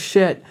went, "Oh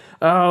shit!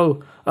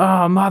 Oh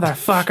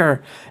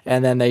motherfucker!"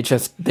 And then they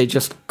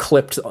just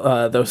clipped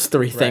those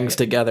 3 things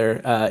together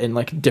in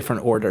like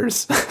different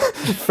orders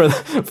for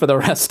the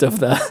rest of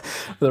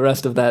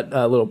that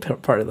little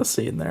part of the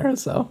scene there.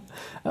 So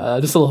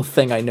just a little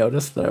thing I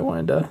noticed that I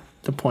wanted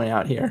to point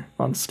out here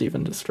on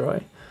Steven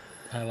Destroy.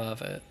 I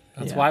love it.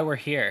 That's Yeah. why we're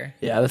here.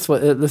 Yeah, this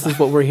is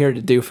what we're here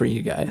to do for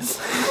you guys.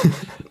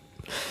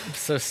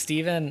 So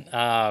Steven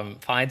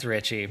finds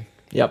Richie.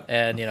 Yep.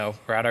 And,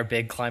 we're at our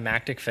big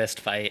climactic fist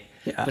fight.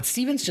 Yeah. But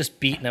Steven's just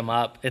beating him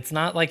up. It's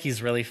not like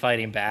he's really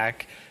fighting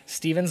back.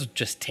 Steven's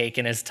just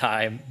taking his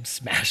time,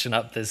 smashing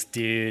up this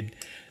dude,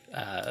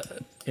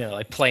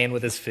 like playing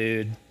with his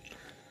food.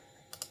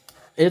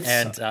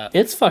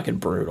 It's fucking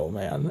brutal,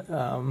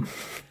 man.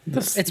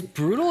 It's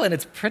brutal and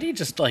it's pretty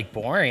just like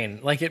boring.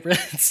 Like it really,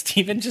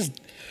 Steven just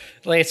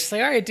like, it's just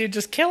like, all right, dude,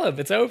 just kill him.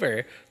 It's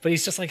over. But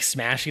he's just like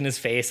smashing his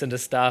face into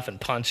stuff and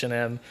punching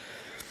him.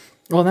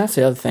 Well, that's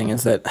the other thing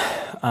is that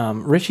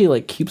Richie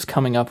like keeps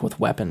coming up with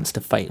weapons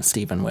to fight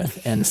Steven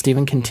with, and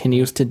Steven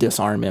continues to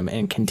disarm him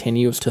and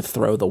continues to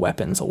throw the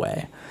weapons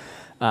away.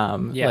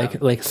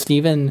 Like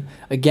Steven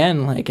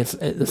again, like this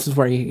is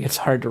where it's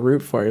hard to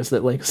root for, is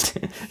that like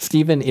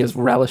Steven is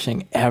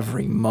relishing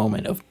every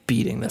moment of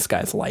beating this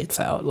guy's lights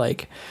out.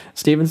 Like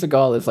Steven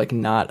Seagal is like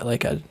not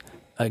like a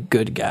a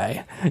good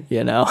guy,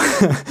 you know?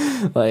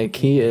 Like,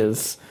 he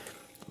is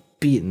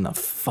beating the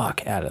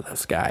fuck out of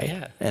this guy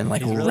Yeah, and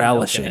like he's really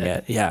relishing milking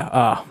it. Yeah.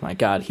 Oh my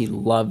God, he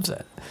loves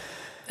it.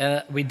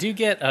 We do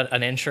get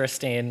an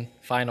interesting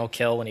final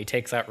kill when he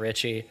takes out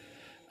Richie.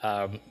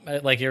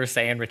 Like you were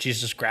saying, Richie's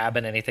just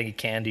grabbing anything he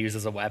can to use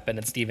as a weapon,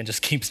 and Steven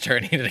just keeps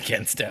turning it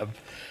against him.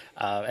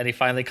 And he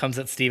finally comes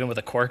at Steven with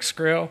a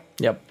corkscrew,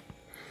 Yep.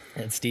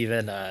 and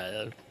Steven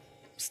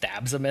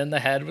stabs him in the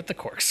head with the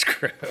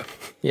corkscrew.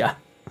 Yeah.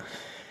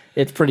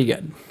 It's pretty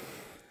good.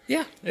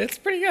 Yeah, it's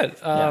pretty good.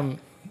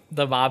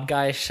 The mob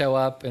guys show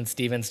up, and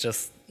Steven's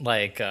just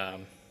like,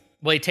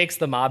 he takes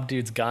the mob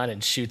dude's gun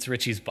and shoots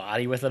Richie's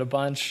body with it a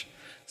bunch,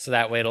 so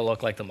that way it'll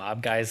look like the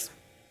mob guys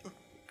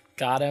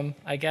got him,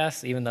 I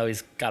guess, even though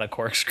he's got a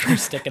corkscrew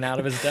sticking out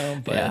of his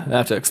dome. But Yeah, I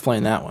have to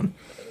explain that one.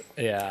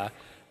 yeah.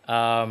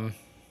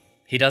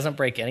 He doesn't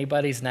break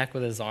anybody's neck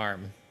with his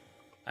arm.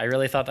 I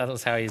really thought that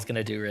was how he was going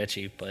to do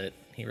Richie, but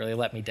he really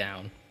let me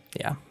down.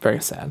 Yeah,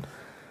 very sad.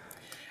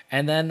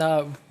 And then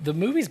the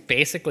movie's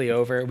basically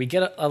over. We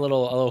get a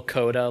little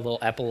coda, a little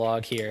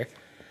epilogue here.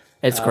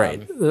 It's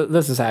great.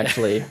 This is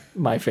actually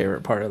my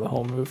favorite part of the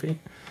whole movie.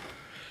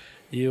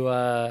 You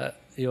want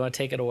to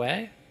take it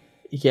away?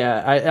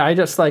 Yeah, I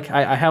just like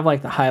I have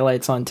like the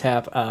highlights on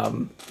tap.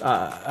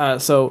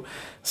 So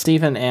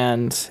Stephen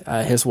and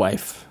his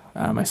wife,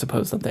 I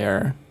suppose that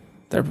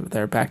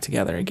they're back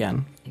together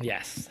again.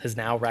 Yes, his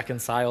now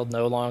reconciled,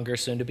 no longer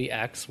soon to be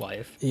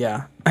ex-wife.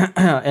 Yeah,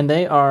 and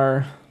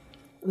they're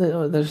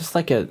just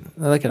like they're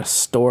like at a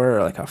store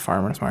or like a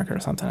farmer's market or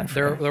something. I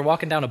forget. They're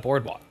walking down a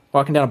boardwalk.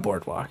 Walking down a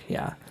boardwalk.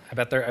 Yeah, I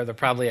bet they're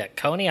probably at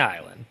Coney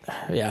Island.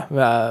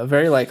 yeah,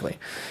 very likely.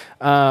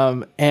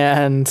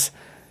 And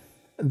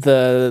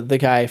the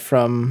guy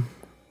from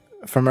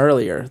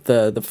earlier,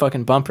 the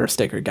fucking bumper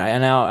sticker guy,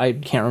 and now I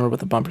can't remember what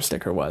the bumper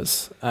sticker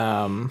was.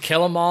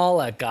 Kill 'em all,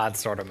 let God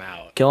sort 'em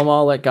out. Kill 'em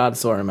all, let God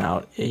sort 'em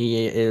out.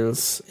 He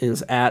is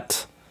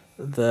at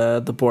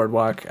the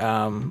boardwalk.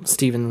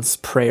 Stephen's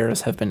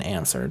prayers have been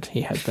answered.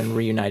 He has been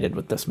reunited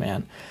with this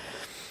man.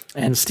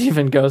 And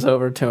Stephen goes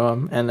over to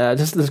him, and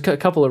just there's a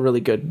couple of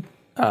really good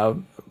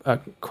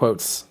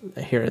quotes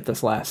here at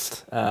this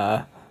last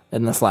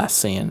in this last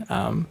scene.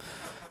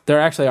 There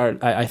actually are,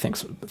 I think,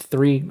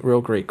 3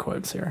 real great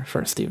quotes here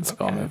for a Steven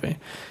Seagal movie.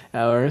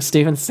 Where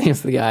Steven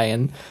sees the guy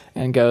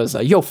and goes,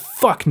 "Yo,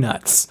 fuck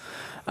nuts,"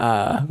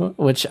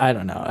 which I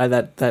don't know.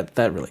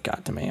 That really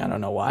got to me. I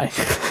don't know why.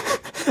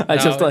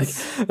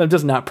 I'm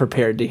just not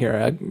prepared to hear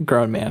a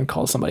grown man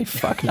call somebody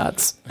fuck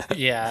nuts.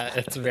 Yeah,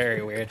 it's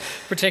very weird.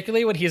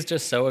 Particularly when he's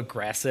just so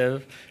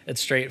aggressive and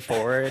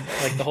straightforward.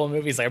 Like the whole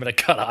movie's like, I'm gonna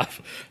cut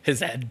off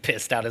his head,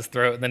 pissed out his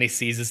throat, and then he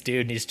sees this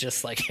dude and he's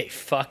just like, hey,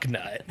 fuck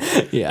nut.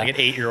 Yeah. Like an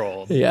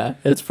 8-year-old. Yeah,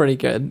 it's pretty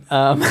good.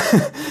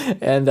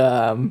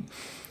 And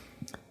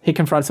he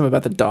confronts him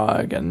about the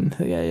dog, and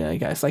the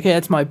guy's like, "Hey,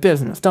 it's my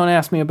business. Don't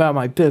ask me about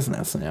my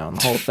business," and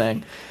the whole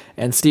thing.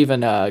 And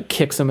Steven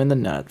kicks him in the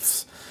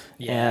nuts.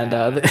 Yeah.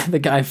 And the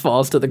guy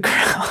falls to the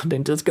ground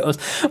and just goes,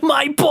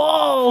 "My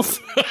balls!"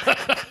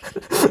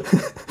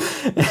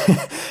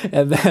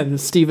 And then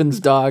Steven's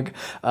dog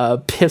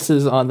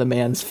pisses on the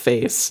man's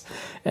face.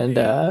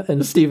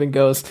 And Steven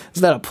goes,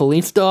 "Is that a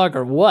police dog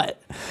or what?"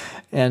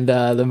 And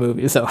the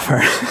movie's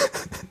over.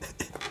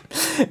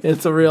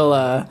 It's a real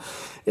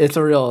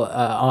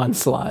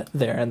onslaught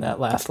there in that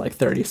last like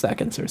 30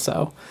 seconds or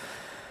so.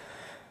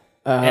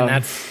 And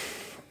that's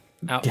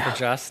Out for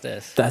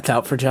Justice. That's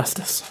Out for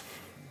Justice.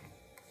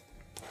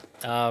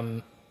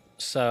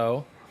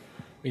 So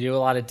we do a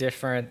lot of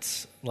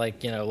different,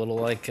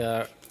 little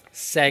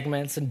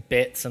segments and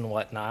bits and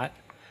whatnot.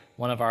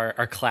 One of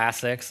our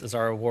classics is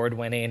our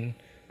award-winning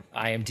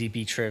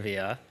IMDb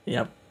trivia.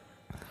 Yep.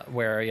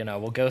 Where,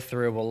 we'll go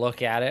through, we'll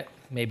look at it.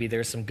 Maybe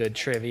there's some good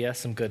trivia,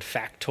 some good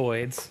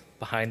factoids,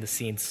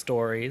 behind-the-scenes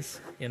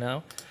stories,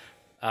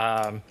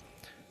 We'll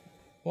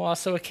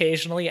also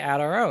occasionally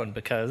add our own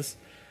because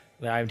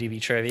the IMDb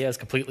trivia is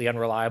completely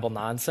unreliable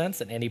nonsense,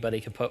 and anybody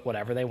can put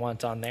whatever they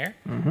want on there,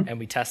 and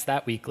we test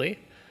that weekly.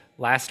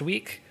 Last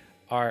week,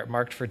 our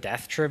Marked for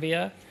Death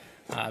trivia,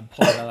 I'm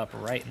pulling that up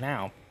right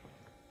now.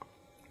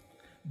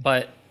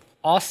 But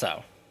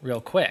also, real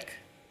quick,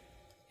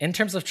 in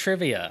terms of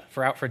trivia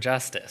for Out for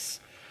Justice,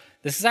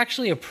 this is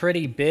actually a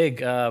pretty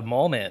big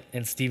moment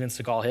in Steven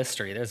Seagal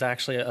history. There's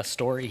actually a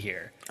story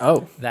here.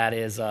 Oh. That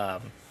is,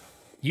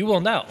 you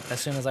will know as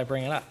soon as I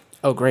bring it up.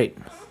 Oh, great.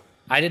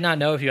 I did not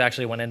know if you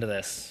actually went into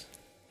this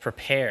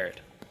prepared.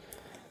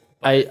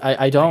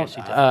 I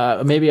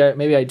don't. Maybe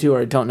I do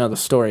or I don't know the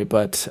story,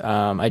 but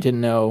I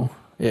didn't know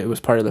it was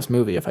part of this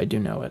movie. If I do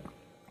know it,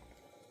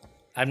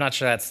 I'm not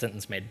sure that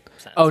sentence made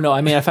sense. Oh no,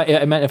 I mean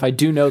I meant if I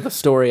do know the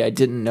story, I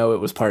didn't know it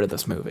was part of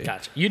this movie.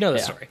 Gotcha. You know the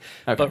Yeah. story.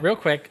 Okay. But real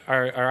quick,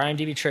 our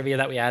IMDb trivia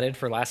that we added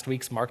for last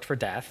week's Marked for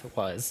Death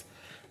was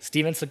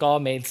Steven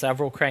Seagal made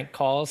several crank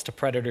calls to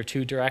Predator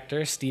 2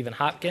 director Stephen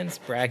Hopkins,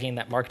 bragging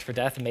that Marked for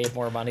Death made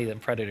more money than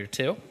Predator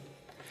 2.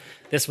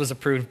 This was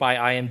approved by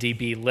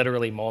IMDb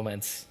literally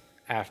moments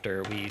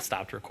after we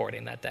stopped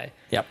recording that day.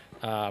 Yep.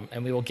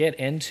 And we will get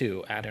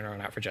into At or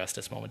Not for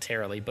Justice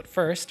momentarily. But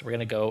first, we're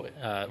going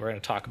to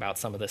talk about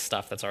some of this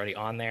stuff that's already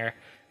on there.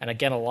 And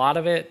again, a lot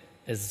of it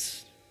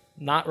is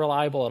not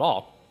reliable at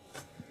all.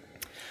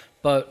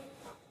 But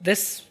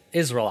this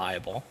is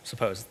reliable,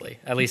 supposedly.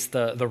 At least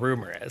the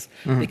rumor is.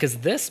 Because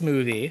this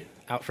movie,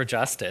 Out for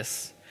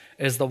Justice,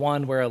 is the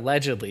one where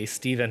allegedly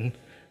Stephen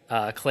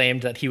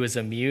claimed that he was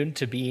immune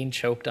to being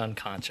choked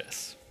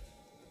unconscious.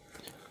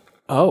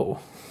 Oh.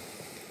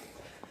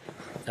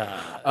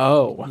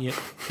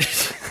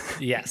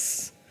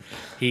 Yes.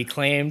 He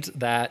claimed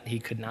that he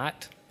could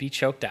not be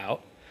choked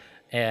out,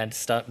 and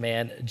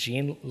stuntman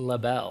Gene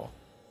LaBelle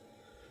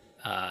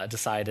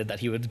decided that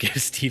he would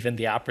give Steven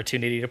the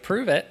opportunity to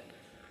prove it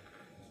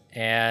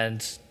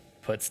and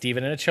put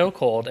Steven in a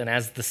chokehold. And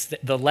as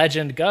the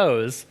legend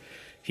goes,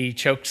 he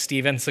choked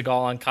Steven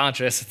Seagal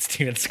unconscious, and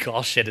Steven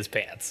Seagal shit his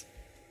pants.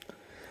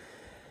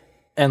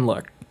 And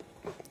look,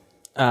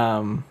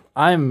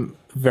 I'm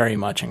very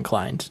much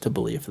inclined to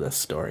believe this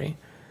story.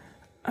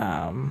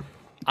 I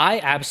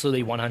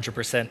absolutely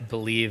 100%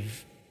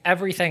 believe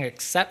everything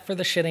except for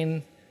the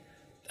shitting.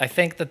 I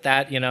think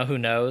that, who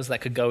knows, that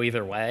could go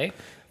either way.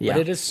 Yeah.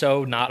 But it is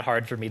so not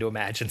hard for me to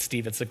imagine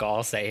Steven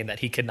Seagal saying that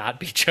he could not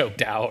be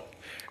choked out,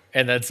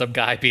 and then some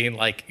guy being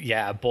like,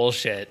 yeah,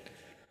 bullshit,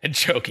 and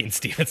choking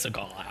Steven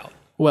Seagal out.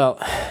 Well,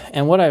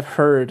 and what I've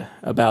heard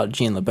about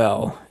Gene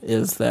LaBelle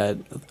is that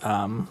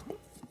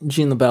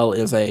Gene LaBelle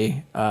is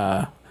a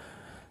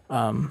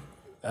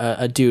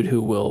dude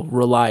who will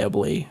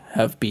reliably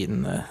have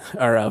beaten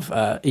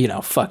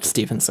fucked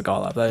Steven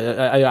Seagal up.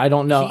 I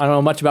don't know. I don't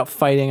know much about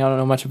fighting. I don't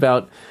know much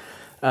about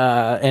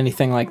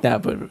anything like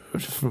that. But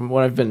from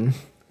what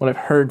I've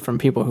heard from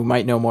people who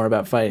might know more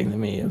about fighting than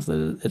me is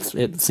that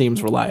it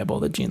seems reliable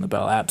that Gene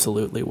LaBelle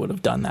absolutely would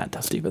have done that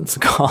to Steven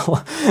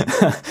Seagal.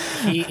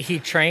 He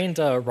trained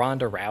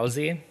Ronda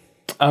Rousey.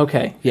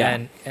 Okay,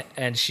 yeah,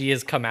 and she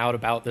has come out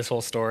about this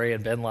whole story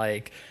and been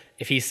like,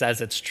 if he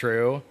says it's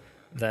true,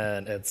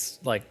 then it's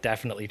like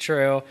definitely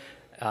true.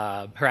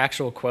 Her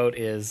actual quote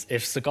is,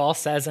 "If Seagal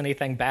says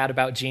anything bad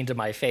about Gene to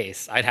my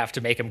face, I'd have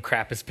to make him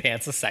crap his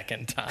pants a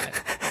second time."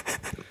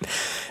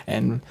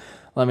 And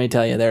let me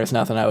tell you, there's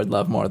nothing I would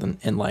love more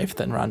in life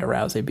than Ronda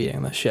Rousey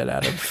beating the shit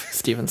out of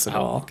Steven Seagal.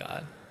 Oh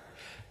God,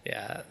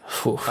 yeah.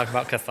 Talk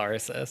about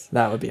catharsis.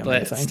 That would be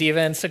amazing. But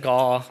Steven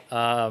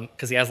Seagal,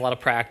 because he has a lot of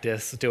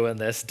practice doing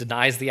this,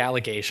 denies the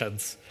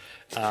allegations.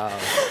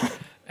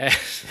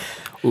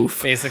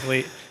 Oof.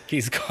 Basically,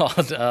 he's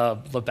called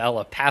LaBelle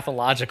a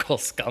pathological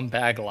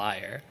scumbag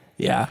liar.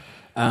 Yeah.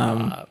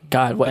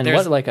 God, what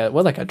like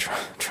a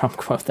Trump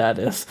quote that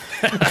is.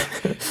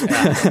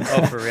 Yeah.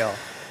 Oh, for real.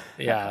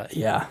 Yeah.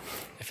 Yeah.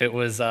 If it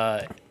was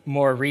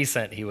more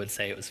recent, he would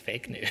say it was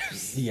fake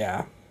news.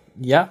 Yeah.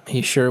 Yeah,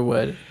 he sure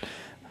would.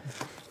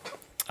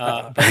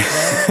 But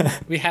then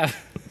we have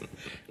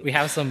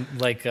some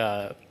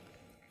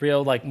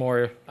real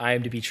more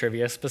IMDb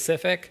trivia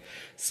specific.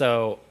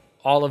 So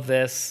all of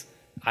this,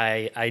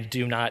 I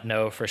do not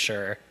know for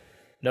sure.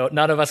 No,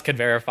 none of us can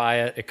verify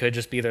it. It could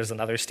just be there's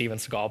another Steven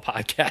Seagal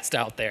podcast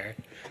out there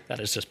that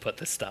has just put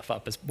this stuff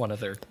up as one of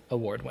their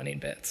award-winning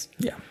bits.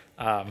 Yeah.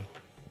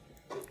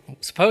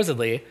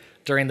 Supposedly,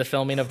 during the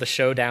filming of the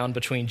showdown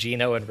between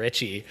Gino and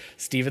Richie,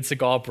 Steven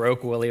Seagal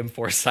broke William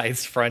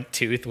Forsythe's front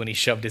tooth when he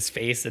shoved his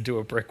face into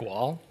a brick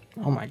wall.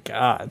 Oh my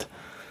God.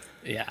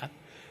 Yeah.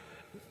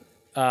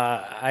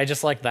 I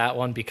just like that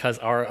one because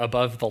our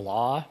Above the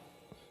Law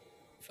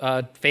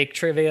fake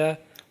trivia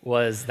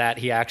was that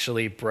he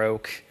actually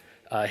broke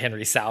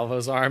Henry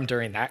Salvo's arm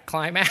during that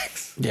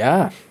climax.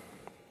 Yeah.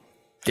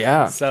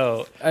 Yeah.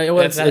 So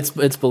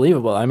it's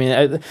believable. I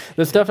mean,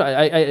 the stuff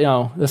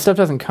the stuff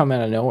doesn't come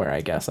out of nowhere.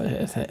 I guess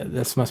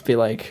this must be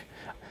like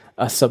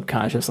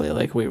subconsciously,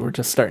 like we were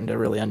just starting to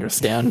really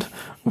understand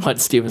what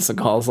Steven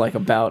Seagal's like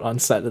about on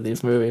set of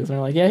these movies. And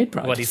we're like, yeah, he'd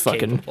probably just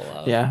fucking capable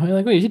of. Yeah. We're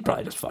like, well, he'd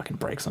probably just fucking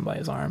break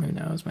somebody's arm. Who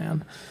knows,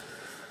 man?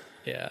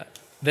 Yeah.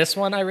 This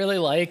one I really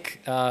like,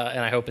 and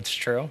I hope it's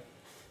true.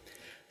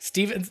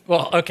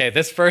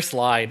 This first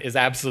line is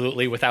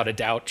absolutely without a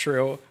doubt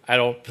true. I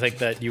don't think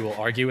that you will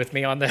argue with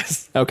me on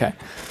this. Okay.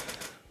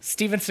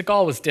 Steven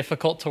Seagal was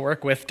difficult to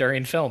work with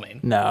during filming.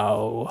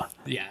 No.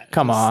 Yeah.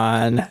 Come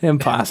on.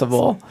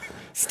 Impossible.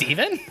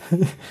 Steven?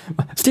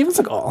 Steven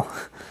Seagal.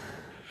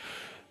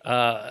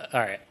 All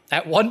right.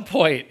 At one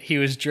point, he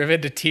was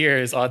driven to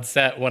tears on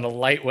set when a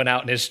light went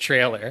out in his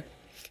trailer.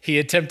 He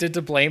attempted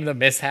to blame the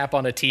mishap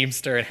on a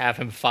Teamster and have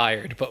him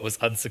fired, but was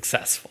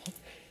unsuccessful.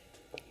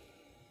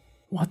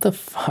 What the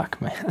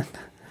fuck, man?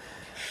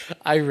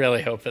 I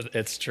really hope that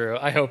it's true.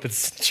 I hope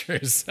it's true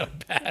so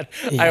bad.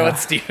 Yeah. I want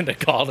Steven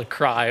Seagal to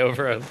cry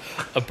over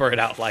a burnt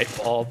out light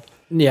bulb.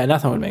 Yeah,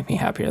 nothing would make me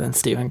happier than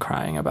Steven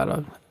crying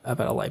about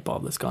a light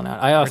bulb that's gone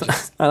out.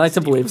 I like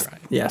to believe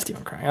crying. Yeah,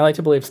 Steven crying. I like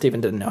to believe Steven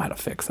didn't know how to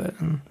fix it.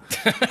 And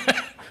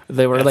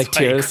they were That's like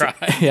why he tears.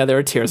 cried. Yeah, there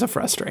were tears of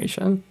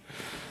frustration.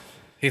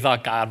 He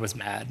thought God was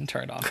mad and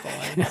turned off the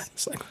lights.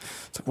 It's like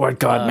why'd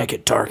God make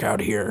it dark out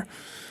here?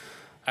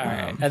 All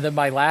right. And then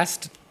my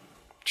last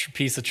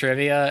piece of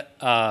trivia,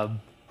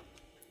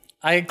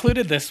 I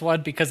included this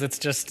one because it's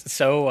just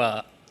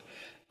so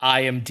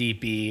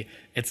IMDb.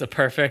 It's a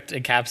perfect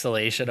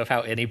encapsulation of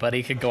how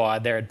anybody can go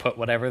on there and put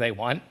whatever they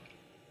want.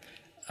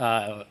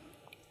 Because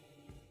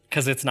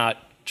it's not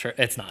true.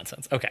 It's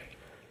nonsense. Okay.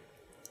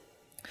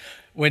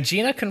 When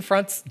Gina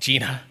confronts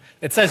Gina,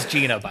 it says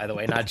Gina, by the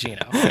way, not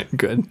Gino.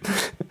 Good.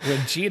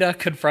 When Gina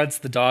confronts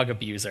the dog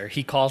abuser,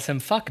 he calls him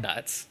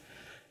fucknuts,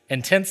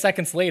 and 10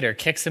 seconds later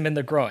kicks him in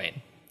the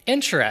groin.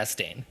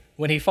 Interesting.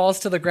 When he falls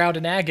to the ground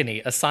in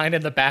agony, a sign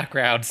in the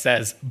background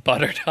says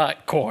buttered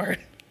hot corn.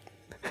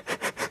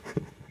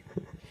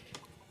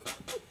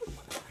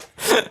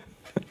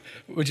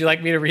 Would you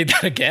like me to read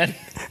that again?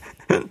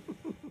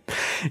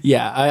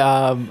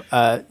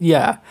 Yeah,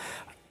 yeah,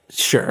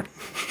 sure.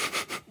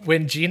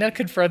 When Gina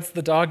confronts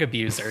the dog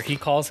abuser, he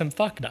calls him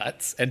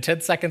fucknuts, and 10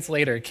 seconds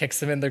later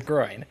kicks him in the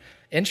groin.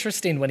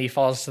 Interesting, when he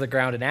falls to the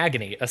ground in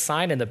agony, a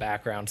sign in the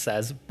background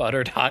says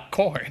buttered hot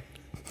corn.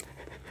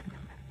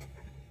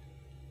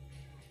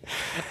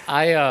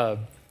 I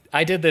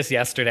did this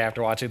yesterday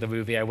after watching the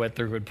movie. I went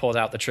through and pulled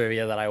out the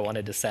trivia that I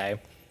wanted to say.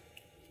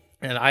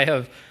 And I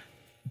have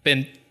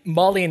been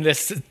mulling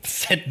this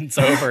sentence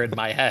over in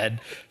my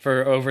head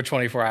for over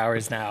 24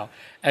 hours now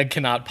and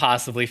cannot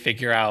possibly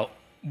figure out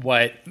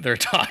what they're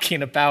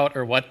talking about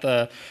or what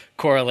the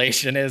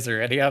correlation is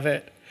or any of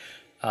it.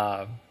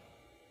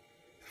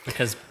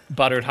 Because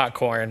buttered hot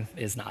corn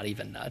is not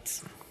even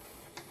nuts.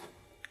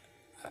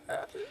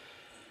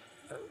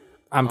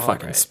 I'm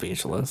fucking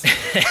speechless.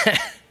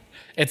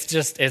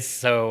 It's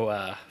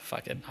so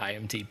fucking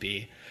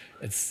IMDb.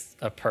 It's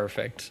a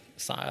perfect.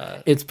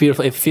 It's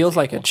beautiful. It feels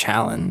like a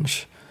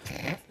challenge.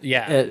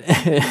 Yeah.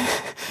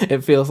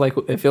 It feels like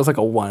a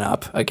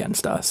 1-up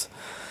against us.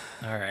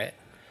 All right.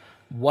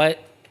 What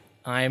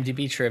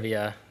IMDb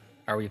trivia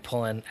are we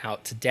pulling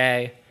out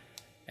today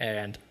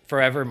and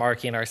forever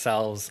marking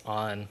ourselves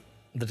on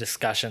the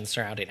discussion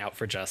surrounding Out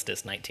for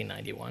Justice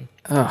 1991?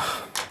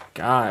 Oh,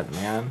 God,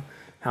 man.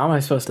 How am I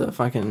supposed to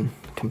fucking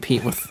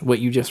compete with what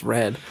you just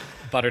read?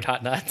 Buttered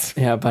hot nuts?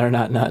 Yeah,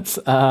 butternut nuts.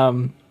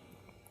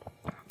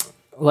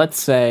 Let's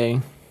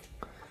say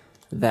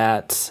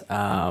that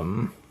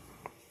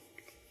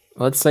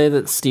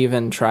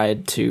Steven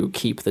tried to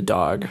keep the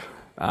dog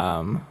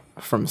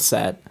from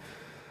set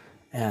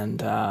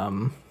and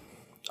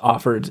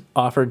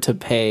offered to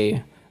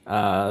pay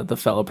the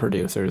fellow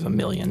producers $1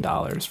 million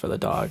for the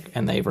dog,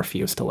 and they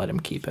refused to let him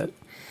keep it.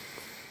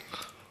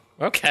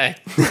 Okay.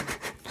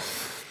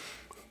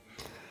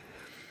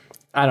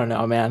 I don't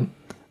know, man.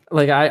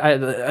 Like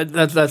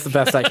that's the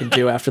best I can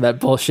do after that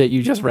bullshit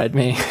you just read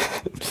me.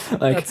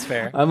 Like, that's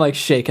fair. I'm like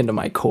shaken to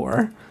my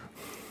core.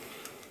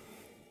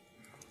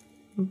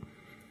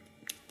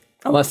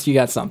 Unless you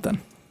got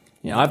something.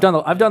 You know, I've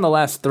done the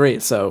last 3,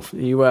 so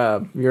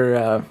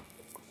you're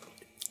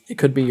it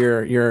could be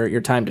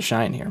your time to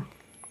shine here.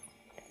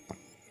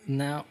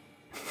 No.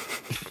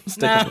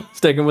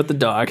 Sticking with the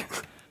dog.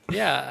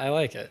 Yeah, I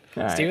like it.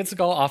 All Steven right.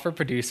 Seagal offered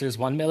producers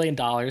 $1 million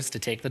to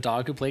take the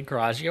dog who played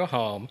Coraggio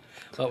home,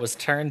 but was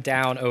turned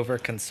down over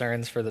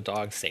concerns for the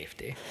dog's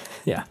safety.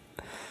 Yeah.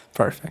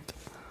 Perfect.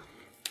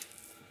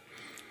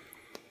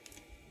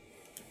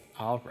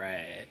 All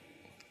right.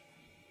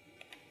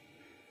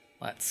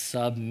 Let's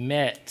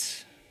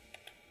submit.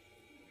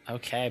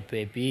 Okay,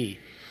 baby.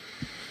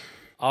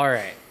 All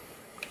right.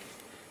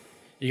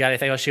 You got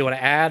anything else you want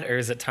to add, or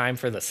is it time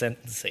for the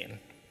sentencing?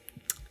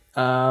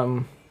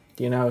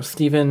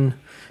 Steven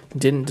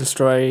didn't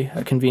destroy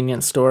a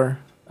convenience store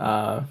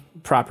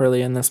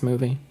properly in this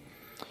movie.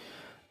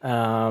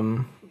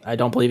 I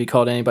don't believe he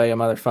called anybody a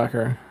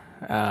motherfucker.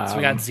 So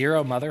we got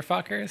 0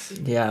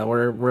 motherfuckers? Yeah,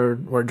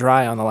 we're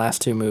dry on the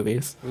last 2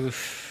 movies.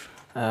 Oof.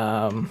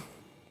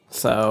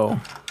 So,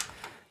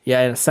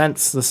 yeah, in a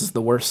sense, this is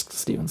the worst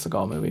Steven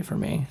Seagal movie for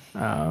me.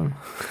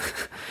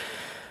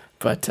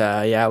 But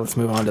yeah, let's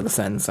move on to the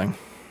sentencing.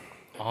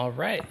 All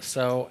right.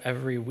 So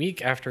every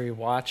week after we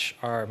watch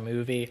our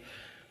movie,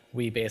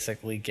 we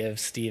basically give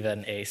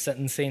Steven a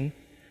sentencing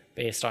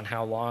based on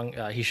how long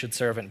he should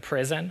serve in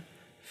prison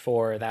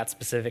for that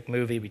specific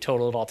movie. We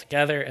total it all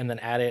together and then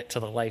add it to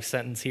the life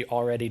sentence he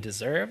already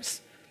deserves.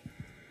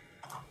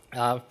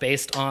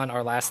 Based on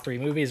our last 3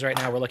 movies right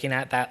now, we're looking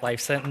at that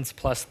life sentence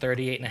plus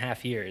 38 and a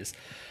half years.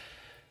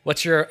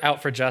 What's your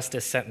Out for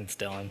Justice sentence,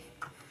 Dylan?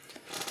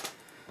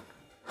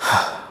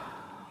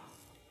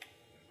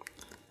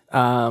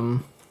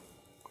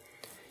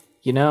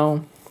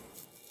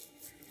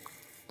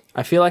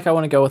 I feel like I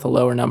want to go with a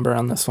lower number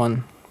on this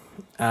one,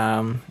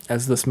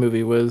 as this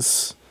movie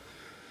was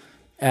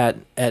if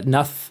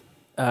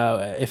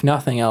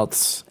nothing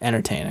else,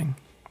 entertaining.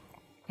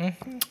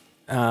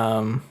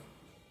 Mm-hmm.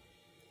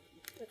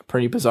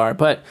 Pretty bizarre,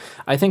 but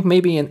I think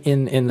maybe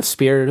in the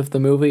spirit of the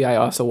movie, I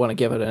also want to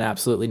give it an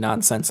absolutely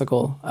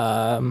nonsensical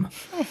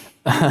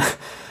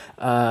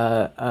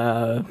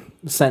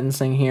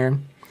sentencing here.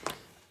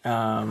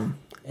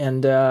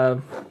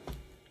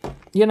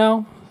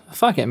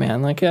 Fuck it,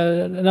 man. Like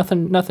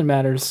nothing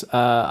matters.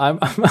 I'm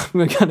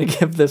gonna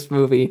give this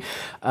movie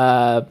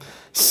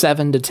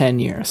 7 to 10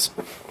 years.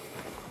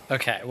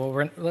 Okay,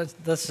 well,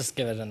 let's just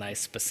give it a nice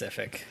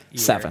specific year.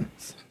 7.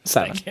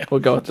 Thank you. We'll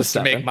go with the Just to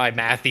 7. make my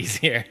math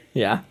easier.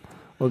 Yeah,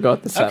 we'll go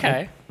with the 7.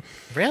 Okay.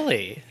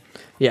 Really?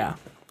 Yeah,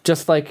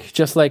 just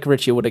like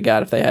Richie would have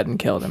got if they hadn't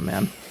killed him,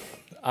 man.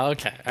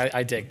 Okay,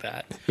 I dig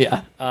that.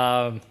 Yeah.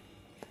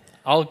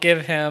 I'll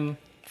give him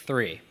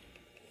 3.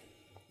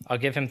 I'll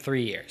give him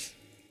 3 years.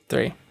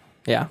 3.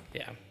 Yeah.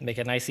 Yeah, make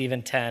a nice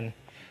even 10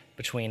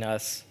 between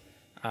us.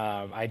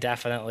 I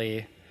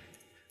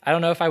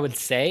don't know if I would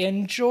say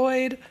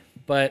enjoyed,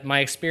 but my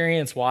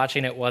experience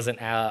watching it wasn't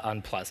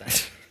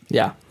unpleasant.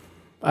 Yeah,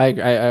 I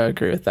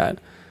agree with that.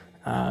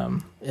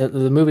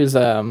 The movie's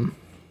a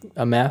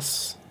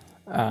mess.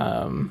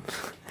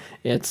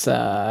 It's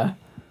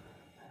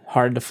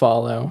hard to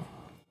follow,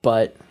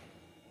 but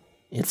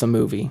it's a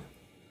movie,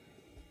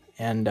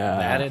 and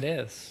That it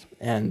is.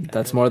 And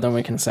that's more than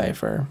we can say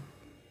for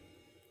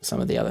some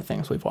of the other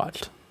things we've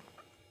watched.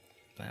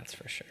 That's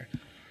for sure.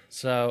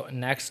 So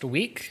next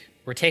week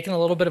we're taking a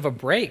little bit of a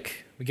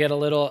break. We get a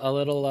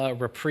little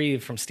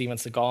reprieve from Steven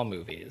Seagal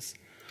movies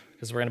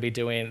because we're going to be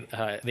doing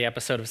the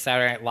episode of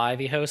Saturday Night Live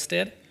he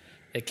hosted.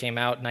 It came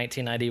out in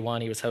 1991.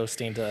 He was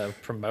hosting to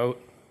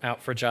promote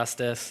Out for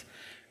Justice,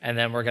 and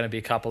then we're going to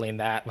be coupling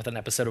that with an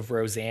episode of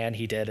Roseanne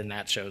he did in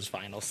that show's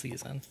final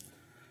season.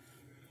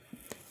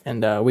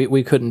 And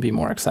we couldn't be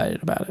more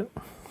excited about it.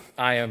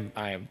 I am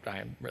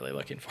really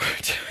looking forward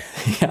to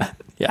it.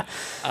 Yeah.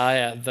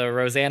 The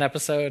Roseanne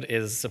episode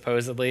is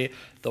supposedly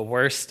the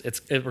worst.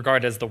 It's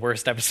regarded as the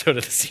worst episode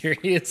of the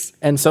series.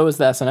 And so is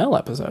the SNL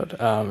episode.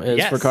 It's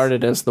Yes.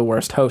 regarded as the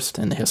worst host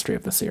in the history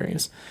of the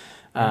series.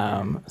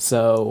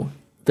 So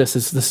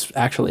this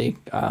actually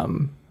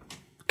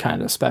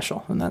kind of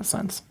special in that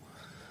sense.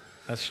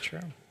 That's true.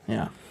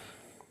 Yeah.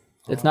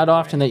 It's not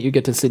often that you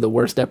get to see the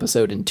worst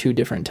episode in 2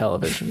 different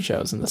television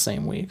shows in the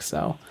same week.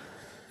 So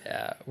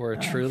Yeah, we're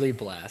truly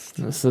blessed.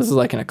 this is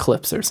like an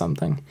eclipse or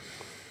something.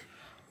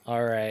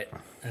 All right.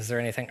 Is there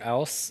anything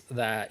else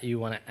that you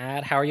want to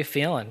add? How are you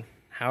feeling?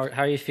 How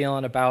are you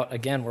feeling about,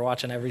 again, we're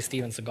watching every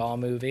Steven Seagal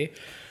movie.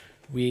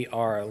 We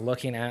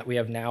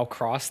have now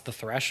crossed the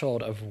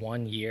threshold of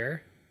 1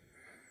 year.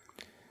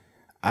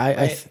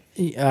 Right.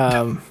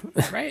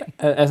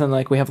 As in,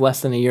 like, we have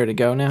less than a year to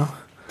go now.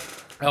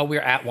 Oh,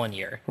 we're at 1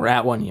 year. We're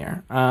at 1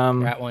 year.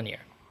 We're at 1 year.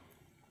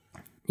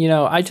 You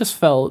know, I just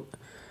felt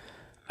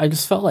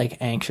like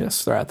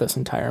anxious throughout this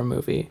entire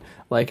movie.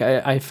 Like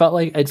I felt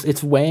like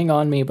it's weighing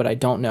on me, but I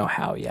don't know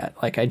how yet.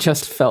 Like I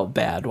just felt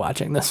bad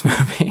watching this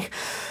movie.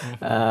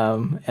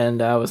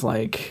 And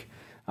I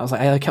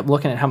kept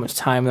looking at how much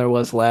time there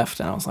was left,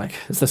 and I was like,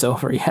 is this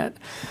over yet?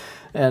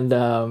 And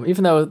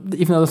even though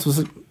this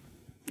was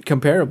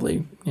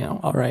comparably,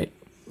 all right,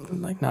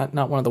 like not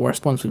one of the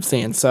worst ones we've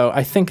seen. So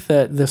I think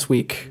that this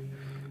week,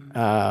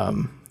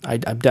 I'm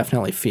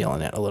definitely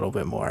feeling it a little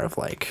bit more of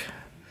like,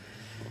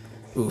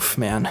 oof,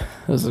 man,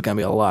 this is gonna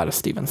be a lot of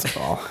Steven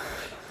Seagal.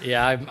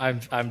 Yeah,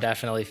 I'm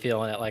definitely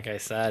feeling it. Like I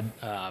said,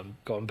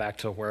 going back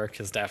to work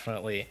has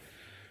definitely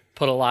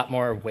put a lot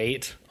more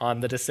weight on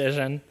the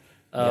decision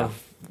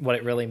of what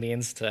it really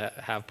means to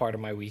have part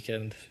of my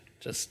weekend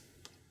just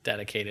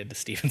dedicated to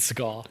Steven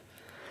Seagal.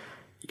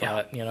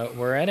 Yeah. But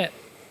we're in it.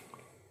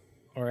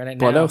 We're in it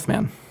Blood now. oath,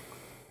 man.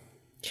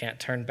 Can't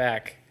turn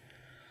back.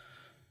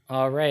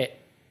 All right.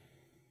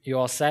 You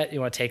all set? You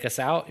want to take us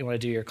out? You want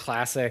to do your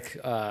classic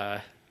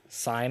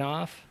sign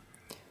off?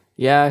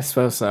 Yeah, I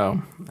suppose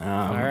so. All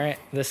right.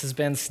 This has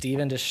been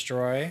Steven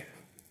Destroy.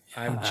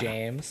 I'm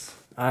James.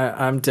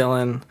 I'm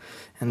Dylan,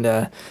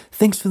 and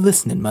thanks for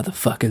listening,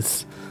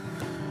 motherfuckers.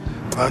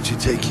 Why don't you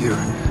take your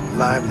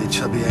lively,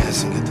 chubby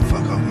ass and get the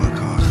fuck off my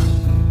car?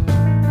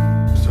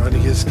 I'm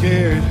starting to get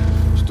scared.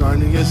 Get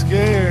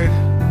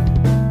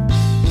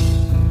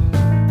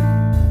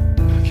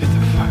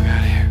the fuck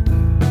out of here.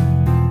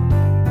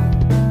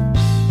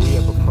 We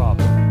have a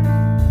problem.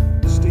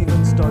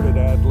 Steven started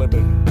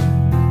ad-libbing.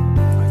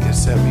 I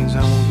guess that means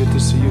I won't get to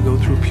see you go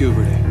through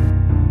puberty.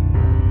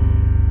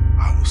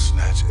 I will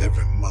snatch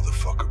every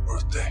motherfucker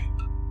birthday.